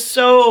were just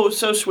so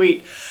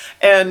sweet,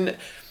 and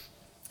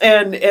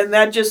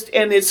that just,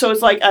 and it's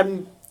like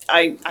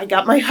I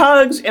got my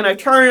hugs, and I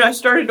turned and I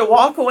started to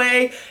walk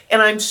away,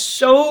 and I'm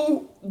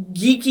so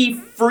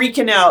geeky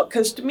freaking out,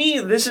 because to me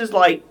this is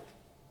like,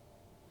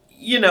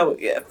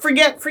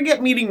 forget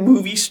meeting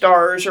movie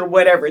stars or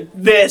whatever.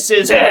 This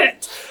is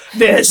it.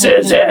 This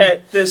is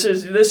it. This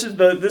is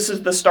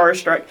the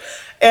starstruck,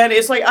 and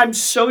it's like I'm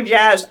so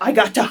jazzed. I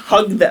got to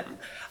hug them.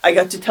 I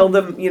got to tell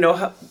them,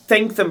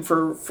 thank them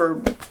for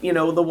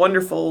the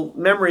wonderful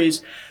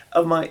memories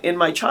of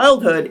my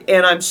childhood,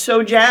 and I'm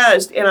so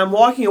jazzed, and I'm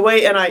walking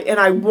away, and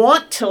I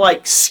want to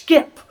like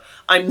skip.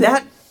 I'm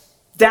that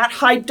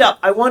hyped up.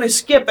 I want to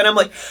skip, and I'm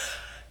like,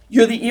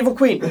 you're the Evil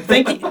Queen.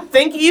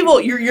 Think evil.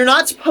 You're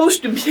not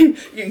supposed to be.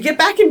 You get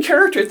back in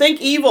character.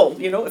 Think evil.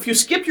 If you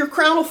skip, your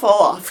crown will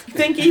fall off.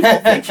 Think evil.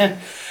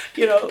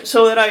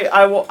 So that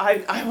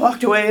I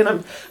walked away, and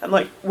I'm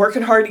like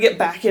working hard to get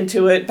back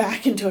into it.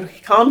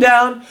 Calm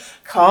down.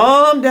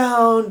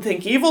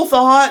 Think evil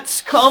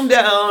thoughts. Calm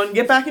down.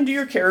 Get back into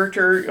your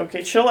character.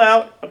 Okay, chill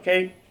out.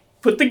 Okay,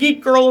 put the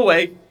geek girl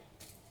away.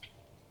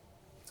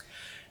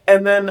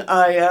 And then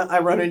I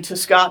run into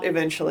Scott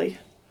eventually.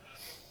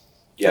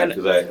 Yeah,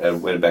 because I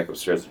went back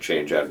upstairs to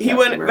change out. He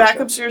went back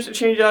upstairs to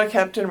change out of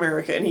Captain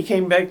America, and he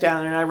came back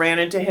down, and I ran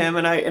into him,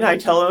 and I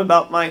tell him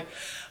about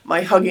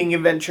my hugging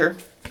adventure,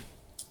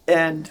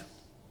 and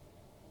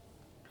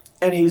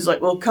he's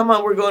like, "Well, come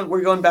on, we're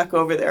going back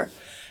over there,"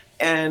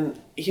 and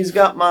he's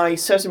got my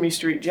Sesame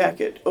Street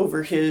jacket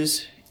over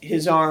his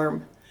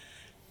arm,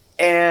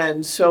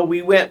 and so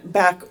we went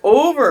back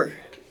over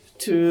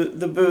to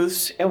the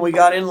booths, and we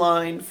got in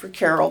line for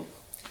Carol.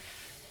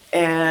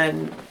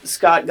 And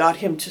Scott got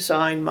him to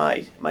sign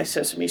my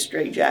Sesame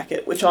Street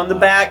jacket, which on the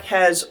back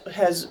has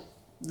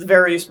the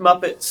various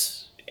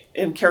Muppets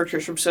and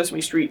characters from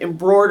Sesame Street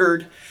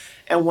embroidered,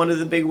 and one of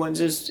the big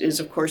ones is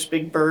of course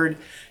Big Bird,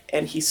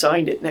 and he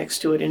signed it next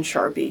to it in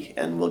Sharpie,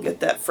 and we'll get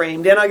that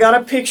framed. And I got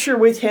a picture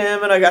with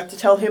him, and I got to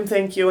tell him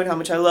thank you and how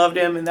much I loved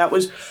him, and that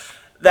was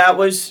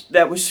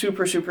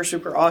super, super,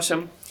 super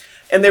awesome.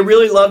 And they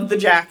really loved the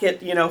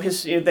jacket.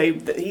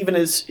 Even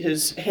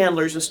his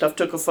handlers and stuff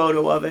took a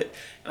photo of it.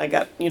 And I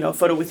got, a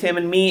photo with him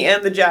and me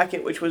and the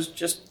jacket, which was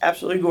just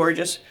absolutely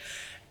gorgeous.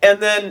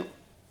 And then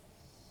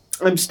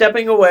I'm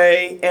stepping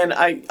away, and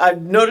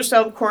I've noticed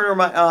out of the corner of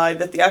my eye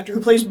that the actor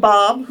who plays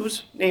Bob,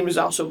 whose name is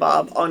also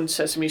Bob on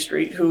Sesame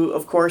Street, who,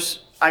 of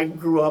course, I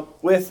grew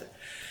up with,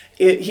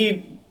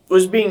 he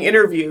was being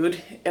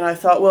interviewed, and I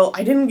thought, well,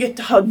 I didn't get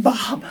to hug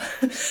Bob.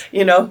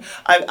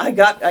 I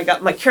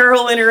got my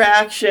Carol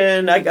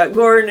interaction, I got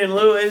Gordon and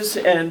Louis,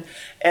 and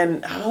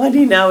all I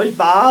need now is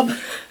Bob.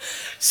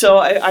 So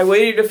I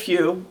waited a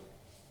few,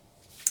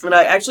 and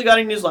I actually got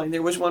in his line.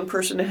 There was one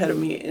person ahead of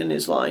me in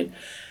his line,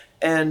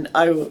 and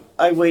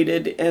I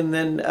waited, and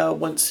then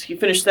once he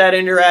finished that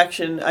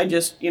interaction, I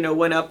just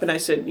went up and I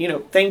said,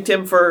 thanked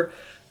him for,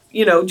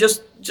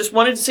 just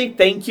wanted to say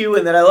thank you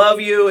and that I love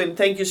you and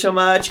thank you so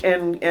much,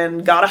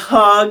 and got a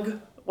hug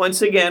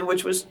once again,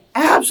 which was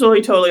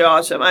absolutely totally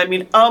awesome. I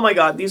mean, oh my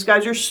God, these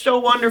guys are so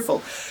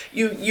wonderful.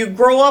 You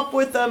grow up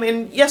with them,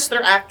 and yes,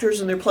 they're actors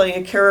and they're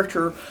playing a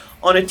character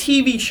on a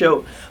TV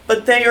show,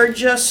 but they are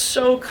just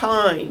so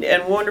kind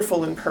and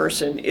wonderful in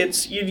person.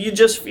 It's you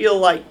just feel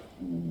like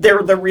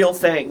they're the real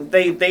thing.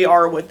 They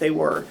are what they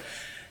were.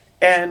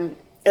 And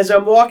as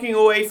I'm walking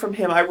away from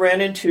him, I ran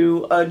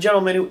into a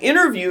gentleman who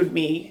interviewed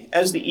me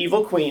as the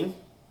Evil Queen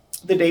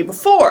the day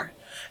before.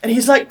 And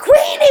he's like,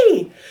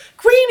 Queenie!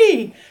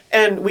 Queenie!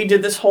 And we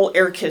did this whole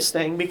air kiss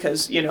thing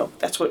because,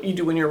 that's what you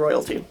do when you're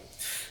royalty.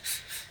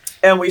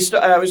 And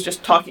I was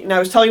just talking, and I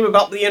was telling him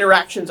about the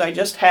interactions I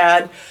just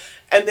had.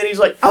 And then he's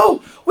like,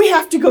 oh, we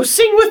have to go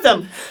sing with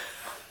them.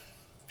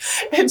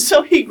 And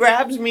so he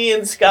grabs me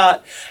and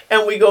Scott,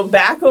 and we go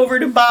back over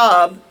to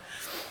Bob,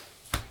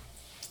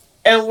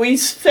 and we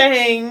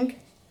sang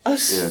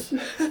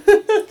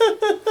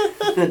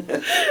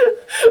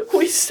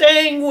we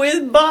sang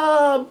with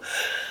Bob.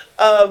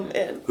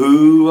 And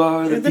who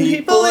are the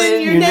people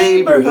in your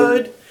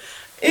neighborhood?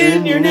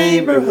 In your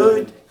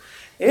neighborhood.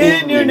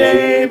 In your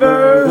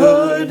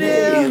neighborhood.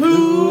 Yeah,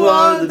 who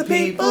are the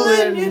people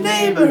in your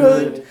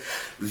neighborhood?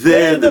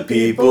 They're the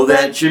people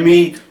that you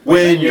meet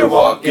when you're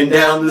walking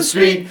down the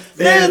street.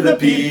 They're the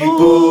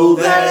people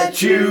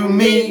that you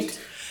meet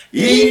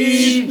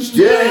each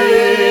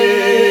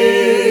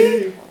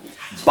day.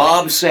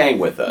 Bob sang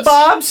with us.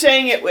 Bob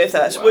sang it with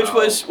us, Wow.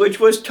 which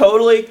was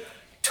totally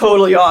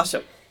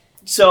awesome.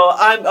 So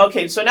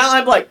so now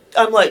I'm like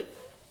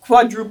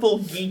quadruple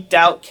geeked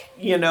out,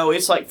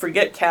 it's like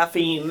forget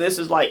caffeine. This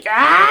is like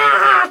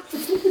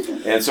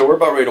And so we're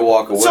about ready to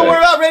walk away. So we're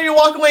about ready to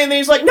walk away, and then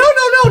he's like, no,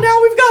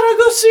 now we've got to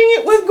go sing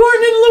it with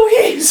Gordon and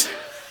Louise.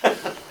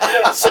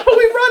 So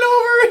we run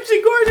over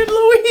to Gordon and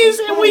Louise,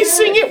 and we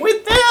sing it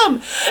with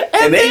them.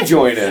 And they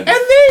join in. And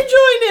they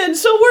join in.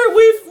 So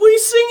we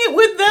sing it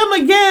with them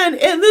again,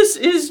 and this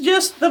is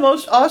just the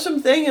most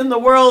awesome thing in the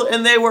world,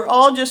 and they were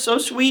all just so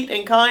sweet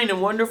and kind and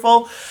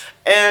wonderful.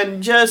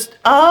 And just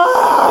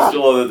I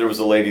still love that there was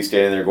a lady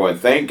standing there going,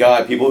 "Thank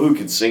God, people who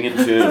can sing in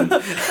tune."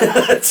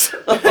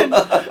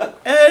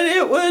 And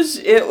it was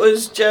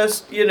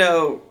just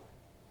so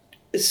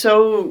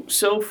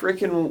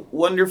freaking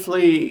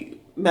wonderfully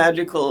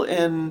magical,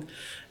 and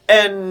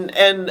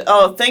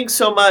oh, thanks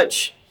so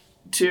much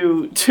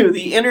to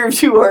the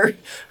interviewer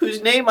whose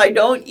name I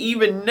don't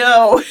even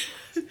know.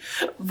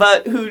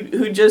 But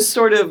who just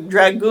sort of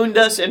dragooned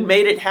us and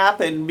made it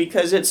happen,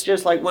 because it's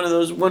just like one of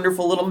those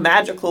wonderful little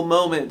magical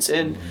moments.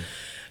 And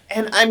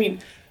I mean,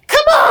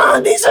 come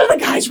on, these are the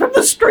guys from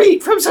the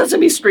street, from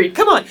Sesame Street.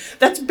 Come on,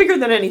 that's bigger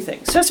than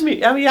anything.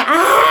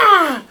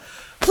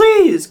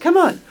 Please, come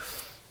on.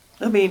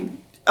 I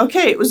mean,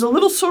 okay, it was a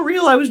little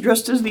surreal. I was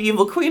dressed as the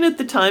Evil Queen at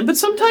the time, but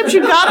sometimes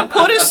you gotta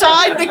put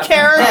aside the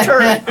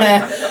character.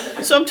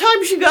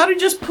 Sometimes you gotta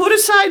just put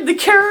aside the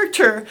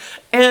character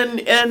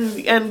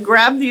and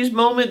grab these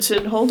moments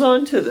and hold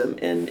on to them.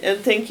 And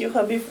thank you,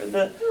 hubby, for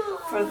the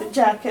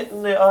jacket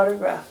and the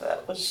autograph.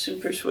 That was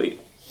super sweet.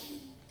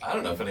 I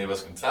don't know if any of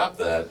us can top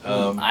that.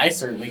 I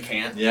certainly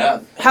can't.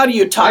 Yeah. How do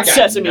you top I got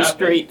Sesame nothing.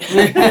 Street?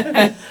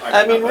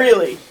 I mean,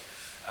 really.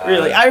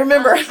 I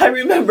remember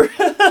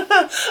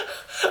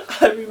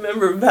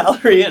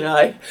Valerie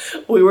and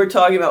we were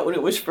talking about when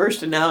it was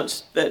first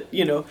announced that,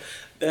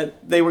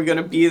 that they were going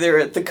to be there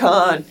at the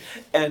con,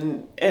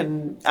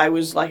 and I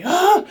was like,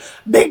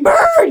 Big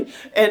Bird!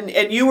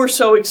 And you were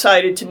so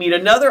excited to meet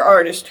another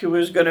artist who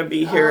was going to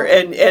be here,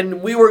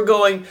 and we were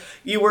going,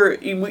 you were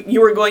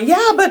going,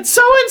 yeah, but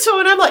so-and-so,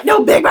 and I'm like,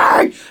 no, Big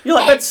Bird! You're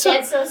like, That's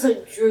also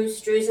Drew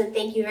Struzan,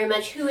 thank you very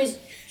much, who has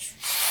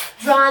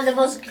drawn the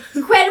most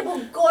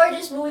incredible,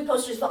 gorgeous movie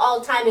posters of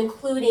all time,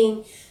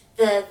 including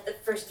the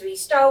first 3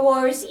 Star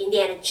Wars,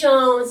 Indiana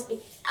Jones.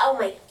 Oh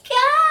my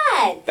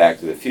God! Back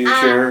to the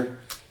Future.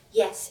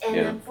 Yes, and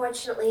Yeah.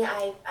 unfortunately,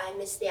 I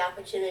missed the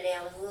opportunity.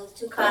 I was a little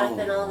too caught up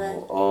in all the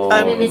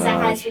nice. commitments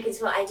I had,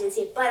 so I didn't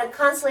see it. But a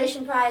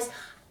consolation prize,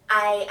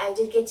 I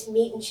did get to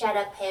meet and chat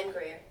up Pam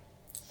Grier.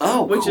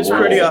 Oh, Which is cool.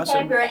 pretty Pam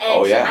awesome. Grier, and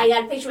Oh, yeah. I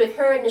got a picture with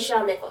her and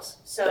Nichelle Nichols.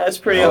 So That's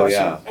pretty Oh, awesome.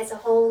 yeah. it's a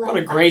whole lot What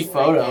a of great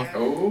fun right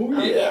photo.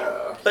 there. Oh,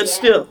 yeah. But Yeah.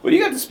 still, Well,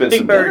 you got to spend Big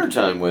some Bird. dinner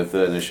time with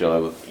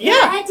Nichelle. Yeah,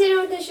 I had dinner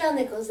with Nichelle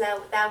Nichols.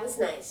 That was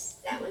nice.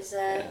 That was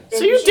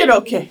so you did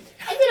okay.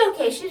 I did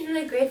okay. She was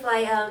really grateful.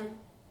 I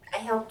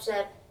helped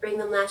bring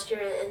them last year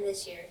and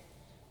this year.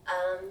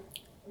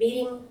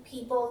 Meeting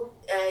people,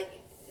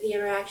 the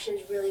interaction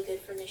is really good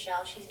for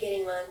Nichelle. She's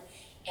getting on,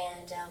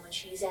 and when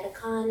she's at a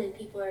con and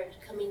people are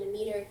coming to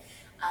meet her,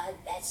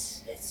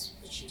 that's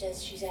what she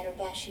does. She's at her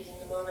best. She's in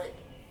the moment.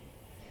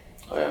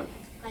 Oh, yeah.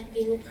 Glad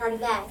being a part of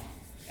that.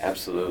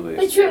 Absolutely.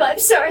 But Drew, I'm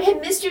sorry,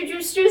 and Mr. Drew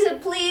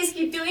Struzan, please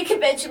keep doing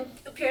convention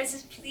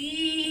appearances,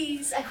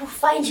 please. I will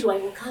find you. I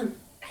will come.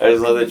 I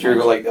just love that you're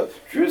like, oh,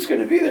 Drew's going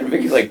to be there.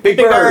 Vicky's like, Big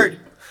Big Bird.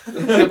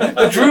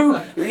 Drew,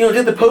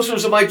 did the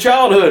posters of my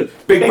childhood.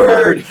 Big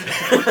Bird.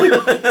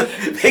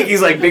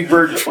 Vicky's like, Big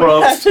Bird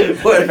trumps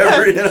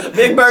whatever.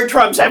 Big Bird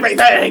trumps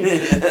everything.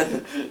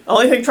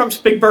 Only thing trumps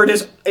Big Bird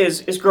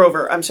is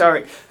Grover. I'm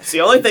sorry. It's the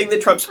only thing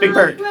that trumps Big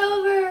Bird.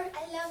 Grover.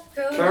 I love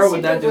Grover. Carol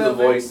would not do the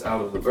Wilbur. voice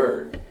out of the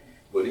bird,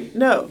 would he?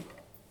 No.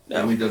 He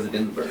only does it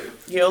in the bird.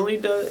 He only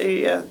does.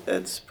 Yeah,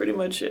 that's pretty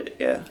much it.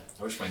 Yeah.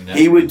 I wish my He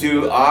nephew would could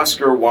do that.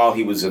 Oscar while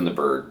he was in the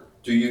Bird.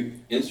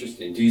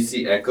 Interesting. Do you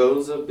see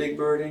echoes of Big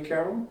Bird in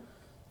Carol?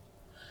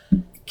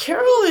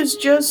 Carol is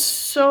just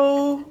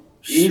so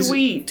He's-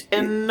 sweet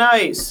and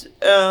nice.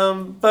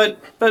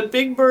 But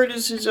Big Bird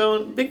is his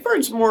own. Big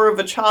Bird's more of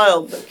a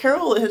child, but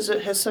Carol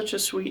has such a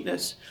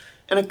sweetness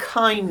and a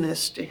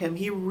kindness to him.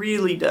 He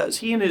really does.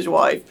 He and his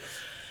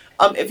wife.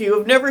 If you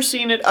have never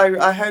seen it,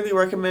 I highly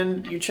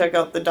recommend you check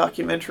out the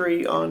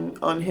documentary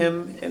on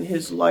him and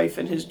his life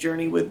and his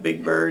journey with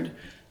Big Bird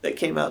that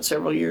came out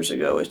several years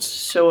ago. It's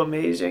so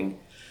amazing.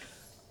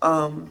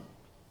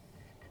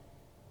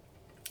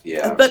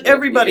 Yeah. But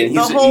everybody, and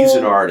he's the he's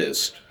an whole-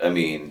 artist. I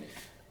mean,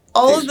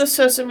 All of the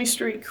Sesame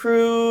Street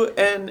crew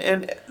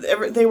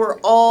they were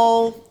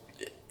all,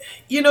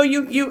 you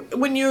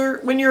when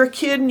you're a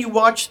kid and you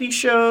watch these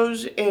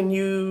shows and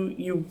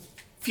you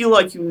feel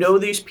like you know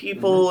these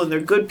people and they're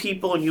good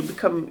people and you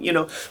become,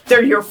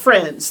 they're your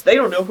friends. They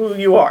don't know who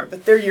you are,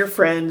 but they're your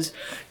friends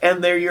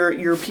and they're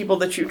your people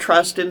that you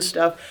trust and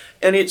stuff.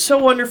 And it's so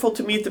wonderful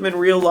to meet them in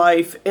real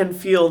life and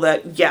feel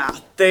that, yeah,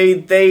 they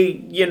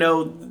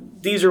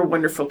these are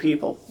wonderful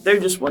people. They're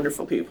just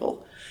wonderful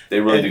people. they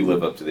really And- do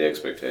live up to the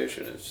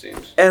expectation, it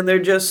seems. And they're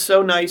just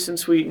so nice and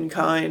sweet and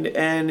kind,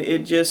 and it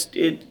just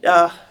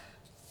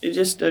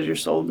does your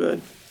soul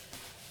good.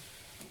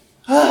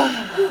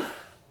 How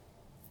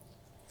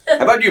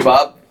about you,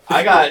 Bob?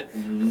 I got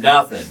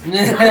nothing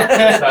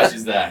that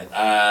touches that.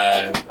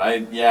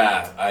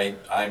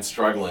 I'm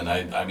struggling.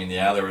 I mean,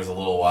 there was a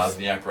little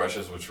Wozniak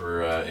brushes, which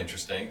were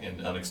interesting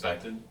and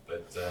unexpected,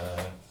 but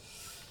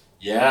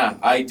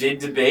I did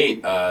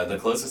debate. The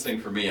closest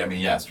thing for me, I mean,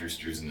 yes, Drew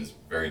Struzan is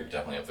very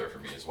definitely up there for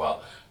me as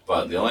well.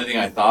 But the only thing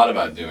I thought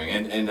about doing,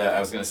 and I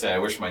was going to say, I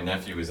wish my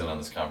nephew was in on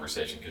this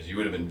conversation, because you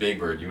would have been Big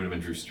Bird, you would have been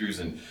Drew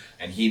Struzan,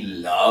 and he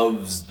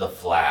loves The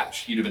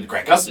Flash. He'd have been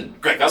Grant Gustin.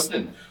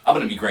 I'm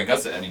going to be Grant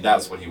Gustin. I mean,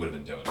 that's what he would have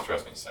been doing,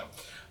 trust me. So,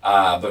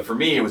 but for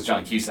me, it was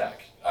John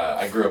Cusack.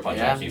 I grew up on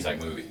John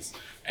Cusack movies.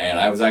 And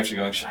I was actually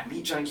going, should I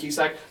meet John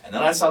Cusack? And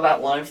then I saw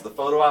that line for the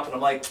photo op, and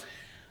I'm like,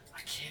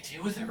 I can't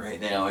deal with it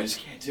right now. I just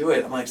can't do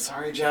it. I'm like,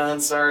 sorry,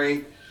 John,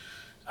 sorry.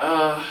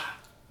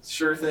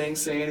 Sure thing,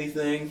 say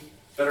anything.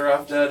 Better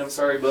off dead. I'm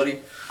sorry, buddy.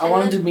 I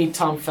wanted to meet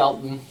Tom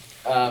Felton,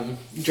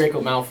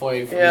 Draco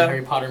Malfoy from the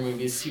Harry Potter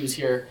movies. He was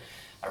here.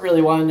 I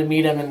really wanted to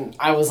meet him, and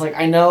I was like,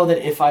 I know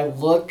that if I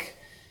look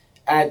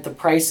at the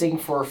pricing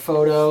for a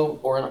photo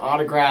or an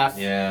autograph,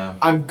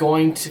 I'm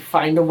going to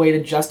find a way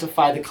to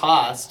justify the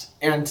cost,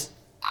 and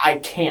I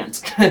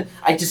can't.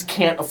 I just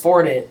can't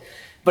afford it.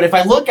 But if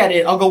I look at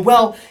it, I'll go,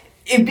 well,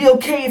 it'd be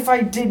okay if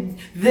I did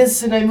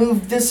this and I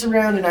moved this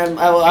around, and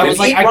I was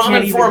like, I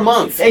can't for a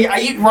month. I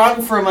eat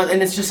ramen for a month,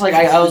 and it's just like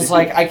I was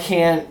like, I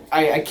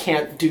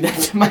can't do that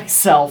to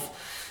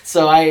myself.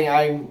 So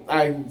I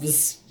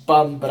was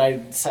bummed, but I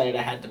decided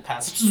I had to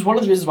pass, which is one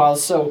of the reasons why I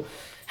was so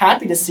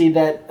happy to see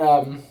that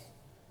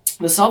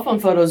the cell phone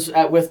photos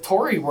with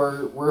Tori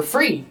were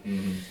free.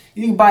 Mm-hmm.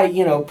 You can buy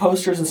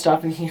posters and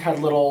stuff, and he had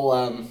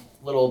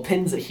little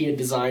pins that he had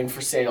designed for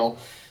sale.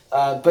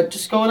 But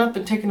just going up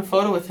and taking a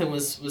photo with him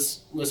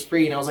was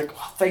free, and I was like,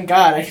 oh, thank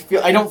God.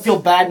 I don't feel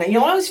bad now.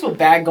 I always feel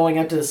bad going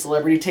up to the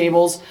celebrity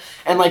tables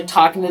and like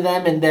talking to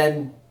them and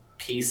then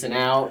peacing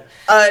out.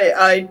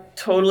 I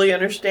totally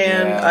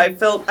understand. Yeah. I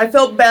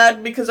felt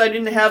bad because I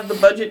didn't have the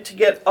budget to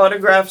get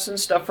autographs and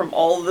stuff from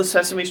all of the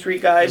Sesame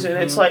Street guys, and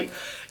it's like,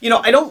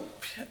 I don't.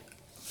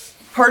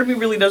 Part of me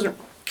really doesn't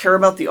care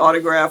about the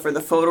autograph or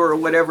the photo or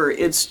whatever.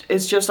 It's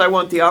just I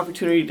want the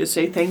opportunity to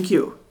say thank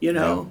you.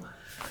 Yeah.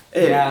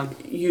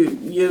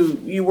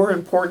 You were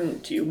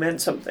important. You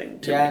meant something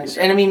to me. So.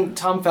 And I mean,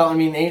 Tom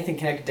Felton, anything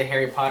connected to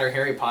Harry Potter.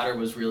 Harry Potter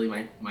was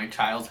really my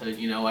childhood.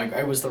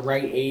 I was the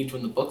right age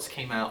when the books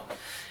came out,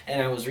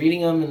 and I was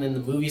reading them, and then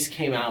the movies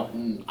came out,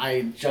 and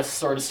I just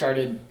sort of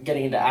started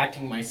getting into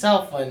acting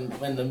myself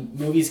when the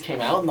movies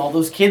came out, and all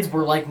those kids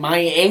were like my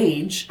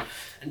age,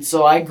 and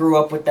so I grew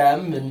up with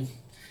them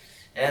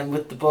and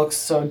with the books.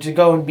 So to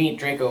go and meet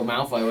Draco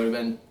Malfoy would have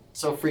been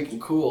so freaking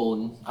cool,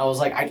 and I was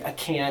like, I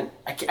can't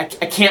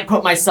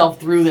put myself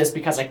through this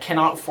because I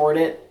cannot afford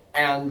it,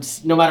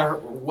 and no matter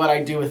what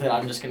I do with it,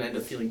 I'm just gonna end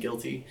up feeling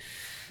guilty.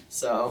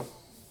 So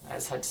I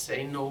just had to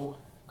say no,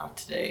 not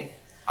today.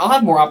 I'll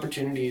have more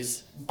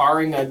opportunities,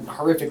 barring a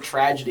horrific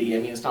tragedy.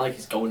 I mean, it's not like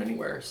he's going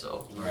anywhere,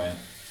 so. Right.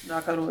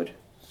 Knock on wood.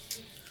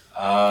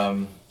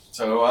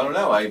 So I don't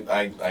know.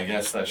 I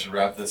guess that should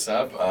wrap this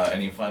up.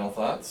 Any final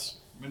thoughts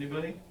from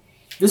anybody?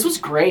 This was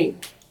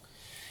great.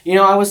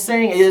 I was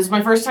saying it is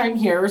my first time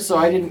here, so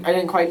I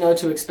didn't quite know what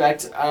to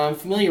expect. I'm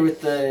familiar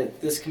with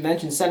this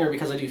convention center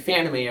because I do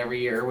Fanime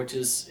every year, which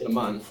is in a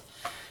month.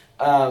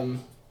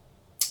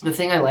 The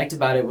thing I liked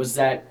about it was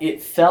that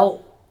it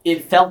felt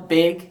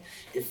big.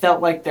 It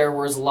felt like there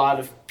was a lot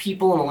of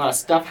people and a lot of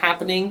stuff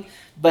happening,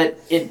 but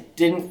it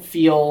didn't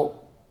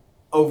feel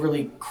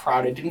overly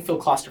crowded. It didn't feel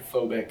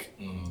claustrophobic.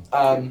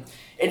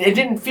 It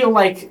didn't feel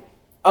like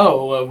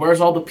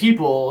where's all the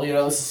people? You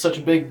know, this is such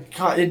a big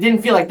it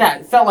didn't feel like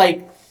that. It felt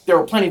like there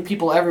were plenty of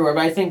people everywhere,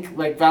 but I think,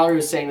 like Valerie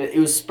was saying, that it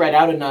was spread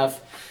out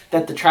enough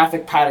that the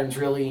traffic patterns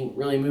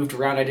really moved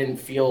around. I didn't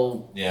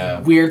feel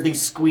weirdly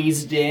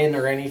squeezed in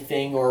or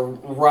anything, or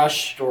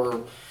rushed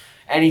or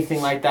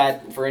anything like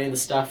that for any of the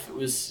stuff. It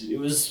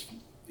was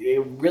a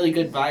really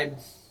good vibe.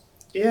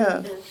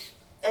 Yeah.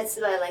 That's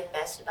what I like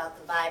best about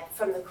the vibe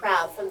from the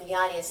crowd, from the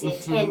audience, the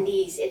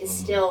attendees. It is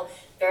still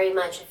very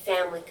much a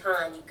family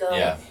con. You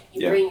go,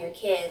 you bring your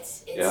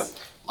kids. It's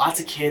lots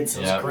of kids.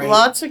 It was great.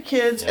 Lots of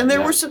kids, and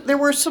there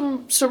were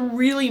some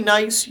really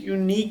nice,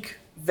 unique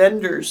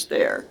vendors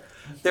there.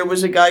 There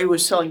was a guy who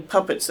was selling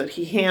puppets that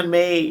he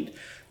handmade.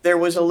 There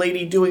was a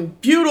lady doing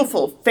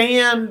beautiful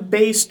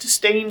fan-based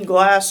stained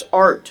glass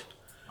art.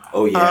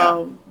 Oh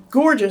yeah.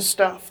 Gorgeous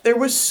stuff. There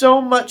was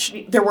so much.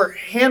 There were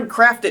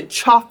handcrafted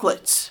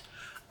chocolates.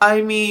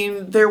 I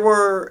mean, there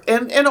were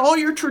and all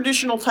your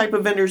traditional type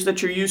of vendors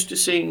that you're used to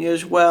seeing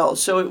as well.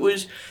 So it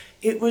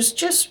was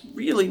just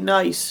really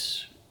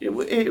nice. It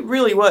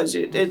really was.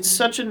 It's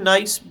such a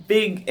nice,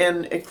 big,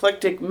 and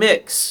eclectic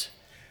mix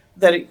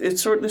that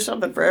it's certainly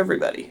something for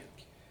everybody.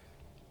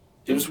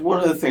 There's one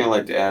other thing I'd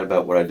like to add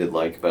about what I did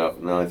like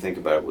about, now I think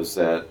about it, was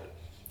that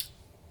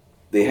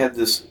they had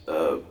this,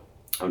 I'm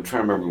trying to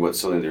remember what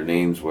some of their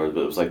names were,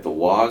 but it was like the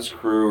Woz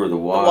Crew or the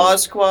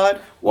Woz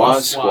Squad.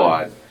 Woz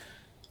Squad.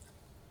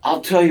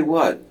 I'll tell you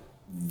what,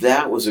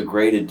 that was a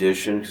great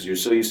addition, because you're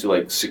so used to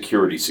like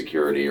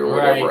security or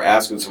whatever, Right.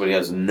 asking somebody who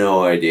has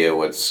no idea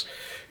what's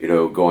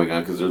going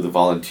on, because they're the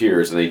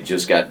volunteers and they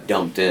just got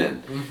dumped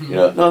in.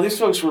 No, these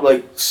folks were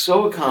like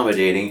so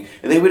accommodating,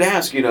 and they would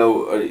ask, are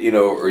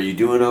you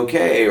doing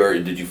okay, or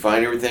did you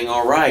find everything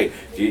all right?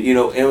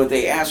 And what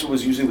they asked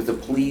was usually with a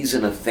please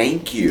and a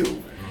thank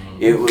you.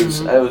 It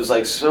was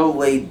like so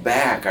laid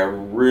back. I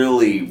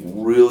really,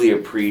 really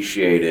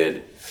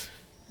appreciated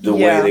the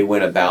way they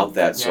went about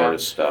that sort of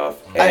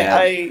stuff. And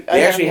I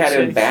they actually have had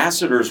to say-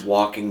 ambassadors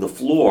walking the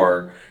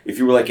floor, if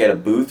you were like at a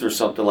booth or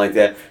something like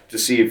that, to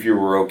see if you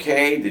were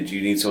okay. Did you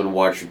need someone to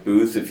watch your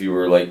booth if you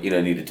were like,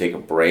 need to take a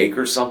break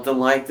or something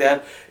like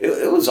that?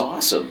 It was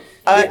awesome.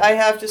 I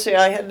have to say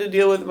I had to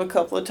deal with them a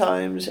couple of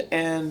times,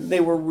 and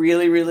they were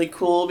really, really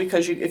cool,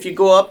 because if you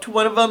go up to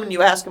one of them and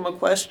you ask them a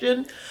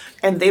question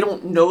and they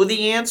don't know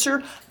the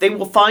answer, they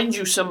will find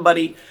you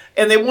somebody,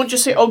 and they won't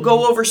just say,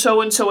 go over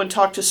so-and-so and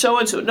talk to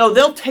so-and-so. No,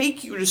 they'll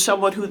take you to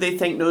someone who they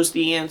think knows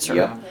the answer.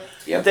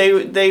 Yep.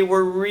 They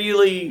were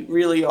really,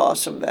 really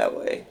awesome that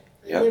way.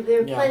 Yep.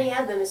 There were plenty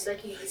of them. It's like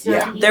it's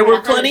not like you There had were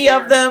 100 plenty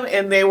of down. them,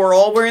 and they were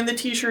all wearing the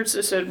T-shirts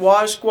that said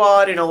Woz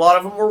Squad, and a lot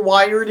of them were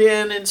wired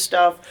in and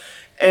stuff.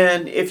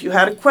 And if you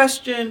had a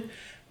question,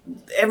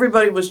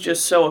 everybody was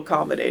just so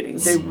accommodating.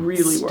 They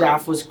really were.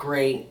 Staff was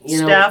great.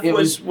 Staff it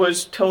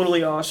was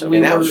totally awesome.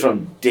 And that was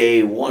from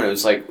day one. It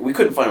was like, we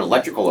couldn't find an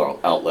electrical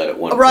outlet at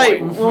one Right,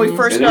 point. when we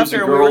first And there got was a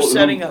there, we were girl who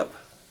setting up.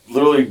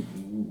 Literally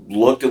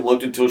looked and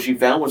looked until she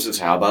found one. Says,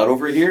 how about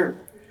over here?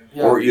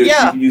 Yeah. Or you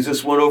Yeah. can use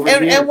this one over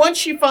And, here. and once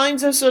she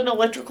finds us an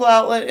electrical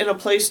outlet and a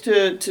place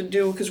to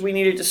do, because we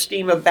needed to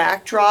steam a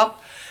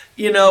backdrop,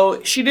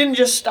 she didn't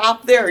just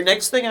stop there.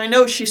 Next thing I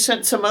know, she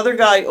sent some other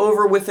guy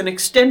over with an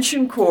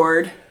extension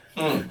cord.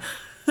 Well,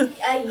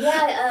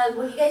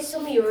 you guys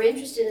told me you were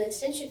interested in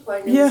extension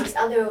cord, and there was this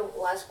other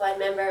Woz Squad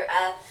member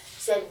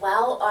said,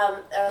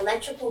 our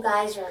electrical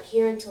guys aren't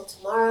here until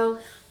tomorrow.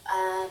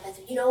 But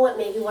you know what?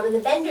 Maybe one of the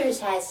vendors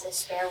has a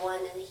spare one,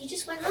 and he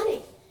just went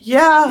hunting.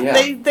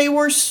 Yeah. They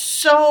were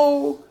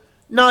so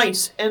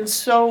nice and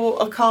so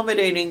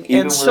accommodating Even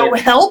when and so they-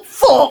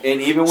 helpful.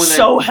 And even when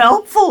So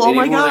helpful. Oh and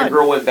my even when that God.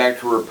 girl went back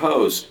to her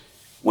post,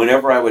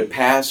 whenever I would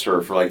pass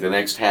her for like the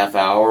next half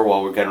hour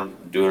while we're kind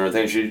of doing her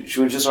thing, she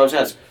would just always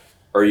ask,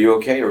 "Are you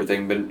okay?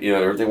 Everything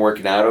everything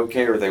working out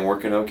okay? Everything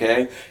working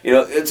okay?"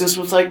 It just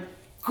was like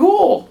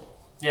cool,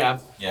 Yeah.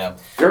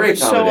 very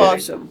So accommodating.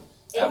 awesome.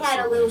 They had a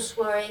Absolutely. little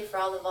soiree for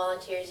all the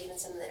volunteers, even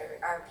some that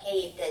are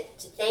paid, that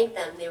to thank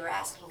them, they were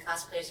asking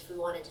cosplayers if we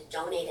wanted to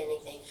donate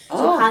anything. So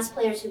Oh.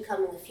 cosplayers who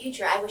come in the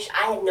future, I wish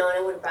I had known.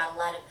 I would have brought a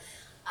lot of,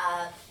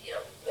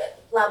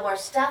 a lot more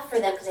stuff for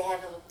them, because they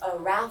have a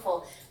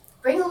raffle.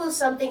 Bring a little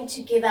something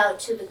to give out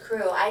to the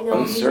crew. I know Oh,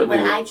 usually certainly.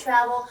 when I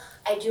travel,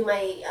 I do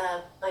my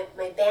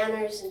my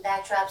banners and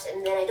backdrops,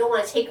 and then I don't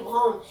want to take them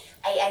home.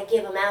 I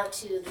give them out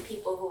to the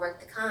people who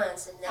work the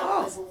cons, and that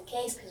wasn't the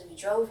case because we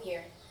drove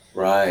here.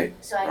 Right.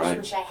 So I just Right.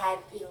 wish I had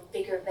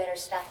bigger, better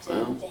stuff to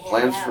Well, hand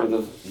plans out.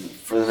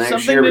 for the next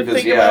Something year, to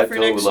because think I about for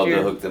totally would next love year.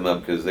 to hook them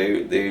up, because they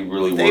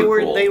really They were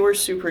were cool. they were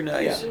super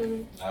nice. Yeah.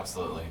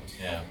 Absolutely.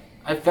 Yeah.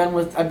 I've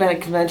been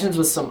at conventions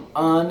with some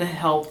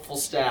unhelpful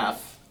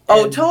staff.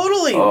 Oh, And-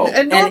 totally. Oh.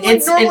 And And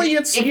normally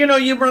it's-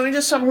 you run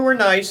into some who are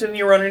nice, and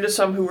you run into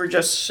some who are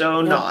just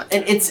so not.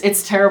 And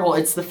it's terrible.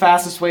 It's the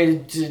fastest way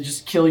to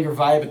just kill your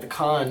vibe at the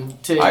con.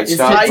 I'd Is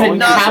stop to going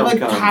to have some a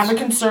cons. have a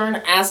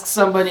concern, ask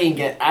somebody and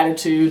get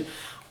attitude,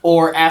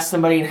 or ask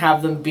somebody and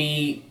have them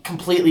be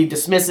completely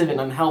dismissive and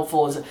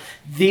unhelpful.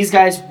 These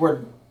guys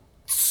were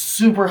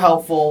super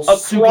helpful,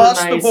 super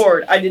Across nice, the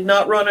board, I did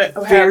not run it.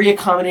 very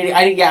accommodating.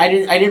 I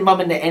didn't bump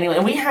into anyone,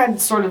 and we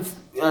had sort of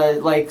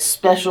like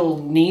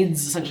special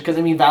needs essentially, because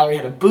I mean Valerie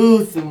had a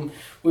booth and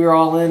we were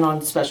all in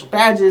on special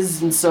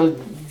badges, and so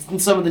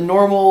some of the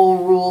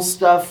normal rule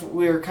stuff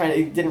we were kind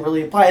of didn't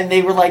really apply, and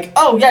they were like,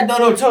 oh yeah, no,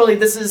 totally,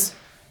 this is.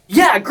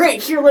 Yeah,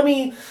 great. Here, let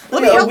me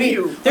help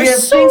you. We There's have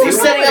so things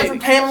for many setting up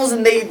ways. for panels,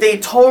 and they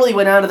totally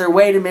went out of their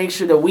way to make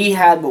sure that we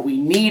had what we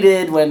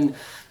needed. When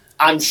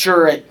I'm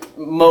sure at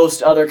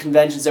most other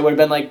conventions they would have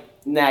been like,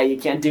 nah, you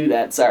can't do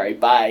that. Sorry,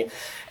 bye.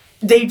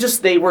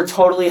 They were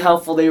totally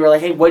helpful. They were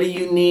like, hey, what do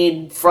you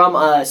need from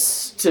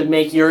us to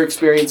make your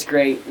experience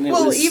great? And it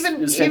was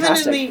even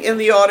fantastic. in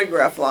the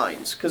autograph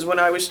lines, because when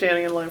I was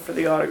standing in line for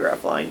the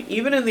autograph line,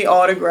 even in the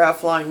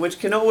autograph line, which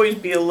can always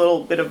be a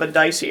little bit of a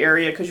dicey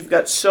area because you've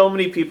got so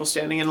many people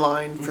standing in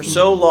line for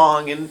so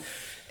long and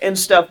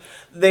stuff,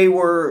 they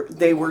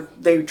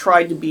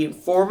tried to be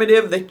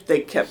informative. They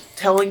kept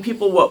telling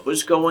people what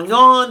was going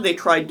on. They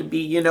tried to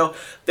be,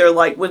 they're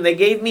like, when they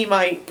gave me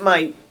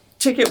my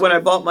ticket when I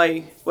bought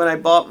my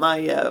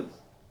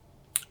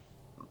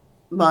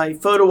my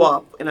photo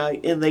op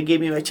and they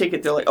gave me my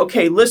ticket, they're like,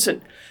 okay,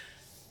 listen,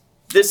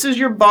 this is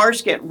your bar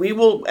scan. We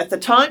will, at the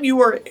time you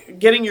are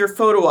getting your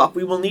photo op,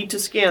 we will need to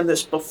scan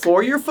this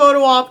before your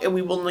photo op, and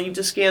we will need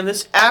to scan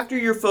this after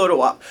your photo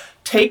op.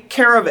 Take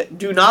care of it.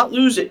 Do not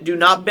lose it. Do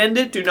not bend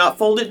it. Do not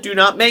fold it. Do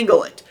not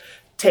mangle it.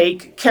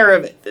 Take care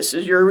of it. This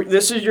is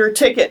your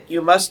ticket.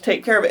 You must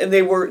take care of it. And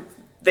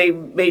they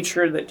made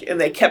sure that, and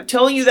they kept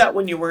telling you that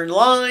when you were in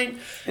line.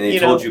 And they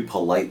told you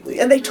politely.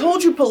 And they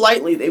told you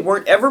politely. They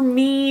weren't ever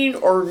mean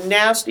or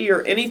nasty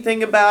or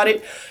anything about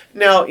it.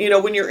 Now,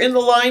 when you're in the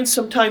line,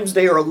 sometimes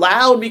they are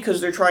loud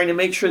because they're trying to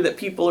make sure that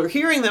people are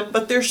hearing them,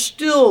 but their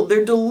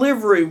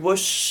delivery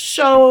was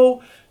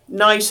so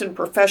nice and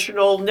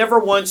professional. Never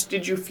once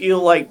did you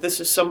feel like this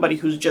is somebody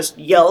who's just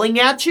yelling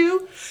at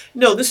you.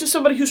 No, this is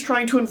somebody who's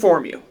trying to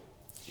inform you.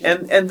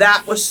 And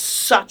that was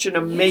such an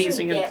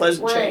amazing and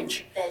pleasant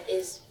change. That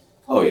is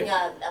pulling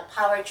a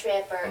power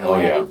trip or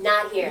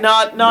not here.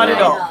 Not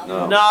at all.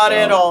 No, Not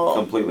at all.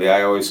 Completely.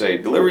 I always say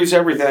delivery's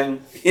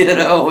everything,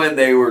 and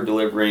they were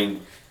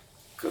delivering.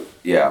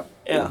 Yeah.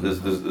 Yeah.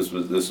 This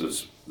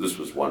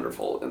was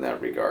wonderful in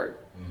that regard.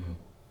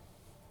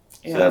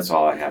 Yeah. So that's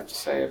all I have to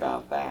say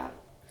about that.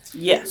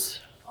 Yes.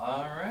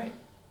 All right.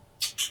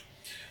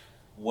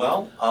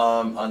 Well,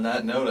 on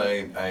that note,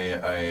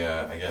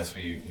 I guess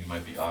we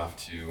might be off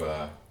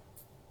to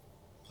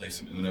play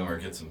some Uno or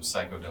get some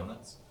Psycho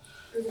Donuts.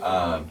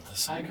 The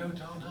Psycho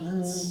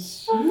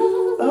Donuts.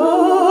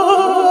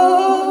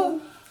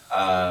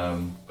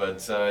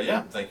 But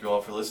yeah, thank you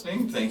all for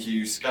listening. Thank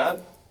you, Scott,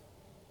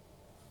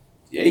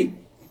 Yay.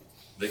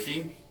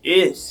 Vicky,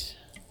 Yes.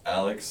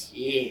 Alex,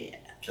 Yeah.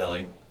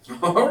 Kelly,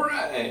 All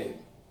right.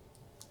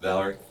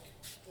 Valerie,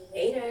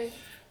 Later.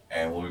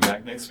 and we'll be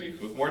back next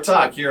week with more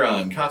talk here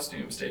on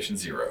Costume Station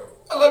Zero.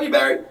 I love you,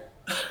 Barry.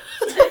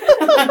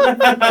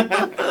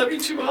 I love you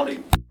too, Ollie.